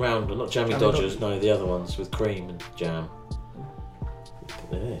round, not Jammy Dodgers. No, the other ones with cream and jam.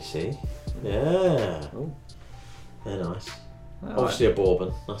 Yeah, see? Yeah. Ooh. They're nice. All Obviously a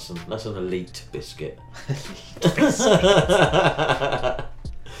bourbon. That's an elite biscuit.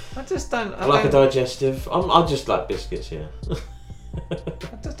 I just don't. I like a digestive. I just like biscuits, yeah.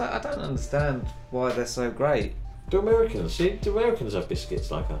 I don't understand why they're so great. Do Americans have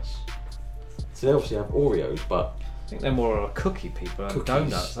biscuits like us? So they obviously have Oreos, but I think they're more of a cookie people and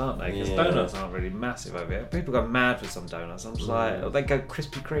donuts, aren't they? Because donuts aren't really massive over here. People go mad for some donuts. I'm just like, they go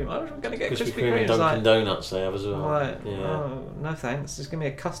Krispy Kreme. I'm going to get Krispy Kreme. And Dunkin' Donuts they have as well. Like, yeah. oh, no thanks. Just give me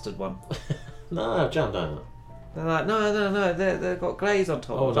a custard one. No, jam donut. They're like, no. They've got glaze on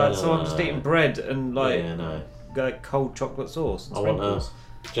top. Oh, I'm just eating bread and like cold chocolate sauce. And I want a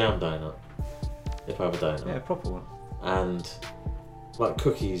jam donut. If I have a donut. Yeah, a proper one. And like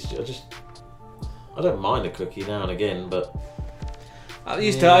cookies, I don't mind a cookie now and again, but I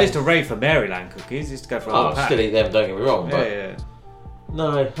used to rave for Maryland cookies. I used to go for a whole pack. I still eat them. Don't get me wrong. Yeah, but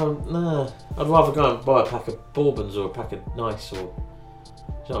no. I'd rather go and buy a pack of bourbons or a pack of nice, or do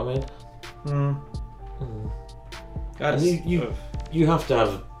you know what I mean? And you have to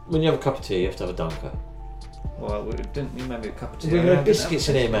have, when you have a cup of tea, you have to have a dunker. Well, didn't you maybe a cup of tea? We had biscuits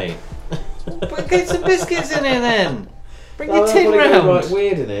in here, mate. But get some biscuits in here then. Bring your tin round. Right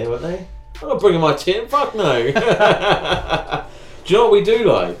weird in here, weren't they? I'm not bringing my tin. Fuck no. Do you know what we do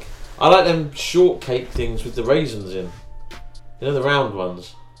like? I like them shortcake things with the raisins in. You know the round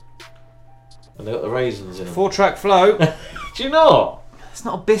ones, and they got the raisins in them. 4-track flow. Do you not? It's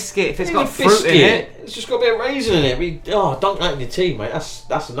not a biscuit if it's got fruit in it. It's just got a bit of raisin in it. Dunk that in your tea, mate.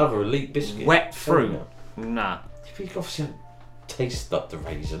 That's another elite biscuit. Wet fruit. Nah. You obviously don't taste like the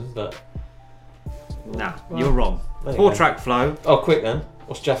raisin, but nah, you're wrong. 4-track flow. Oh, quick then.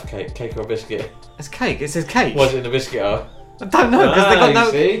 What's Jaffa cake? Cake or a biscuit? It's cake. It says cake. What's it in the biscuit aisle? I don't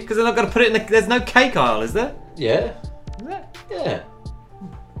know because they're not going to put it in there's no cake aisle, is there? Yeah. Is there? Yeah.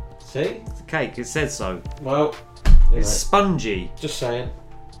 See? It's a cake. It says so. Well, it's spongy. Just saying.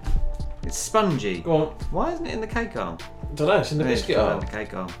 It's spongy. Go on. Why isn't it in the cake aisle? I don't know. It's in the biscuit aisle. In the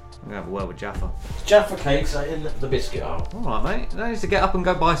cake aisle. I'm going to have a word with Jaffa. Jaffa cakes are in the biscuit aisle. Alright, mate. No need to get up and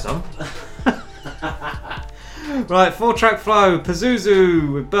go buy some. Right, 4-track flow.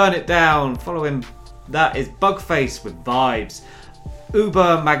 Pazuzu with Burn It Down. Following that is Bugface with Vibes.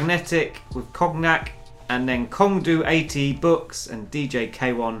 Uber Magnetic with Cognac. And then Kongdu 80 Books and DJ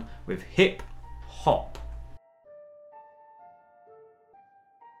K1 with Hip Hop.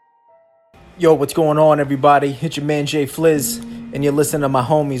 Yo, what's going on, everybody? It's your man Jay Fliz, and you're listening to my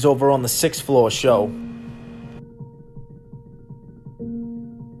homies over on the 6th Floor Show.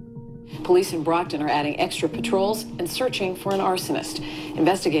 Police in Brockton are adding extra patrols and searching for an arsonist.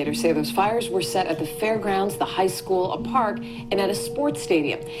 Investigators say those fires were set at the fairgrounds, the high school, a park, and at a sports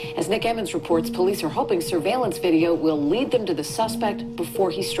stadium. As Nick Evans reports, police are hoping surveillance video will lead them to the suspect before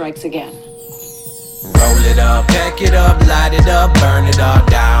he strikes again. Roll it up, pack it up, light it up, burn it all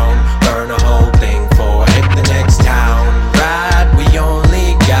down. Burn the whole thing for hit the next town. Ride, we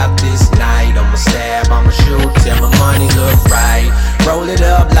only got this night. I'ma stab, I'ma shoot till my money look right. Roll it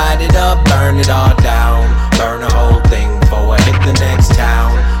up, light it up, burn it all down. Burn the whole thing for hit the next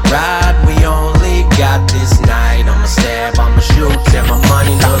town. Ride, we only got this night. I'ma stab, I'ma shoot till my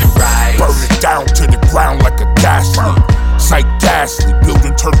money look right. Burn it down to the ground like a gas leak. Sight ghastly,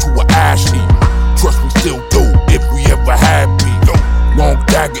 building turn to an ash heap. Trust we still do if we ever had beef. Long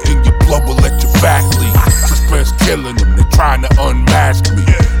dagger in your blood will let your back leak. Suspense killing them, they trying to unmask me.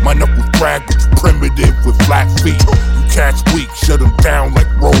 My knuckles brag with primitive with flat feet. You catch weak, shut them down like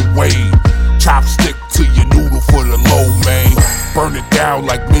Roe Wade. Chopstick to your noodle for the low man. Burn it down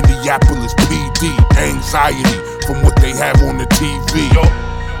like Minneapolis PD. Anxiety from what they have on the TV.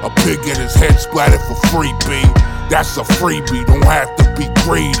 A pig at his head splattered for free, B. That's a freebie, don't have to be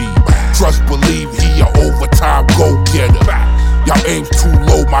greedy. Trust, believe he a overtime go-getter. Y'all aim's too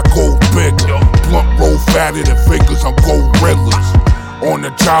low, my goal bigger. Blunt roll fatter than fingers on gorillas. On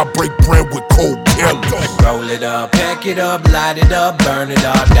the job, break bread with cold killers. Roll it up, pack it up, light it up, burn it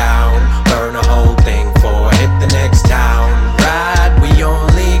all down. Burn the whole thing for hit the next town. Ride, we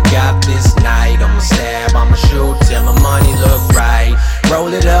only got this night. I'ma stab, I'ma shoot till my money look right.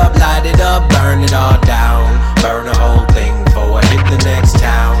 Roll it up, light it up, burn it all down. Burn the whole thing for hit the next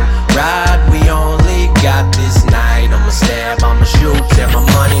town. Ride, we only got this night. I'ma stab, I'ma shoot till my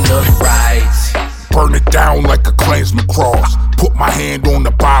money look right. Burn it down like a Klansman cross. Put my hand on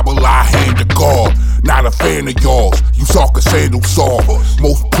the Bible, I hand to God. Not a fan of y'alls, you soccer sandal soft.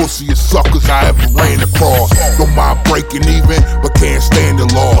 Most pussiest suckers I ever ran across. Don't mind breaking even, but can't stand the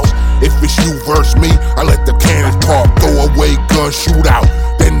loss. If it's you versus me, I let the cannons pop. Throw away gun shootout,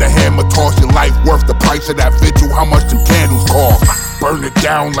 then the hammer toss. Your life worth the price of that vigil, how much them candles cost. Burn it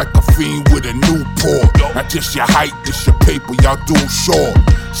down like a fiend with a Newport. Not just your height, it's your paper, y'all do short.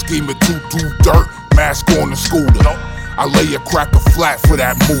 Scheming to do dirt, mask on the scooter. I lay a cracker flat for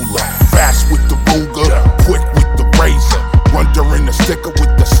that moolah. Fast with the Ruger, quick with the razor. Run during the sticker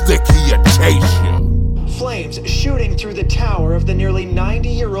with the stick, he'll chase you. Flames shooting through the tower of the nearly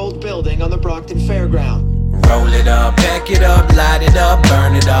 90-year-old building on the Brockton Fairground. Roll it up, pack it up, light it up,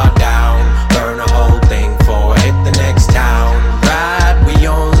 burn it all down. Burn the whole thing for hit the next town. Ride, we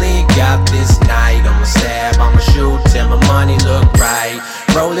only got this night. I'ma stab, I'ma shoot till my money look right.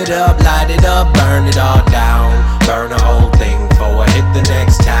 Roll it up, light it up, burn it all down. Burn the whole thing for hit the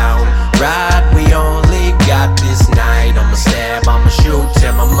next town. Ride, we only got this night. I'ma stab, I'ma shoot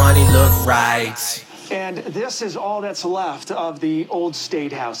till my money look right. And this is all that's left of the old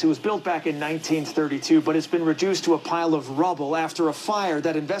State House. It was built back in 1932, but it's been reduced to a pile of rubble after a fire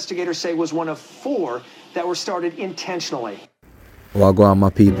that investigators say was one of 4 that were started intentionally. Wagwan, my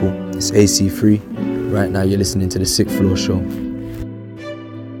people. It's AC3. Right now, you're listening to the 6th Floor Show.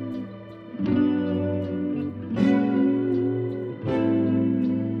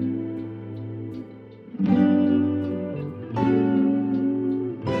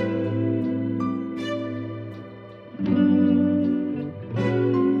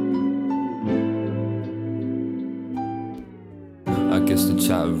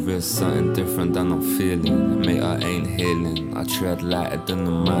 Something different than I'm feeling. Mate, I ain't healing. I tread lighter than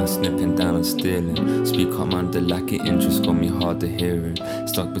the mouse, snipping down and stealing. Speak up, man, the lack of interest got me hard to hearing.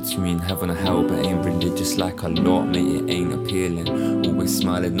 Stuck between heaven and hell, but ain't religious like a lot. Mate, it ain't appealing. Always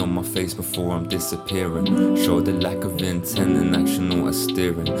smiling on my face before I'm disappearing. Show the lack of intent and action, not a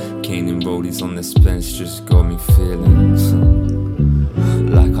steering. Caning rollies on this bench just got me feeling.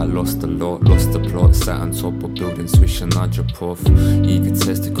 Like I lost a lot, lost the plot. Sat on top of buildings, wishing I'd drop off.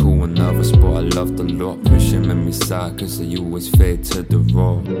 Egotistical and nervous, but I loved a lot. Pushing memories aside, cause they always fade to the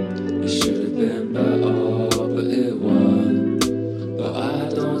raw. It should've been better, but it wasn't. But I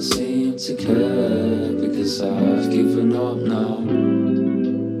don't seem to care, because I've given up now.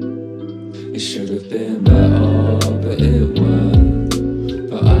 It should've been better, but it wasn't.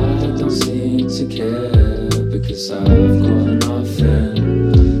 But I don't seem to care, because I've got nothing.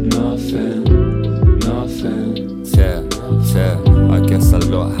 Fair. I guess a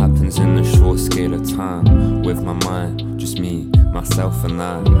lot happens in a short scale of time. With my mind, just me, myself and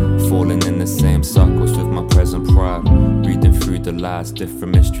I. Falling in the same circles with my present pride. Reading through the lies,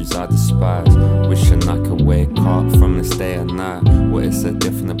 different mysteries I despise. Wishing I could wake up from this day and night. What is so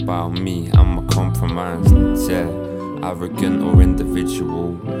different about me? I'm a compromised, arrogant or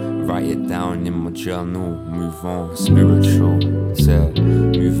individual. Write it down in my journal. Move on, spiritual.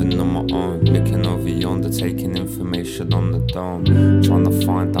 Moving on my own. Looking over yonder, taking information on the dome. Trying to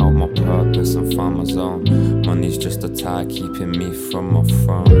find out my purpose and find my zone. Money's just a tie keeping me from my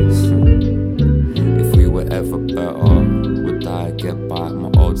throne. If we were ever better, would I get back my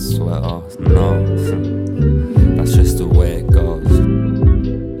old sweater? No. That's just the way it goes.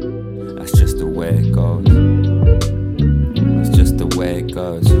 That's just the way it goes. Just the way it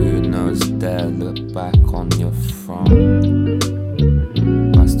goes, who knows there, look back on your throne.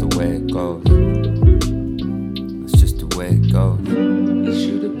 That's the way it goes. That's just the way it goes. It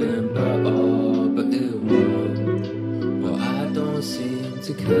should have been better, but it won't. But I don't seem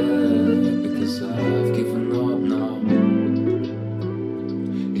to care, because I've given up now.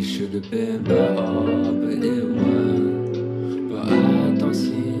 It should have been better, but it won't. But I don't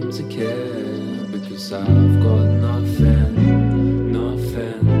seem to care, because I've got nothing.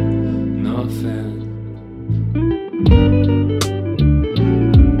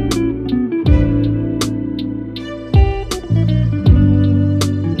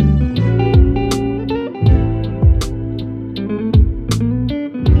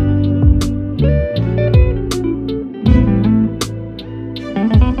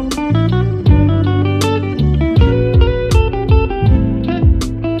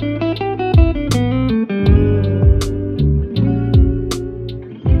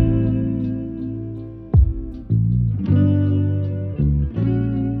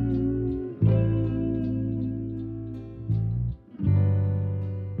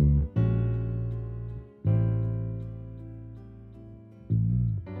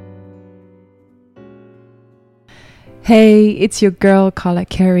 Hey, it's your girl Carla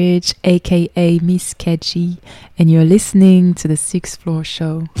Carriage, aka Miss Kedji, and you're listening to the 6th Floor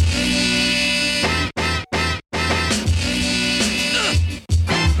Show.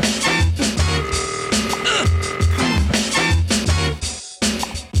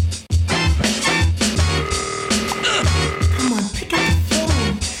 Come on, pick up the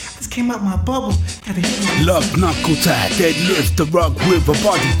phone. This came out my bubble. Gotta hit me. Love knuckle tag, deadlift the rug with a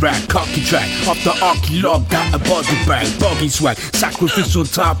body rack. Cocky track, off the arky log, got a body bag. Boggy swag, sacrificial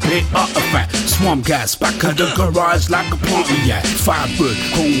top hit artifact. Swamp gas, back of the garage like a Pontiac. Firebird,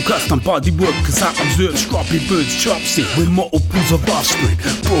 home custom body work, cause I observe scrappy birds chopstick with multiples of offspring.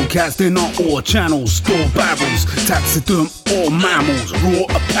 Broadcasting on all channels, store barrels, taxiderm all mammals, raw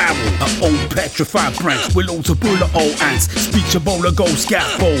apparel. An old petrified branch, willows of bullet old ants. Speech a bowler go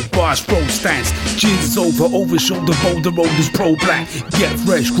scaffold, bars pro stance. Jeans over shoulder, boulder rollers pro black. Get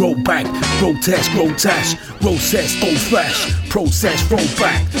fresh, grow back, grotesque, grow tash. Process, old flash, process, throw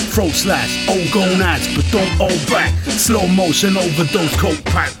back. Throw slash, old gonads, but don't hold back. Slow motion overdose, coke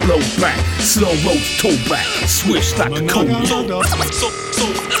pack, blow back. Slow roach, toe back, swish like a cognac.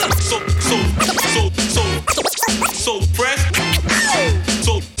 So fresh, so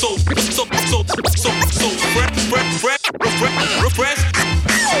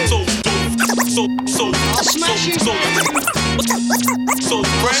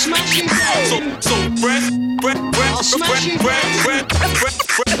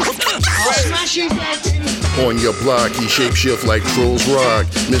On your block, he shapeshift like trolls rock.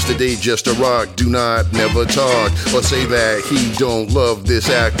 Mr. Day just a rock, do not never talk or say that he don't love this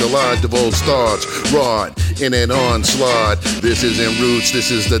act a lot. Divulge thoughts, rod in an onslaught. This isn't roots,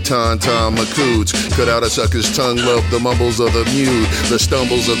 this is the Tom Macoots. Cut out a sucker's tongue, love the mumbles of the mute, the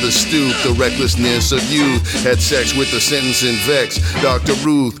stumbles of the stoop, the recklessness of youth. Had sex with the sentence and vex. Dr.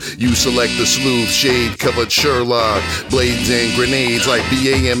 Ruth, you select the sleuth, shade covered Sherlock. Blades and grenades like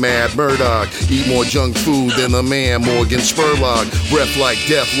BA and Mad Murdoch. Eat more junk food than a man, Morgan Spurlock. Breath like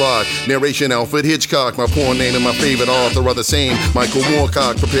Deathlock. Narration Alfred Hitchcock. My porn name and my favorite author are the same. Michael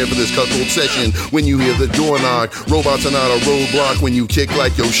Moorcock. Prepare for this cuckold session when you hear the door knock. Robots are not a roadblock when you kick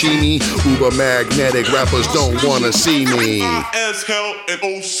like Yoshimi. Uber magnetic rappers don't wanna see me. As hell and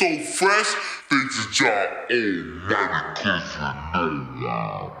oh so fresh. Things are job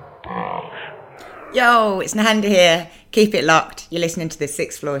Yo, it's Nahanda here. Keep it locked. You're listening to the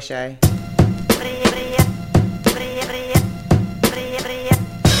Sixth Floor Show.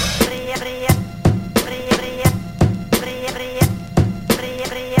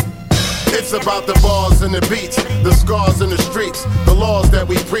 It's about the bars and the beats, the scars in the streets, the laws that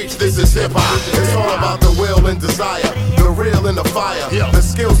we preach. This is hip-hop. It's all about the will and desire, the real and the fire, the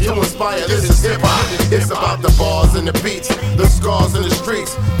skills to inspire. This is hip-hop. It's about the bars and the beats, the scars in the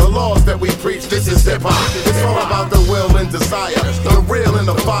streets, the laws that we preach. This is hip-hop. It's all about the will and desire, the real and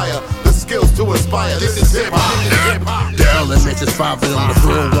the fire, the skills to inspire. This is hip-hop. The elements is 5 on the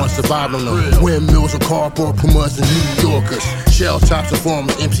floor, one surviving them. Windmills and cardboard pumas and New Yorkers. Shell tops and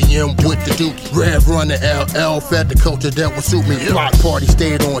forms, MCM with the Duke. Rev run the LL, fed the culture that would suit me. Block party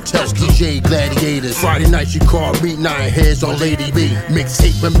stayed on Tuskegee J Gladiators. Friday night you called me 9 heads on Lady B.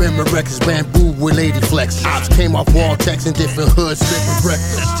 Mixtape and memory records, bamboo with Lady Flex. Ops came off wall texts in different hoods, sipping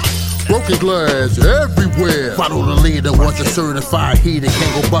breakfast. Broken glass everywhere. Follow the leader, was a certified heater.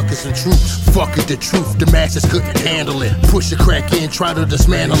 Can't go buckets and troops. Fuck it, the truth, the masses couldn't handle it. Push a crack in, try to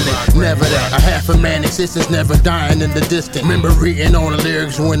dismantle it. Never that. A half a man existence, never dying in the distance. Remember reading on the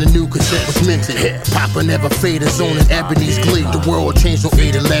lyrics when the new cassette was minted. Papa never faded, zone in Ebony's glee. The world changed on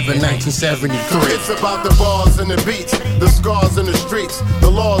 8/11/1973. It's about the bars and the beats, the scars in the streets, the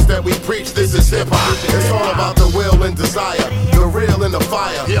laws that we preach. This is hip-hop. It's all about the will and desire, the real and the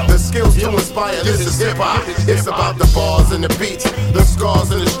fire, the skills to inspire. This is hip-hop. It's about the bars and the beats, the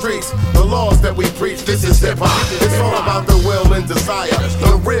scars in the streets, the laws that we preach. This is hip-hop. It's all about the will and desire,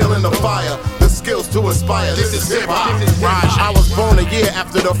 the real and the fire, the skills to inspire. This is hip-hop. I was born a year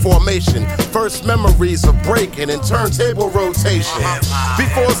after the formation. First memories of breaking and turntable rotation.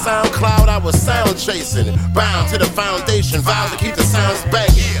 Before SoundCloud, I was sound chasing, bound to the foundation, vowed to keep the sounds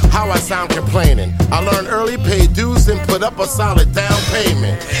banging. How I sound complaining. I learned early, paid dues, and put up a solid down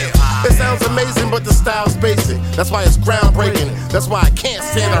payment. It sounds amazing, but the style's basic. That's why it's groundbreaking. That's why I can't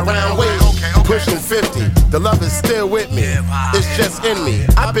stand around waiting. Pushing 50, the love is still with me. It's just in me.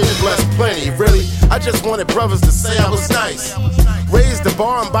 I've been blessed plenty, really. I just wanted brothers to say I was nice. Raise the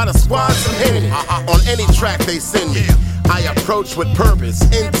bar and buy the squad some Henny. On any track they send me, I approach with purpose,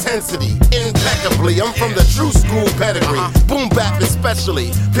 intensity, impeccably. I'm from the true school pedigree, boom bap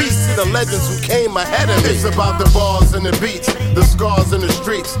especially. Peace to the legends who came ahead of me. It's about the bars and the beats, the scars in the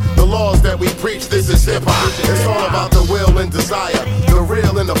streets, the laws that we preach. This is hip-hop. It's all about the will and desire, the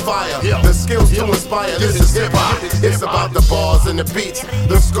real and the fire, the skills to inspire. This is hip-hop. It's about the bars and the beats,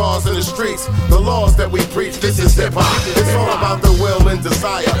 the scars in the streets, the laws that we preach. This is hip-hop. It's all about the will and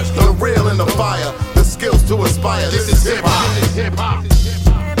desire, the real and the fire, the skills to inspire. This is hip-hop. Hip-hop.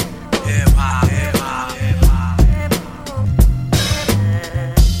 Hip-hop. Hip-hop.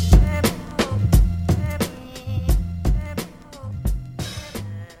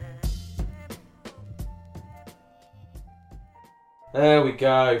 There we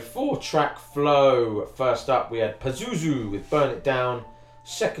go. 4-track flow. First up, we had Pazuzu with Burn It Down.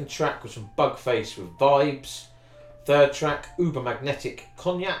 Second track was from Bugface with Vibes. Third track, Uber Magnetic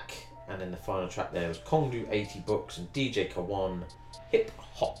Cognac. And then the final track there was Kongdu 80 Books and DJ Kawan Hip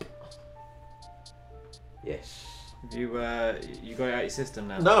Hop. Yes. You got it out your system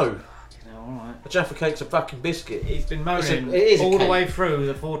now? No. Alright. A Jaffa Cake's a fucking biscuit. He's been moaning all the way through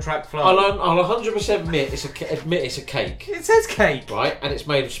the 4-track flow. I'll 100% admit it's a cake. It says cake. Right, and it's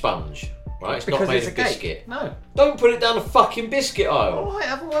made of sponge. Right, it's Because not made it's of a cake. biscuit. No. Don't put it down the fucking biscuit aisle. Alright,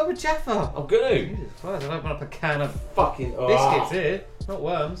 have a word with Jaffa. I'm gonna. Jesus Christ, I'll open up a can of fucking biscuits here, not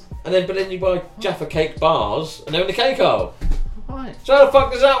worms. But then you buy Jaffa Cake bars and they're in the cake aisle. Right. So how the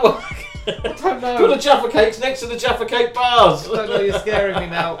fuck does that work? I don't know. Put the Jaffa Cakes next to the Jaffa Cake bars. I don't know, you're scaring me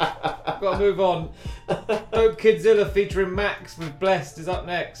now. Gotta move on. Dope Kidzilla featuring Max with Blessed is up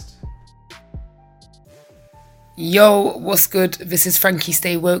next. Yo, what's good? This is Frankie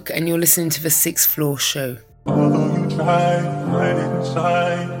Stay Woke and you're listening to the 6th Floor Show. Although you try, right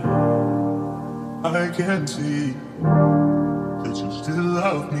inside, I can see that you still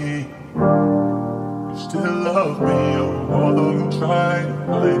love me. You still love me, although you try,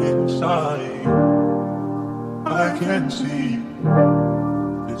 right inside, I can see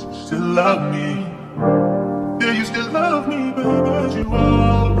that you still love me. Yeah, you still love me, baby, you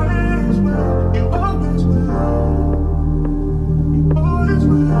always will. You always will. You always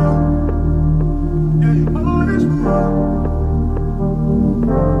will. Yeah, you always will.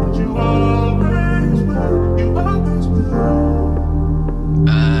 And you always will. You always will.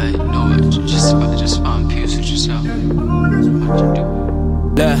 No, just find peace with yourself.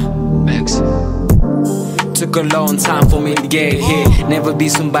 Thanks. Took a long time for me to get here. Never be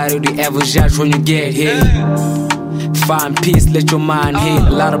somebody to ever judge when you get here. Find peace, let your mind heal. A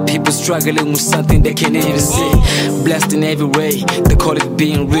lot of people struggling with something they can't even see. Blessed in every way, they call it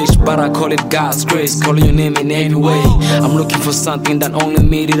being rich, but I call it God's grace. Calling your name in any way. I'm looking for something that only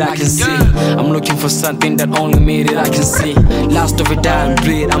me that I can see. I'm looking for something that only me that I can see. Lost of a dying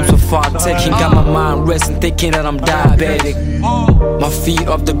bleed, I'm so far taking. Got my mind resting, thinking that I'm diabetic. My feet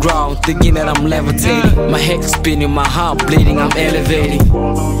off the ground, thinking that I'm levitating. My head spinning, my heart bleeding, I'm elevating.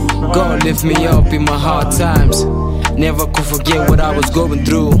 God lift me up in my hard times. Never could forget what I was going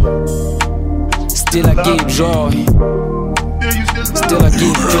through. Still I give joy. Still I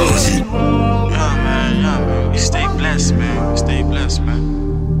give praise. Yeah, man. We stay blessed, man. We stay blessed, man.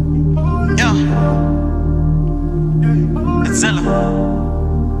 Yeah. It's Zilla.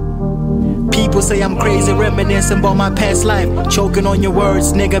 People say I'm crazy, reminiscing about my past life. Choking on your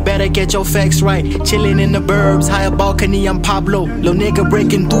words, nigga, better get your facts right. Chilling in the burbs, higher balcony, I'm Pablo. Little nigga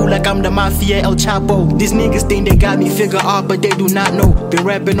breaking through like I'm the mafia, El Chapo. These niggas think they got me figured out, but they do not know. Been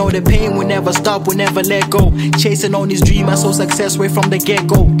rapping all the pain, we never stop, we never let go. Chasing on this dream, I saw success right from the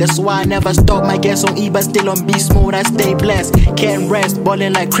get-go. That's why I never stop, my gas on E, but still on beast mode, I stay blessed. Can't rest,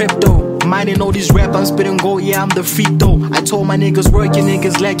 ballin' like crypto. Minding all this rap, I'm spitting gold, yeah, I'm the freak though. I told my niggas working,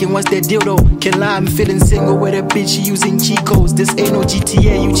 niggas lacking, what's their deal though? Can't lie, I'm feeling single with a bitch, she using cheat codes. This ain't no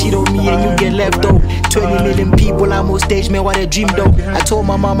GTA, you cheat on me and you get left though. 20 million people, I'm on stage, man, what a dream though. I told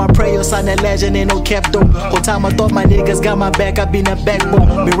my mama, pray your son a legend, ain't no cap though. Whole time I thought my niggas got my back, I been a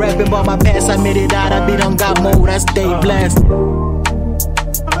backbone. Been rapping about my past, I made it out, I been on God mode, I stay blessed.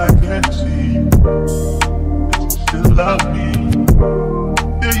 I can see that you still love me.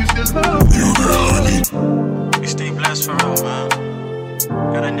 Yeah, you still love me. We stay blessed for real, man.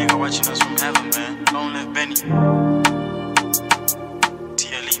 Got a nigga watching us from heaven, man. Long live Benny.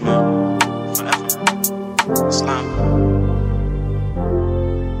 TLE, man. Forever. Islam.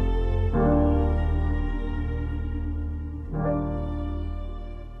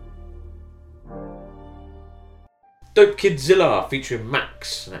 Dope Kidzilla featuring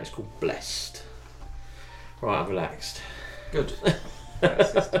Max, and that is called Blessed. Right, I'm relaxed. Good. Put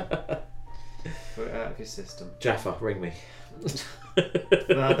it out of your system. Jaffa, ring me.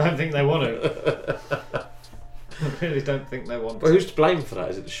 No, I don't think they want to. I really don't think they want to. Well, who's to blame for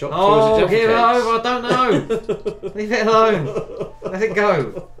that? Is it the shop? Oh, or is it give it Jaffa Cakes? over, I don't know. Leave it alone. Let it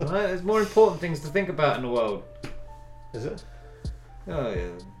go. Right? There's more important things to think about in the world. Is it? Oh, yeah.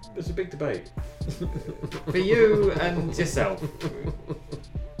 It's a big debate. For you and yourself.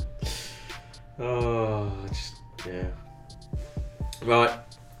 Oh, just, yeah. Right,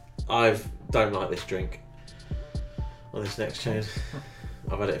 don't like this drink on this next chain.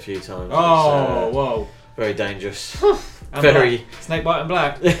 I've had it a few times. Oh, whoa. Very dangerous. And very black. Snake bite and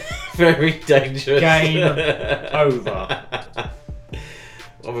black. Very dangerous. Game over. I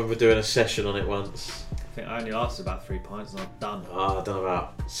remember doing a session on it once. I think I only lasted about 3 pints and I'm done. I've done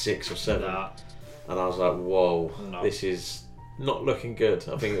about 6 or 7. Nah. And I was like, whoa, No. this is not looking good.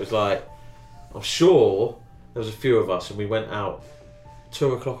 I think it was like, I'm sure there was a few of us and we went out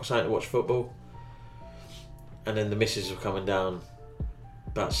 2 o'clock or something to watch football, and then the missus were coming down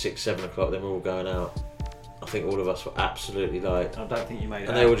about 6, 7 o'clock. Then we were all going out. I think all of us were absolutely like. I don't think you made it.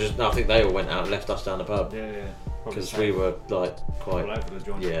 And they were just. No, I think they all went out and left us down the pub. Yeah. Because we were like quite. All over the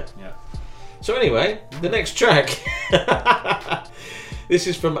joint. Yeah. Yeah. So anyway, the next track. This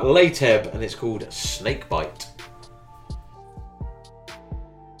is from Lateb and it's called Snakebite.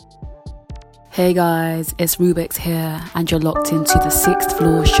 Hey guys, it's Rubik's here and you're locked into the 6th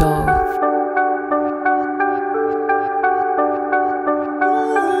Floor Show.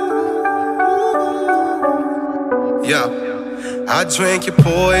 Yeah, I drank your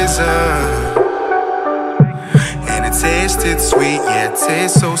poison and it tasted sweet, yeah, it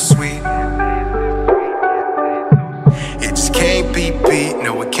tastes so sweet. It just can't be beat,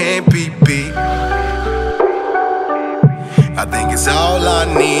 no it can't be beat. I think it's all I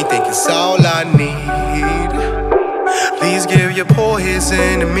need, think it's all I need. Please give your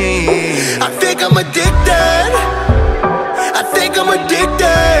poison to me. I think I'm addicted. I think I'm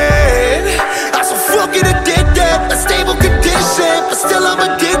addicted. I'm so fucking addicted. A stable condition, but still I'm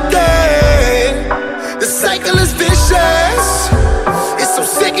addicted. The cycle is vicious. It's so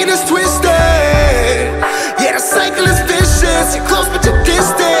sick and it's twisted. Yeah, the cycle is vicious. You're close but you're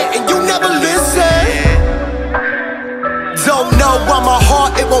distant, and you never listen. Don't know why my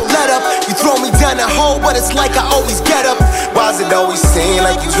heart, it won't let up. You throw me down the hole, but it's like I always get up. Why's it always seem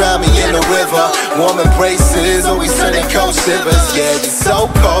like you drown me in the river? Warm embraces, always turning cold shivers. Yeah, you're so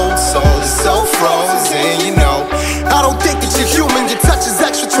cold, soul is so frozen, you know. I don't think that you're human, your touch is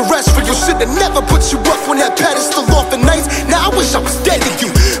extraterrestrial. Should've never put you up on that pedestal off the nights. Now I wish I was dead to you.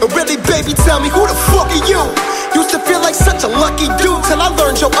 Really, baby, tell me, who the fuck are you? Used to feel like such a lucky dude till I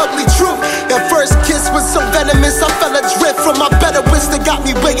learned your ugly truth. That first kiss was so venomous, I fell adrift from my better wits that got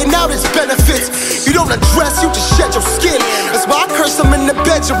me weighing out its benefits. You don't address, you just shed your skin. That's why I curse them in the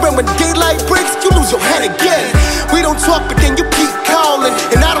bedroom. When daylight breaks, you lose your head again. We don't talk, but then you keep calling,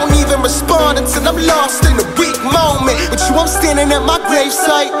 and I don't even respond until I'm lost in a weak moment. With you, I'm standing at my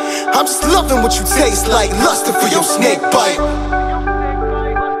gravesite. I'm just loving what you taste like, lusting for your snake bite.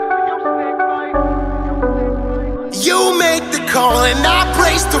 You make the call and I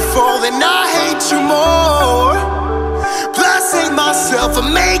brace to fall, and I hate you more. Plus hate myself for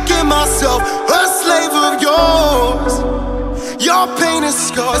making myself a slave of yours. Your pain is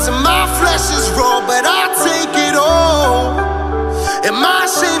scars and my flesh is raw, but I take it all. And my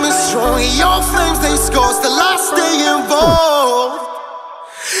shame is strong and your flames they score, still I stay involved.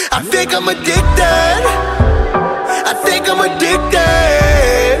 I think I'm addicted. I think I'm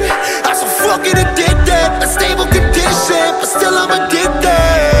addicted. I'm so fucking addicted. A stable condition, but still I'm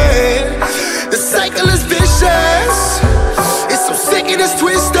addicted. The cycle is vicious. It's so sick and it's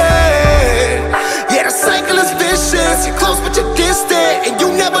twisted. Yeah, the cycle is vicious. You're close but you're distant, and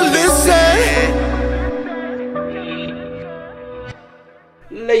you never listen.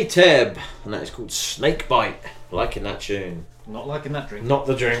 Lateb, and that is called Snakebite. Liking that tune. Not liking that drink. Not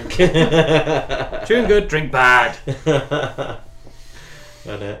the drink. Tune good, drink bad.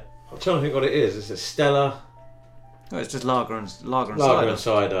 And I'm trying to think what it is. It's a Stella. Oh, it's just lager and Lager cider. and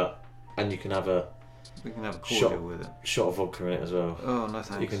cider, and you can have a. We can have a cordial with it. Shot of vodka in it as well. Oh, no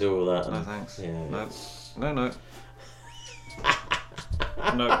thanks. You can do all that. No thanks. Yeah. No. No.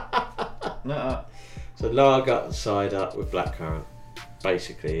 No. No. So lager and cider with blackcurrant,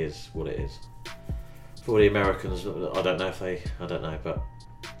 basically, is what it is. For the Americans, I don't know, but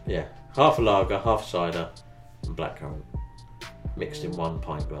yeah, half a lager, half cider, and blackcurrant mixed in 1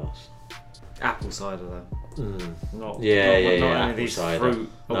 pint glass. Apple cider though. Not any of apple these cider. fruit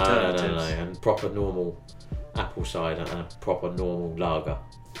alternatives. No, and proper normal apple cider and a proper normal lager.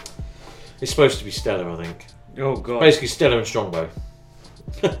 It's supposed to be Stella, I think. Oh god. Basically Stella and Strongbow.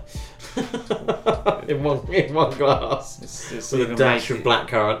 in one glass. It's with a dash of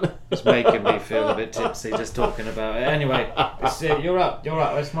blackcurrant. It's making me feel a bit tipsy just talking about it. Anyway, you're up.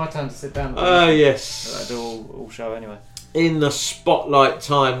 It's my turn to sit down. Yes. I do all show anyway. In the spotlight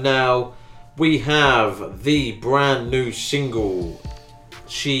time now, we have the brand new single.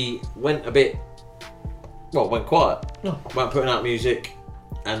 She went went quiet. Went putting out music,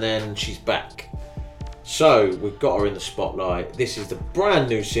 and then she's back. So we've got her in the spotlight. This is the brand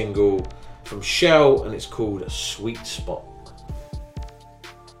new single from Shell, and it's called Sweet Spot.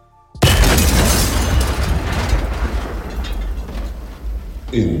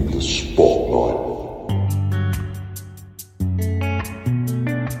 In the spotlight.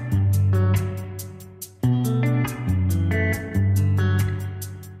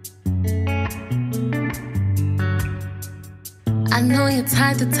 I know you're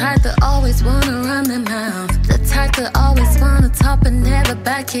the type that always wanna run their mouth. The type that always wanna talk but never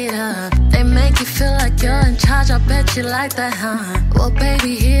back it up. They make you feel like you're in charge, I bet you like that, huh? Well,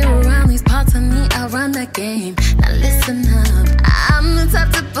 baby, here around these parts of me, I run that game. Now listen up, I'm the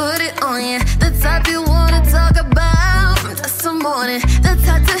type to put it on you. The type you wanna talk about from dusk till morning. The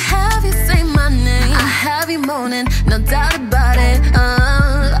type to have you say my name. I have you moaning, no doubt about it.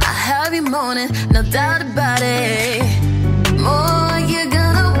 I have you moaning, no doubt about it. More, you're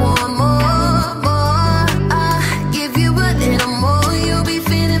gonna want more. I give you a little more. You'll be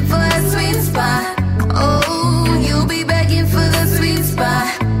feeling for a sweet spot. Oh, you'll be begging for the sweet spot.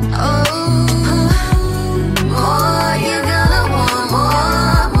 Oh, more, you're gonna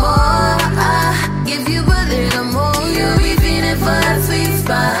want more. I give you a little more. You'll be feeling for a sweet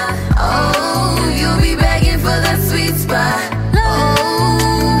spot. Oh, you'll be begging for the sweet spot.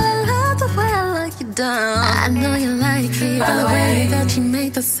 Oh, love the way I like you down. I know you like it, the way that you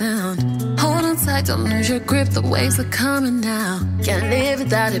make the sound. Hold on tight, don't lose your grip, the waves are coming now. Can't live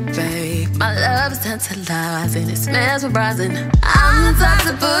without it, babe. My love is tantalizing, it's mesmerizing. I'm the type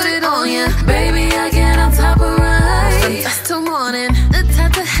to put it on you, baby, I get on top of right. From dusk till morning, the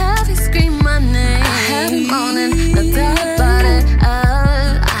type to have you scream my name. I have you moaning, no doubt about it. I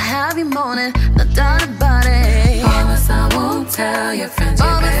have you moaning, no doubt about it. Promise I won't tell your friends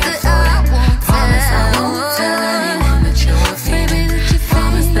you're bad for it. Promise I won't tell anyone that you're feeling.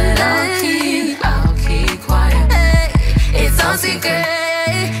 Promise that I'll keep quiet.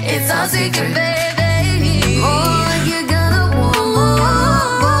 It's all secret, baby. More, you're gonna want more.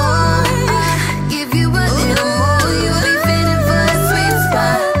 I give you a little more. You'll be feeling for a sweet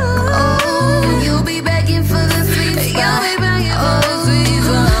spot. Oh, you'll be begging for the sweet spot. You'll be begging for the sweet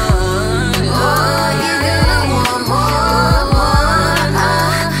spot. Oh, you're gonna want more. I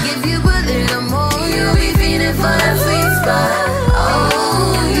give you a little more. You'll be feeling for the sweet spot. Oh,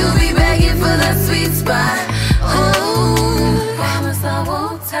 you'll be begging for the sweet spot. Oh, promise I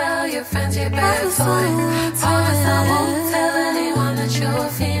won't tell your friends you're bad for it. Promise I won't tell anyone that you're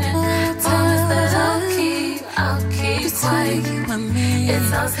feeling. Promise that I'll keep quiet.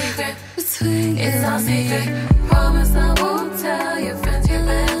 It's all secret. It's all secret. Promise I won't tell your friends you're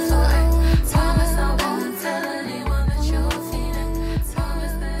bad for it. Promise I won't tell anyone that you're feeling.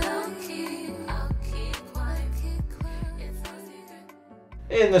 Promise that I'll keep quiet. It's all secret.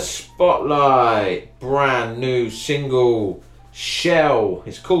 In the spotlight, brand new single, Shell.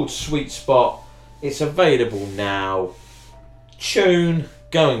 It's called Sweet Spot. It's available now. Tune,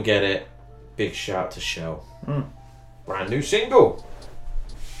 go and get it. Big shout to Shell. Brand new single.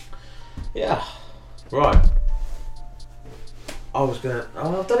 Yeah. Right. I've done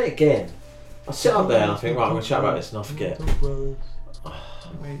it again. I sit up there and I think, right, I'm going to chat about this and I forget. Do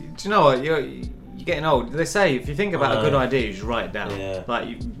you know what? You're getting old. They say if you think about a good idea, you should write it down. Yeah.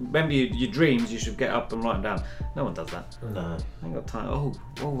 Like, remember your dreams, you should get up and write them down. No one does that. No. I ain't got time. Oh,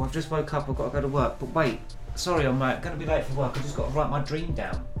 I've just woke up, I've got to go to work. But wait, sorry, I'm going to be late for work. I've just got to write my dream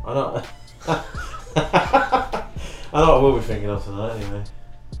down. I know. I know what I will be thinking of tonight anyway.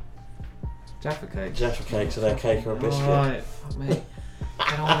 Jaffa cake. Jaffa cake, so they're cake or a biscuit. Alright, fuck me.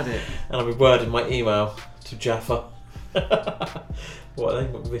 Get on with it. And I'll be wording my email to Jaffa. What are they?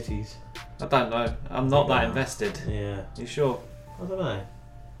 McVitie's? I don't know. I'm not that invested. Yeah. You sure? I don't know.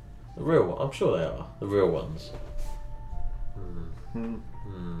 The real one. I'm sure they are. The real ones.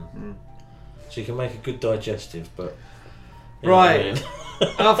 So you can make a good digestive, but... Right.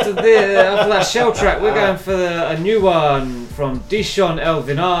 After that Shell track, we're going for a new one from Dishon El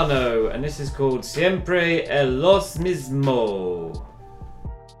Vinano, and this is called Siempre El Los Mismo.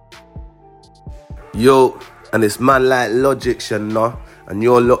 Yo, and it's man like Logic, you know, and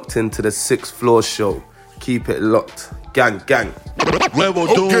you're locked into the 6th Floor Show. Keep it locked. Gang, gang.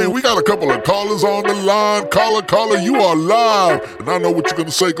 Okay, we got a couple of callers on the line. Caller, you are live. And I know what you're going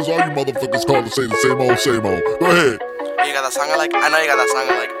to say, because all you motherfuckers call to say the same old. Go ahead. You got that song I like? I know you got that song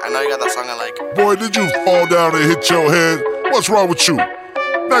I like. I know you got that song I like. Boy, did you fall down and hit your head? What's wrong with you?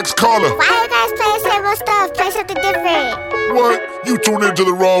 Next caller. Why you guys play the same old stuff? Play something different. What? You tuned into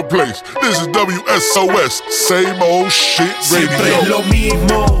the wrong place. This is WSOS, same old shit radio. Siempre es lo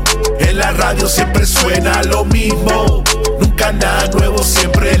mismo, en la radio siempre suena lo mismo. Nunca nada nuevo,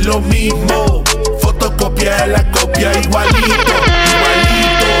 siempre es lo mismo. Fotocopia de la copia, igualito.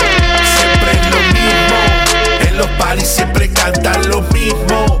 Siempre es lo mismo. En los parties siempre cantan lo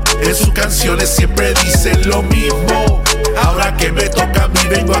mismo. En sus canciones siempre dicen lo mismo. Ahora que me toca a mí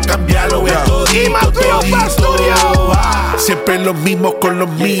vengo a cambiarlo en todito. siempre los mismos con los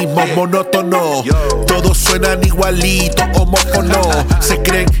mismos, monótonos. Todos suenan igualitos, homófonos. Se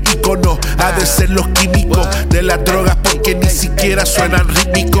creen íconos, ha de ser los químicos de las drogas porque ni siquiera suenan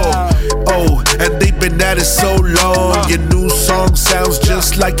rítmicos. Oh, and they've been at it so long. Your new song sounds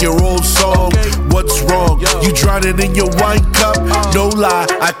just like your old song. What's wrong? You drowning in your wine cup? No lie,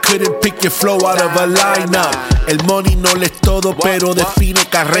 I couldn't pick your flow out of a lineup. El money no le es todo, pero define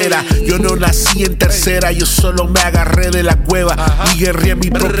carrera. Yo no nací en tercera, yo solo me agarré de la cueva y guerré mi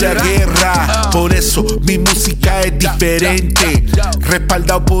propia guerra. Por eso mi música es diferente,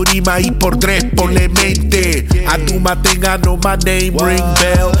 respaldado por Ima y por Dres, ponle mente. I do my thing, I know my name ring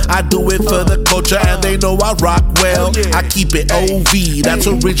bell. I do it for the culture and they know I rock well. I keep it OV, that's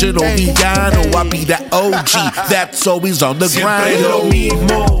original villano. I be that OG, that's always on the grind. Siempre lo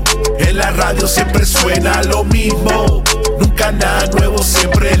mismo, en la radio siempre suena lo mismo. Nunca nada nuevo,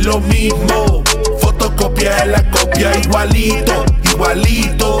 siempre es lo mismo. Fotocopia de la copia, igualito,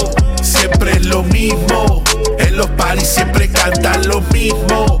 igualito. Siempre es lo mismo. En los parties siempre cantan lo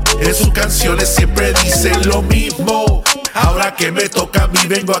mismo. En sus canciones siempre dicen lo mismo. Ahora que me toca a mí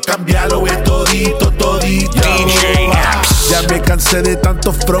vengo a cambiarlo, es todito, todito. Ya me cansé de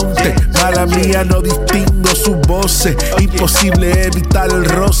tantos frontes, mala mía no distingo sus voces. Imposible evitar el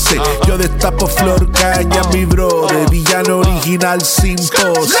roce. Yo destapo flor caña, mi brother. Villano original sin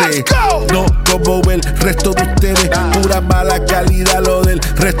pose. No como el resto de ustedes, pura mala calidad lo del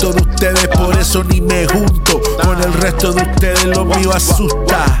resto de ustedes. Por eso ni me junto con el resto de ustedes, lo mío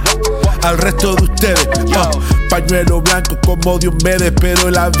asusta al resto de ustedes. Pañuelo blanco como Diomedes, pero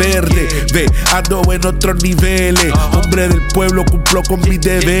la verde. Ve, ando en otros niveles. Hombre del pueblo, cumplo con mis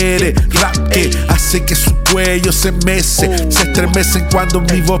deberes. Rap que hace que su cuello se mece, se estremecen cuando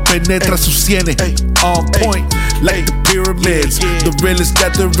mi voz penetra sus sienes. On point, like the pyramids, the realest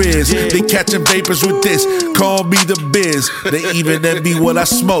that there is. They catching vapors with this, call me the biz. They even envy what I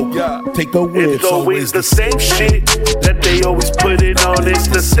smoke. Take a whiff. It's always the same shit that they always put it on. It's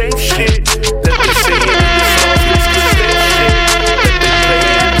the same shit that they say in the songs. It's the same shit that they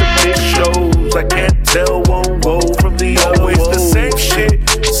play in the big shows. I can't tell one woe from the other. Always the same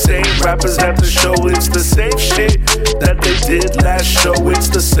shit, same rappers at the show. It's the same shit that they did last show. It's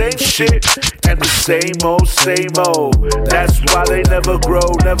the same shit and the same old, same old. That's why they never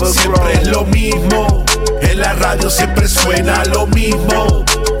grow, never grow. Siempre es lo mismo, en la radio siempre suena lo mismo.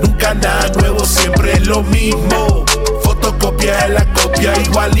 Nunca nada nuevo, siempre es lo mismo. Fotocopia de la copia,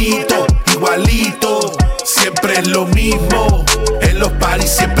 igualito, igualito. Siempre es lo mismo, en los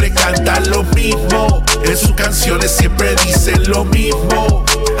parties siempre cantan lo mismo. En sus canciones siempre dicen lo mismo.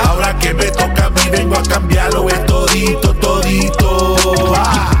 Ahora que me toca a mí vengo a cambiarlo, es todito, todito.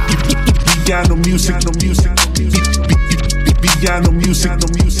 Villano music, no music. Villano music, no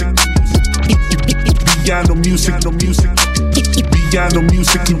music. Villano music, no music. Villano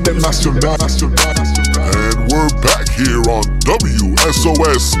music international. And we're back here on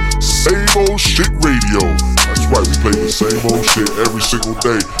WSOS Same Old Shit Radio. That's right, we play the same old shit every single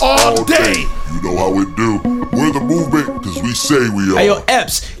day, all day. You know how we do. We're the movement, cause we say we are. Hey yo,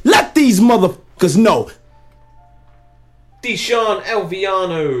 Epps, let these motherfuckers know. Deshaun El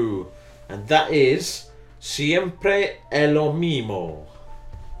Villano. And that is Siempre es lo mismo.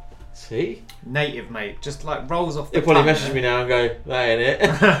 See? Native, mate. Just like rolls off the He'll probably tongue, message me now and go, that ain't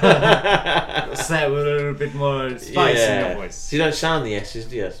it. Say it with a little bit more spice in your voice. So you don't sound the S's,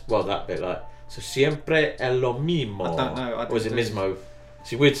 do you? Well, that bit like, so siempre es lo mismo. I don't know. Or was it Mismo?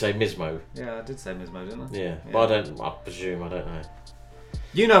 So you would say Mismo. Yeah, I did say Mismo, didn't I? Yeah. But I presume, I don't know.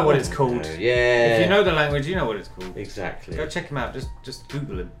 You know what it's called. Yeah. If you know the language, you know what it's called. Exactly. Go check him out. Just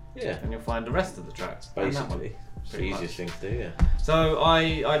Google him. Yeah. And you'll find the rest of the tracks. Basically. It's the easiest thing to do, yeah. So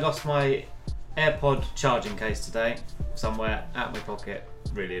I lost my AirPod charging case today, somewhere out of my pocket.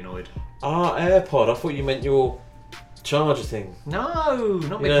 Really annoyed. Ah, AirPod. I thought you meant your charger thing. No,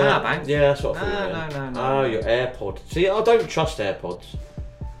 not my power bank. Yeah, that's what I thought you meant. No. Oh, your AirPod. See, I don't trust AirPods.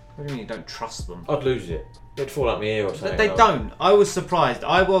 What do you mean you don't trust them? I'd lose it. It'd fall out my ear or something. They don't. I was surprised.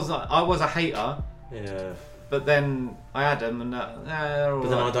 I was a hater. Yeah. But then I had them and but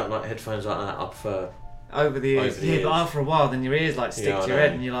then I don't like headphones like that. I prefer over the ears. But after a while, then your ears like stick to your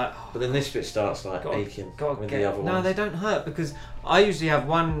head, and you're like. Oh, but then this bit starts like aching with the other one. No, they don't hurt because I usually have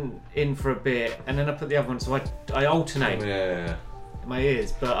one in for a bit, and then I put the other one, so I alternate. Yeah. My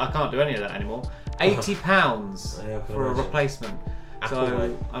ears, but I can't do any of that anymore. £80 for a replacement. Apple, so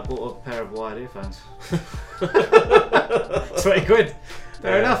mate. I bought a pair of wired earphones. £20.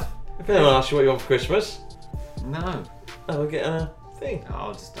 Fair enough. If anyone asks you what you want for Christmas, no. we're getting a thing.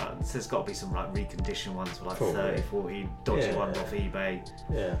 Oh, there's got to be some like reconditioned ones for like Probably. 30, 40 dodgy ones off eBay.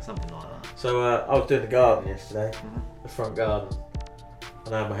 Yeah. Something like that. So I was doing the garden yesterday, the front garden,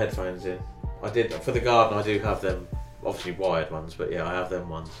 and I had my headphones in. I did, for the garden I do have them, obviously wired ones, but yeah, I have them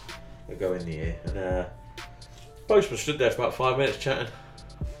ones that go in the ear. And postman stood there for about 5 minutes chatting.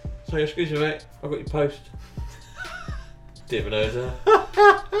 So, excuse me mate, I got your post. Didn't even know it was there.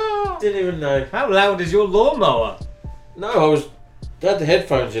 Didn't even know. How loud is your lawnmower? No, I had the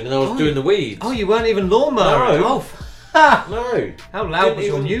headphones in and I was doing the weeds. Oh, you weren't even lawnmowing? No. Oh, no. How loud was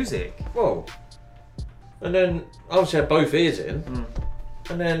your music? Well, and then obviously I had both ears in,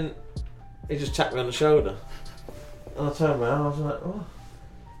 and then he just tapped me on the shoulder. And I turned around and I was like, oh.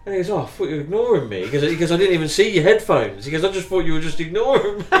 And he goes, oh, I thought you were ignoring me. Because I didn't even see your headphones. He goes, I just thought you were just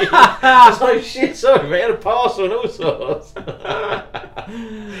ignoring me. I was like, shit, sorry, mate. I had a parcel and all sorts.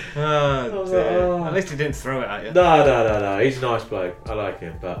 At least he didn't throw it at you. No. He's a nice bloke. I like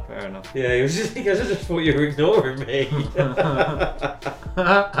him, but fair enough. Yeah, he goes, I just thought you were ignoring me.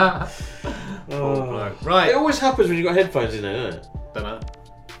 Right. It always happens when you've got headphones in there, doesn't it? Don't know.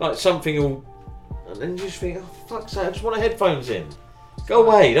 Like something will, and then you just think, oh fuck's sake, I just want the headphones in. Go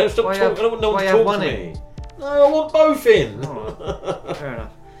away! Don't stop talking. I don't want no one to talk to me. No, I want both in. Right. Fair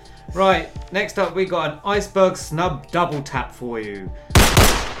enough. Right, next up we got an Iceberg Snub double tap for you.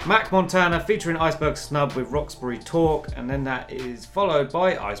 Mac Montana featuring Iceberg Snub with Roxbury Talk, and then that is followed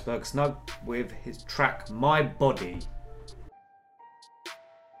by Iceberg Snub with his track My Body.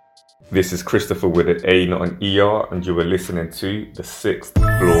 This is Christopher with an A, not an ER, and you were listening to the 6th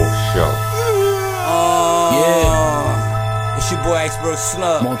Floor Show. Yeah, it's your boy Iceberg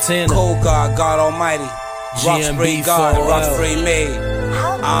Snub, Montana, Cold God, God Almighty, Roxbury God, Roxbury Made.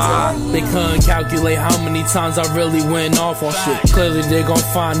 They couldn't calculate how many times I really went off on shit. Clearly they gon'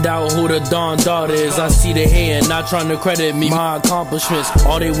 find out who the Don Dot is. I see the hand, not trying to credit me my accomplishments.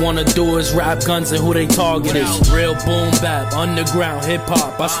 All they wanna do is rap guns and who they target is. Real boom bap, underground hip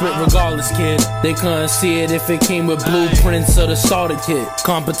hop. I spit regardless, kid. They couldn't see it if it came with blueprints of the starter kit.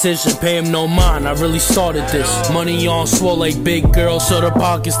 Competition, pay him no mind. I really started this. Money on swole like big girls, so the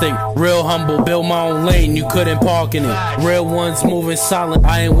pockets think. Real humble, build my own lane. You couldn't park in it. Real ones moving silent.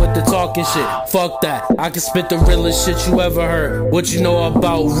 I ain't with the talking shit. Fuck that. I can spit the realest shit you ever heard. What you know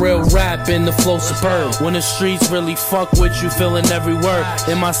about real rap and the flow superb. When the streets really fuck with you, feeling every word.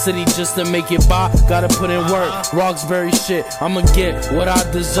 In my city just to make it by, gotta put in work. Roxbury shit, I'ma get what I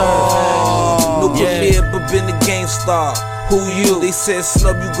deserve. No premier, but been a gang star. Who you? They said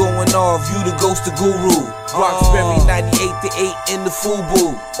Snub, you going off. You the ghost of guru. Roxbury 98 to 8 in the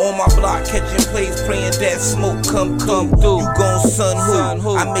FUBU. On my block catching plays, praying that smoke come through. You gon' son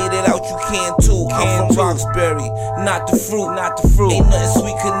who? I made it out, you can too. I'm from Roxbury, not the fruit. Ain't nothing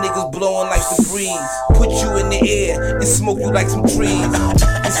sweet, cause niggas blowing like the breeze. Put you in the air and smoke you like some trees.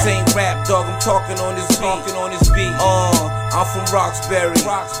 This ain't rap, dog. I'm talking on this beat. I'm from Roxbury.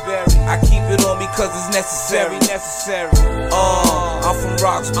 I keep it on me cause it's necessary. I'm from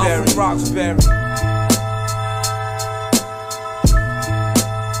Roxbury.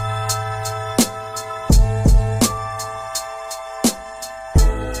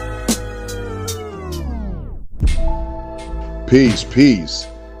 Peace.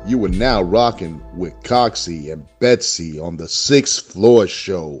 You are now rocking with Coxie and Betsy on the 6th Floor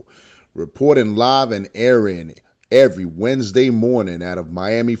Show, reporting live and airing every Wednesday morning out of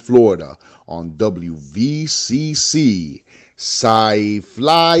Miami, Florida on WVCC. Safe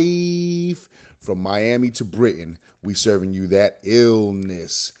Life. From Miami to Britain, we serving you that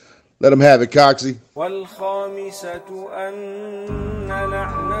illness. Let them have it, Coxie. You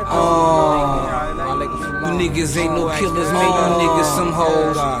niggas ain't no killers, man, you niggas some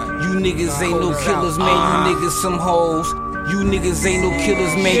hoes. You niggas ain't no killers, man, you niggas some hoes. You niggas ain't no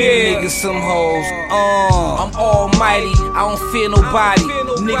killers, man, you niggas some hoes. I'm almighty, I don't fear nobody.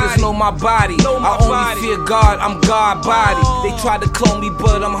 Niggas know my body, I only fear God, I'm God body. They try to clone me,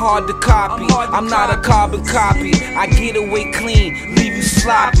 but I'm hard to copy. I'm not a carbon copy, I get away clean, leave you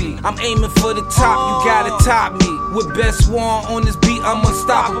sloppy. I'm aiming for the top, you gotta top me. With best one on this beat, I'm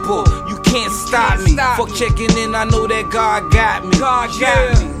unstoppable. You can't stop me. Fuck checking in, I know that God got me.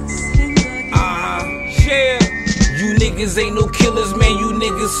 You niggas ain't no killers, man, you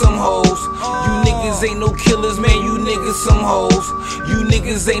niggas some hoes. You niggas ain't no killers, man, you niggas some hoes. You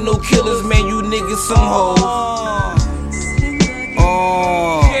niggas ain't no killers, man, you niggas some hoes.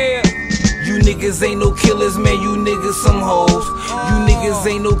 You niggas ain't no killers, man, you niggas some hoes. You niggas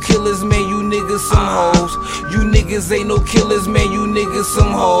ain't no killers, man, you niggas some hoes. You niggas ain't no killers, man, you niggas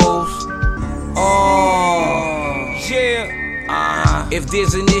some hoes. If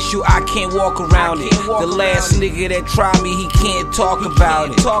there's an issue, I can't walk around it. The last nigga that tried me, he can't talk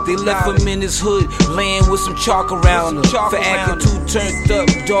about it. They left him in his hood, laying with some chalk around him. For acting too turned up,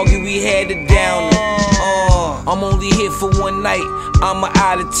 doggy, we had to down him. I'm only here for one night, I'm a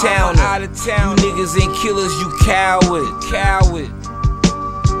out of towner. You niggas ain't killers, you coward.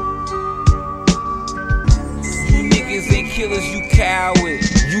 You niggas ain't killers, you coward.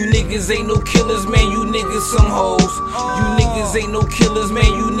 You niggas ain't no killers, man, you niggas some hoes. You niggas ain't no killers, man,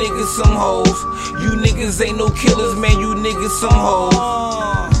 you niggas some hoes. You niggas ain't no killers, man, you niggas some hoes.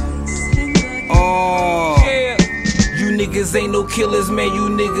 You niggas ain't no killers, man, you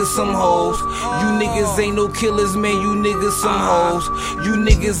niggas some hoes. You niggas ain't no killers, man, you niggas some hoes. You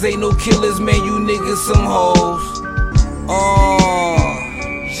niggas ain't no killers, man, you niggas some hoes.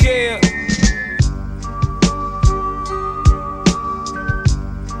 Yeah.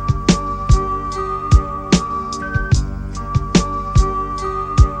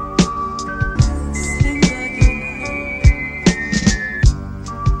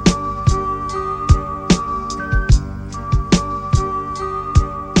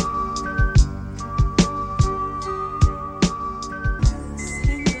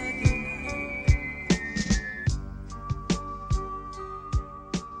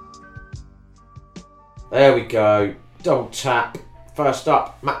 There we go. Double tap. First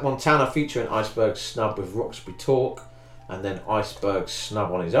up, Mac Montana featuring Iceberg Snub with Roxby Talk, and then Iceberg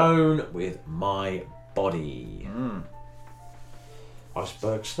Snub on his own with My Body.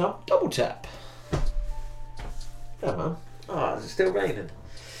 Iceberg Snub, double tap. Yeah, man. Oh, is it still raining?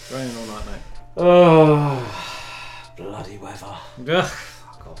 It's raining all night, mate. Oh, bloody weather. Ugh,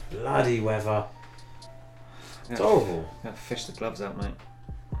 fuck off. Bloody weather. It's horrible. Gotta fish the gloves out, mate.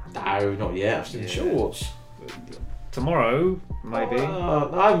 No, not yet. I'm still in shorts. Tomorrow, maybe.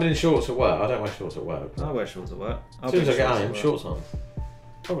 I haven't been in shorts at work. I don't wear shorts at work. I wear shorts at work. As soon as I get home, shorts on.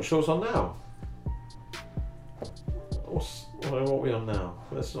 I've got shorts on now. What are we on now?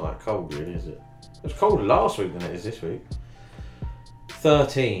 It's not that cold, really, is it? It was colder last week than it is this week.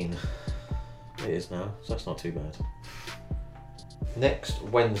 13. It is now, so that's not too bad. Next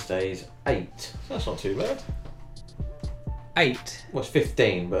Wednesday's 8. So that's not too bad. 8? Well, it's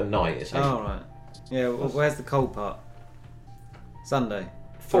 15, but at night it's 8. Oh, right. Yeah, well, where's the cold part? Sunday.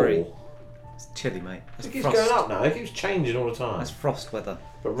 4. 3. It's chilly, mate. That's It keeps frost. going up now. It keeps changing all the time. That's frost weather.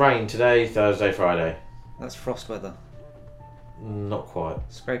 But rain today, Thursday, Friday. That's frost weather. Not quite.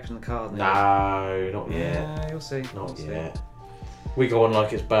 Scraping the cars. No, not yet. Yeah, you'll see. Not yet. We go on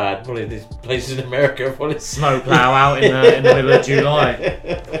like it's bad. Probably these places in America. Probably snowplow out in the middle of July.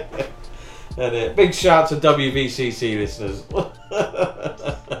 And big shout to WVCC listeners.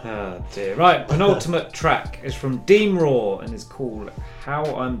 Oh dear. Right, penultimate track is from Dean Raw and is called How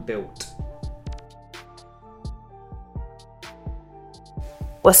I'm Built.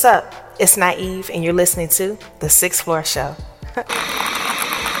 What's up? It's Naive and you're listening to The Sixth Floor Show.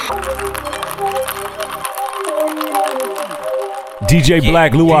 DJ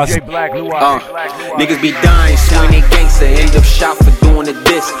Black Luas. Niggas be dying, swing they gangster, end up shot for doing a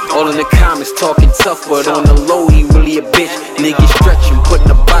diss. All in the comments talking tough, but on the low he really a bitch. Niggas stretching, put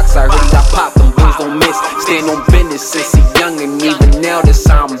in a box, I heard I pop them, boys don't miss. Stand on business since he young and even now that's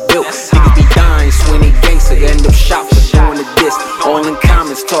how I'm built. Niggas be dying, swing they gangster, end up shot for doing a diss. All in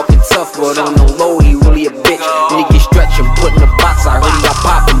comments talking tough, but on the low he really a bitch. Niggas stretching, put in a box, I heard I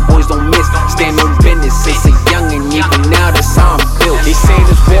pop them, boys don't miss. Stand on business since he young and even now that's how I'm built. They saying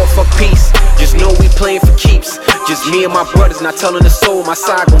it's war for peace, just know we playing for keeps. Just me and my brothers, not telling the soul, my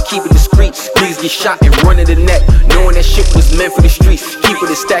side gon' keep it discreet. Please get shot and run to the net, knowing that shit was meant for the streets. Keep it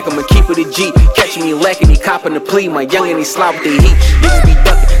a stack, I'ma keep it a G. Catch me lacking, he copping the plea. My youngin' they slide with the heat. Niggas be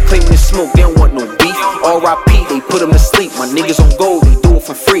ducking, claiming the smoke, they don't want no beef. R.I.P. they put them to sleep. My niggas on gold, they do it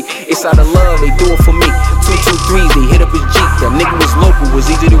for free. It's out of love, they do it for me. 223s, they hit up his Jeep. That nigga was local, was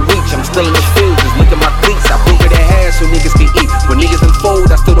easy to reach. I'm still in the field, just look at my cleats. I broke it in half so niggas can eat. When niggas unfold,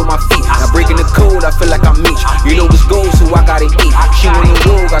 I stood on my feet. Now breaking the code, I feel like I'm Meech. You know it's gold, so I gotta eat. She on the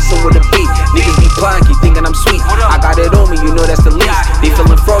road, got somewhere to be. Niggas be blind, keep thinking I'm sweet. I got it on me, you know that's the least. They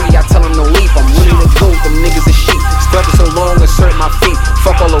feeling froggy, I tell them no leaf. I'm willing to go, them niggas is sheep. Stuck so long, assert my feet.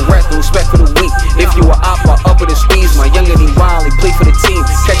 Fuck all the rest, no respect for the weak. If you a op, I up with the speeds. My youngin' he wild, he play for the team.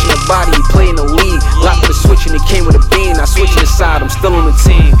 Catching the body, he play in the league. Lock with a switch and it came with a beam. I switch the side, I'm still on the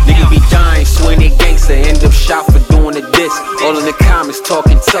team. Niggas be dying, swing they gangster, end up shot for doing a diss. All in the comments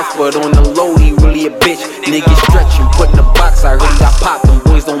talking tough, but on the low he really a bitch. Niggas stretching, put in a box, I heard I pop them,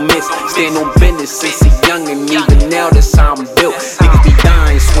 boys don't miss. Stand on business since he young and even now that's how I'm built. Niggas be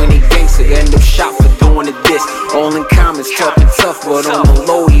dying, swing they gangster, end up shot for doing a diss. All in comments talking tough, but on the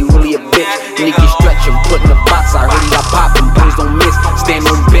low he really a bitch. Niggas stretching, put in a box, I heard I pop them, boys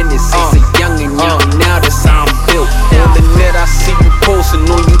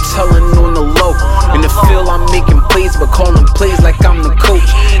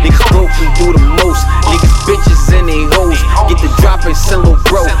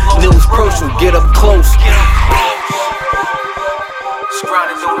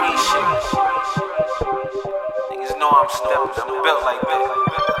grinding through these shit. Niggas know I'm stepping, I'm built like that.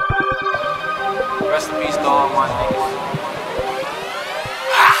 Rest in peace to all my niggas.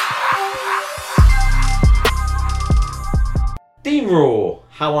 D-Raw,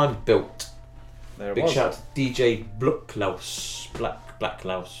 How I'm Built. There it Big was. shout out to DJ Black Klaus,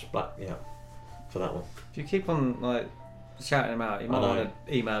 yeah, for that one. If you keep on like shouting him out, you might I know. want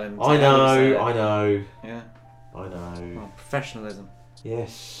to email him. I know. Yeah. I know. Oh, professionalism.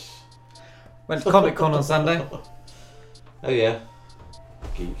 Yes. Went to Comic Con on Sunday. Oh yeah.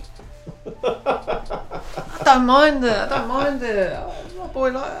 Geek. I don't mind it. My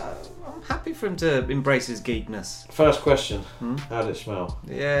boy, like, I'm happy for him to embrace his geekness. First question. How did it smell?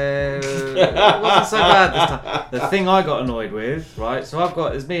 Yeah, it wasn't so bad this time. The thing I got annoyed with, right? So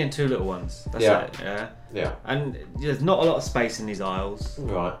there's me and two little ones. That's it. Yeah. And there's not a lot of space in these aisles.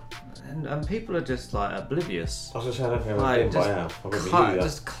 Right. And people are just like oblivious. I was just saying, I don't think I've been by half. I wouldn't believe that.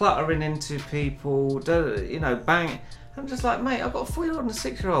 Just cluttering into people, bang. I'm just like, mate, I've got a 4-year-old and a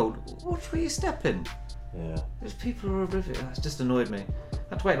 6-year-old. Watch where you're stepping. Yeah. There's people who are oblivious. It's just annoyed me. I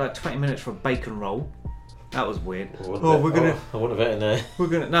had to wait like 20 minutes for a bacon roll. That was weird. I wouldn't have bet in there.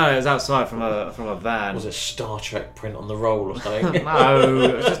 No, it was outside from a van. Was it Star Trek print on the roll or something? No,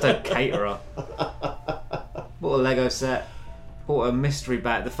 it was just a caterer. Bought a Lego set. Bought a mystery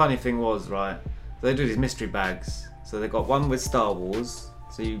bag. The funny thing was, right, they do these mystery bags. So they got one with Star Wars.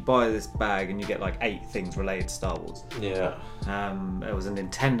 So you buy this bag and you get like 8 things related to Star Wars. Yeah. It was a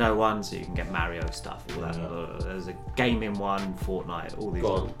Nintendo one, so you can get Mario stuff, all that. There was a gaming one, Fortnite, all these.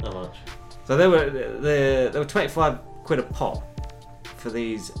 Go on, how much? So they were 25 quid a pop for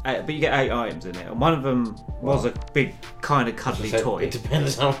these, but you get 8 items in it, and one of them was a big kind of cuddly toy. It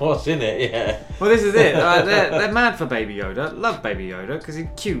depends on what's in it, yeah. Well, this is it. They're mad for Baby Yoda. Love Baby Yoda because he's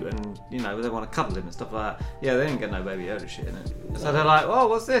cute and they want to cuddle him and stuff like that. Yeah, they didn't get no Baby Yoda shit in it. So they're like, oh,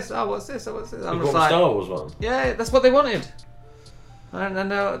 what's this? Oh, what's this? Oh, what's this? I'm You just bought like, the Star Wars one? yeah, that's what they wanted. And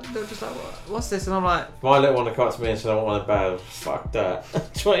they're just like, what's this? And I'm like, my little one comes to me and said, I want a bag. Fuck that.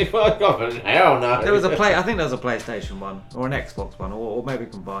 25 dollars? Hell no. There was I think there was a PlayStation one or an Xbox one or maybe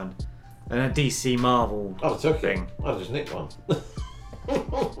combined, and a DC Marvel thing. I just nicked one.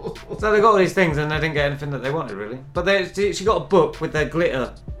 So they got all these things and they didn't get anything that they wanted really. But she got a book with their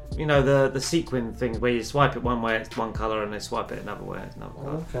glitter, the sequin thing where you swipe it one way it's one colour and they swipe it another way it's another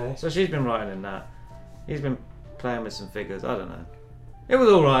colour. Okay. So she's been writing in that. He's been playing with some figures. I don't know. It was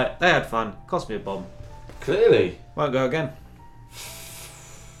all right. They had fun. Cost me a bomb. Clearly. Won't go again.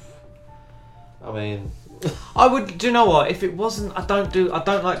 I mean, I would. Do you know what? If it wasn't, I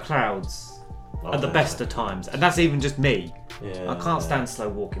don't like crowds at the best of times, and that's even just me. Yeah. I can't stand slow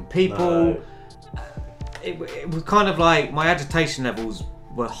walking people. No. It was kind of like my agitation levels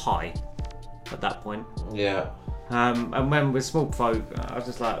were high at that point. Yeah. And when we're small folk, I was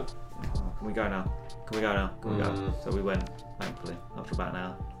just like, can we go now? Can we go? So we went. Thankfully, after about an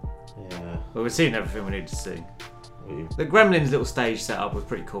hour. Yeah. But we've seen everything we needed to see. The Gremlins little stage setup was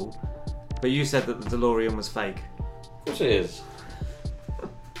pretty cool. But you said that the DeLorean was fake. Of course it is.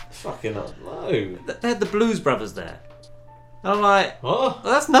 Fucking no. They had the Blues Brothers there. And I'm like, what?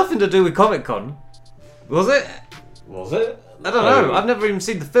 Well, that's nothing to do with Comic Con. Was it? Was it? I don't know. I've never even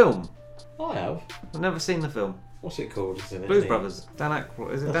seen the film. I have. I've never seen the film. What's it called? Blues Brothers. Dan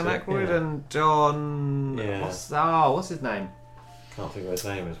Aykroyd. Is it Dan Aykroyd and John? Yeah. What's his name? Can't think of what his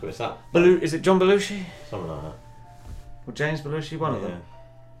name is, but it's that. Is it John Belushi? Something like that. Or James Belushi? One of them.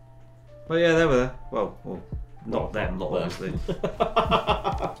 Well, yeah, they were there. Well, not them, obviously. So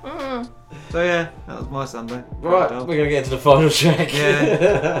yeah, that was my Sunday. Right, we're going to get into the final track.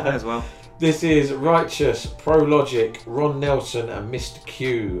 Yeah, may as well. This is Righteous, Pro Logic, Ron Nelson and Mr.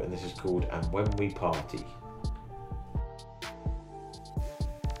 Q, and this is called And When We Party.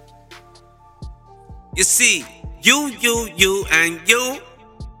 You see, you, and you.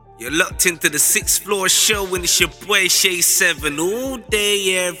 You're locked into the 6th Floor show, and it's your boy Shay 7 all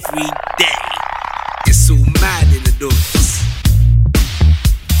day, every day. It's so mad in the doors.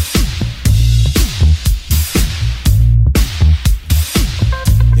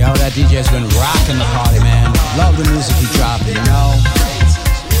 Yo, that DJ's been rocking the party, man. Love the music he dropping,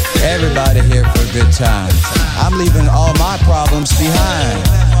 Everybody here for a good time. I'm leaving all my problems behind.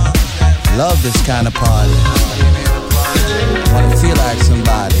 Love this kind of party. Wanna feel like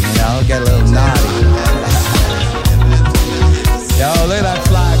somebody, get a little naughty. Yo, look at that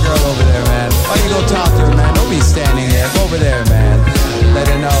fly girl over there, man. Why you go talk to her, man? Don't be standing there. Go over there, man. Let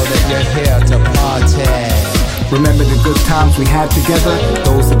her know that you're here to party. Remember the good times we had together?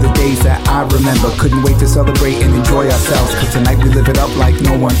 Those are the days that I remember. Couldn't wait to celebrate and enjoy ourselves, cause tonight we live it up like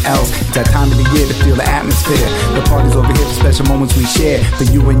no one else. It's that time of the year to feel the atmosphere. The party's over here for special moments we share. For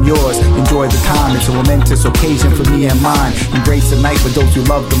you and yours, enjoy the time. It's a momentous occasion for me and mine. Embrace the night with those you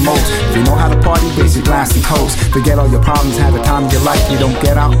love the most. If you know how to party, raise your glass and toast. Forget all your problems, have the time of your life. You don't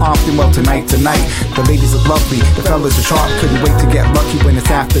get out often, well tonight. The ladies are lovely, the fellas are sharp. Couldn't wait to get lucky when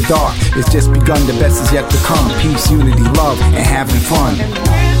it's after dark. It's just begun, the best is yet to come. Peace, unity, love, and having fun.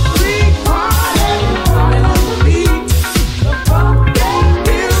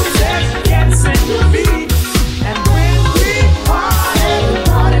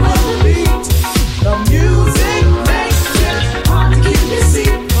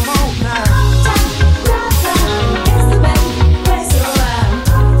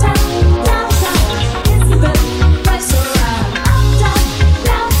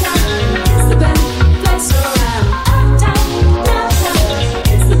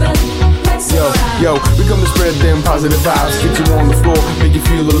 Yo, we come to spread them positive vibes. Get you on the floor, make you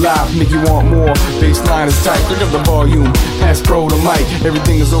feel alive, make you want more. Baseline is tight, pick up the volume, pass pro the mic.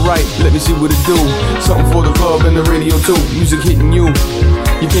 Everything is alright, let me see what it do. Something for the club and the radio too. Music hitting you,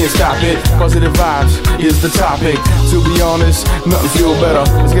 you can't stop it. Positive vibes is the topic. To be honest, nothing feel better.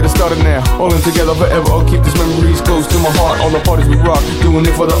 Let's get it started now, all in together forever. I'll keep these memories close to my heart. All the parties we rock, doing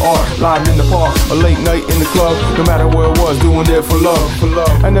it for the art. Live in the park, a late night in the club. No matter where it was, doing it for love.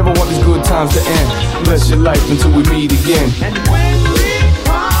 I never want these good times to end. Bless your life until we meet again. And when we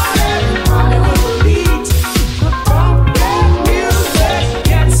party with the beat, the funky music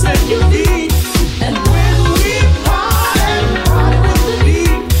gets in your feet. And when we party with the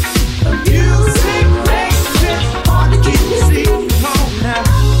beat, the music makes it hard to keep your seat. Come on now.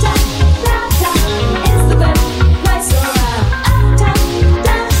 Downtown is the best place around. Downtown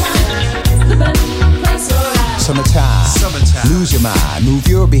is the best place around. Summertime, lose your mind, move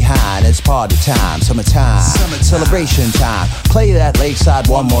your behind, it's party time. Summertime, celebration time, play that lakeside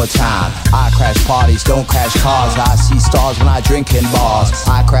one more time. I crash parties, don't crash cars, I see stars when I drink in bars.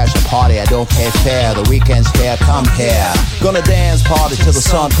 I crash a party, I don't pay fare, the weekend's here, come here. Gonna dance party till the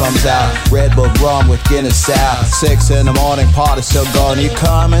sun comes out, Red Bull rum with Guinness out. 6 in the morning, party still going, you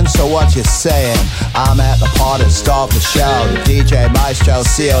coming, so what you saying? I'm at the party, start the show, the DJ Maestro,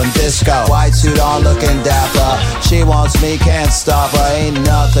 seal and disco. White suit on, looking dapper, she wants me, can't stop her, ain't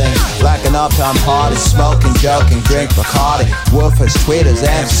nothing like an uptown party, smoking, joking, drink Bacardi, woofers, tweeters,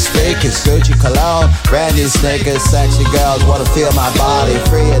 empty speakers, Gucci, Cologne, brand new sneakers, sexy girls wanna feel my body,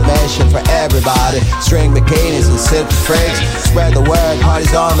 free admission for everybody, string bikinis and simple freaks, spread the word,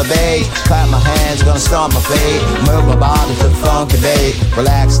 parties on the beach, clap my hands, gonna stomp my feet, move my body to the funky beat,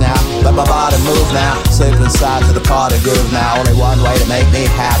 relax now, let my body move now, slip inside to the party groove now, only one way to make me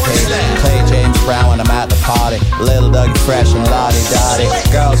happy, play James Brown when I'm at the party, Little Dougie Fresh and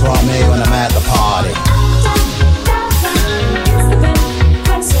Lottie-Dottie, girls want me when I'm at the party.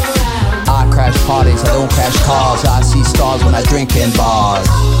 I crash parties, I don't crash cars, I see stars when I drink in bars.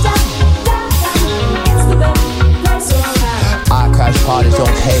 I crash parties,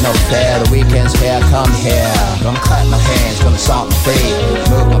 don't pay no fare, the weekend's here, come here. Gonna clap my hands, gonna stomp my feet,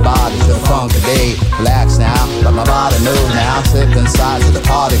 move my body to the funky beat. Relax now, let my body move now, slip inside to the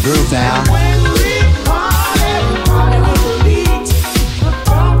party groove now.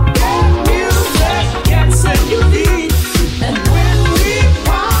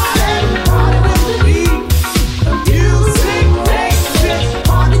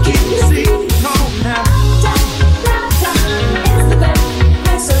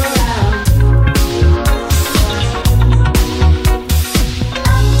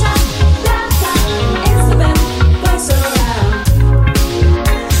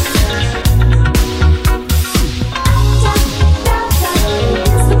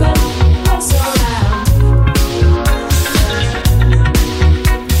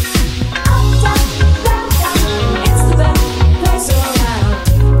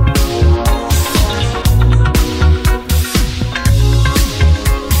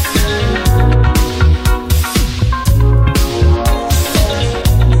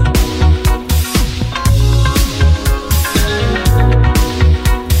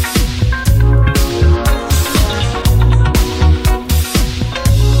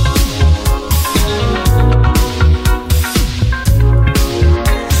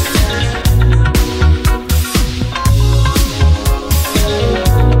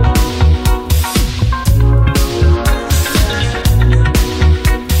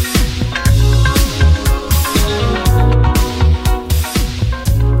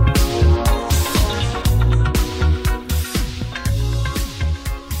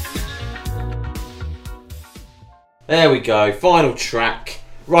 There we go. Final track.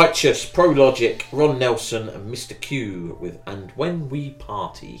 Righteous, Pro Logic, Ron Nelson and Mr. Q with And When We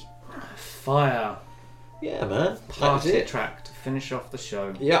Party. Fire. Yeah, man. Party track to finish off the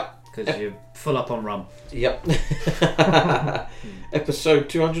show. Yep. Because you're full up on rum. Yep. Episode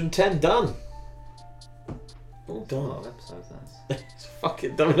 210 done. All done. A lot of episodes, that's. Fuck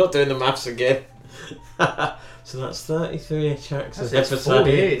it, we're not doing the maths again. So that's 33 tracks That's an episode. 4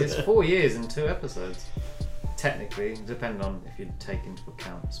 years. It's 4 years and 2 episodes. Technically, depending on if you take into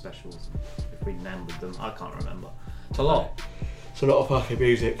account specials, if we numbered them. I can't remember. It's a lot. It's a lot of fucking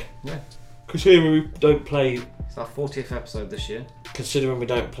music. Yeah. Considering we don't play. It's our 40th episode this year. Considering we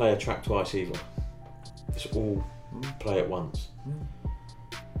don't play a track twice either. It's all play at once.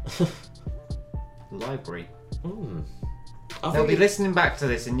 Library. I They'll think be listening back to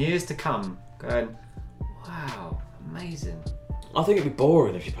this in years to come, going, "Wow, amazing." I think it'd be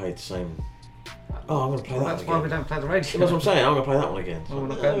boring if you played the same. Oh, I'm going to play that one That's again. why we don't play the radio. That's what I'm saying. I'm going to play that one again. Oh, we're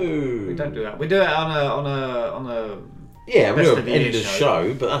not going. We don't do that. We do it on a. Yeah, we do best it of the end year of the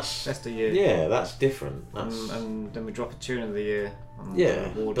show, but that's best of year. Yeah, that's different. That's and then we drop a tune of the year. On yeah,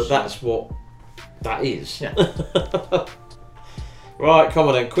 the award but show. that's what that is. Yeah. Right, come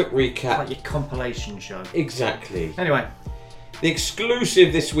on then. Quick recap. Like your compilation show. Exactly. Anyway. The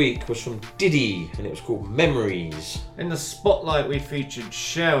exclusive this week was from Diddi and it was called Memories. In the spotlight we featured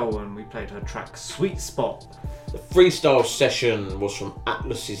Shell and we played her track Sweet Spot. The freestyle session was from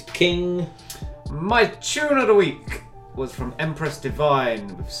AtlasIsKing. My tune of the week was from Empress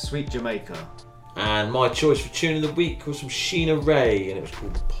Divine with Sweet Jamaica. And my choice for tune of the week was from Sheena-Rae and it was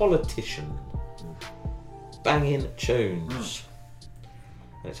called Politician. Banging tunes.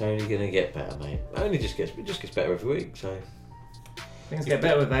 And it's only going to get better, mate. It just gets better every week, so... Things get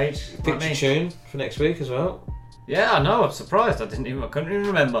better with age. Picked your tune for next week as well. Yeah, I know. I'm surprised. I couldn't even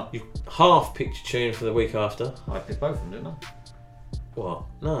remember. You half picked your tune for the week after. I picked both of them, didn't I? What?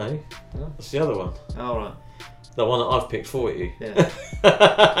 No. That's the other one. Oh, right. The one that I've picked for you. Yeah.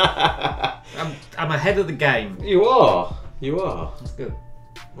 I'm ahead of the game. You are. That's good.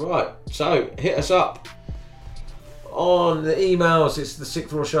 Right. So hit us up on the emails. It's the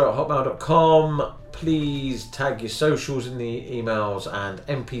sixthfloorshow@hotmail.com. Please tag your socials in the emails and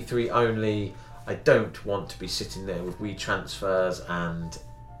MP3 only. I don't want to be sitting there with WeTransfers and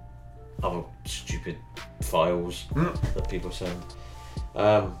other stupid files that people send.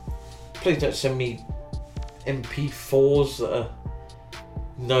 Please don't send me MP4s that are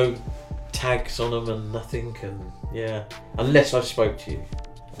no tags on them and nothing. And yeah, unless I spoke to you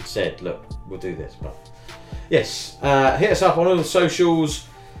and said, look, we'll do this. But yes, hit us up on all the socials.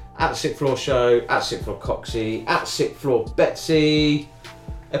 At Sixth Floor Show, at Sixth Floor Coxie, at Sixth Floor Betsy.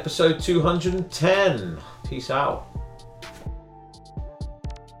 Episode 210. Peace out.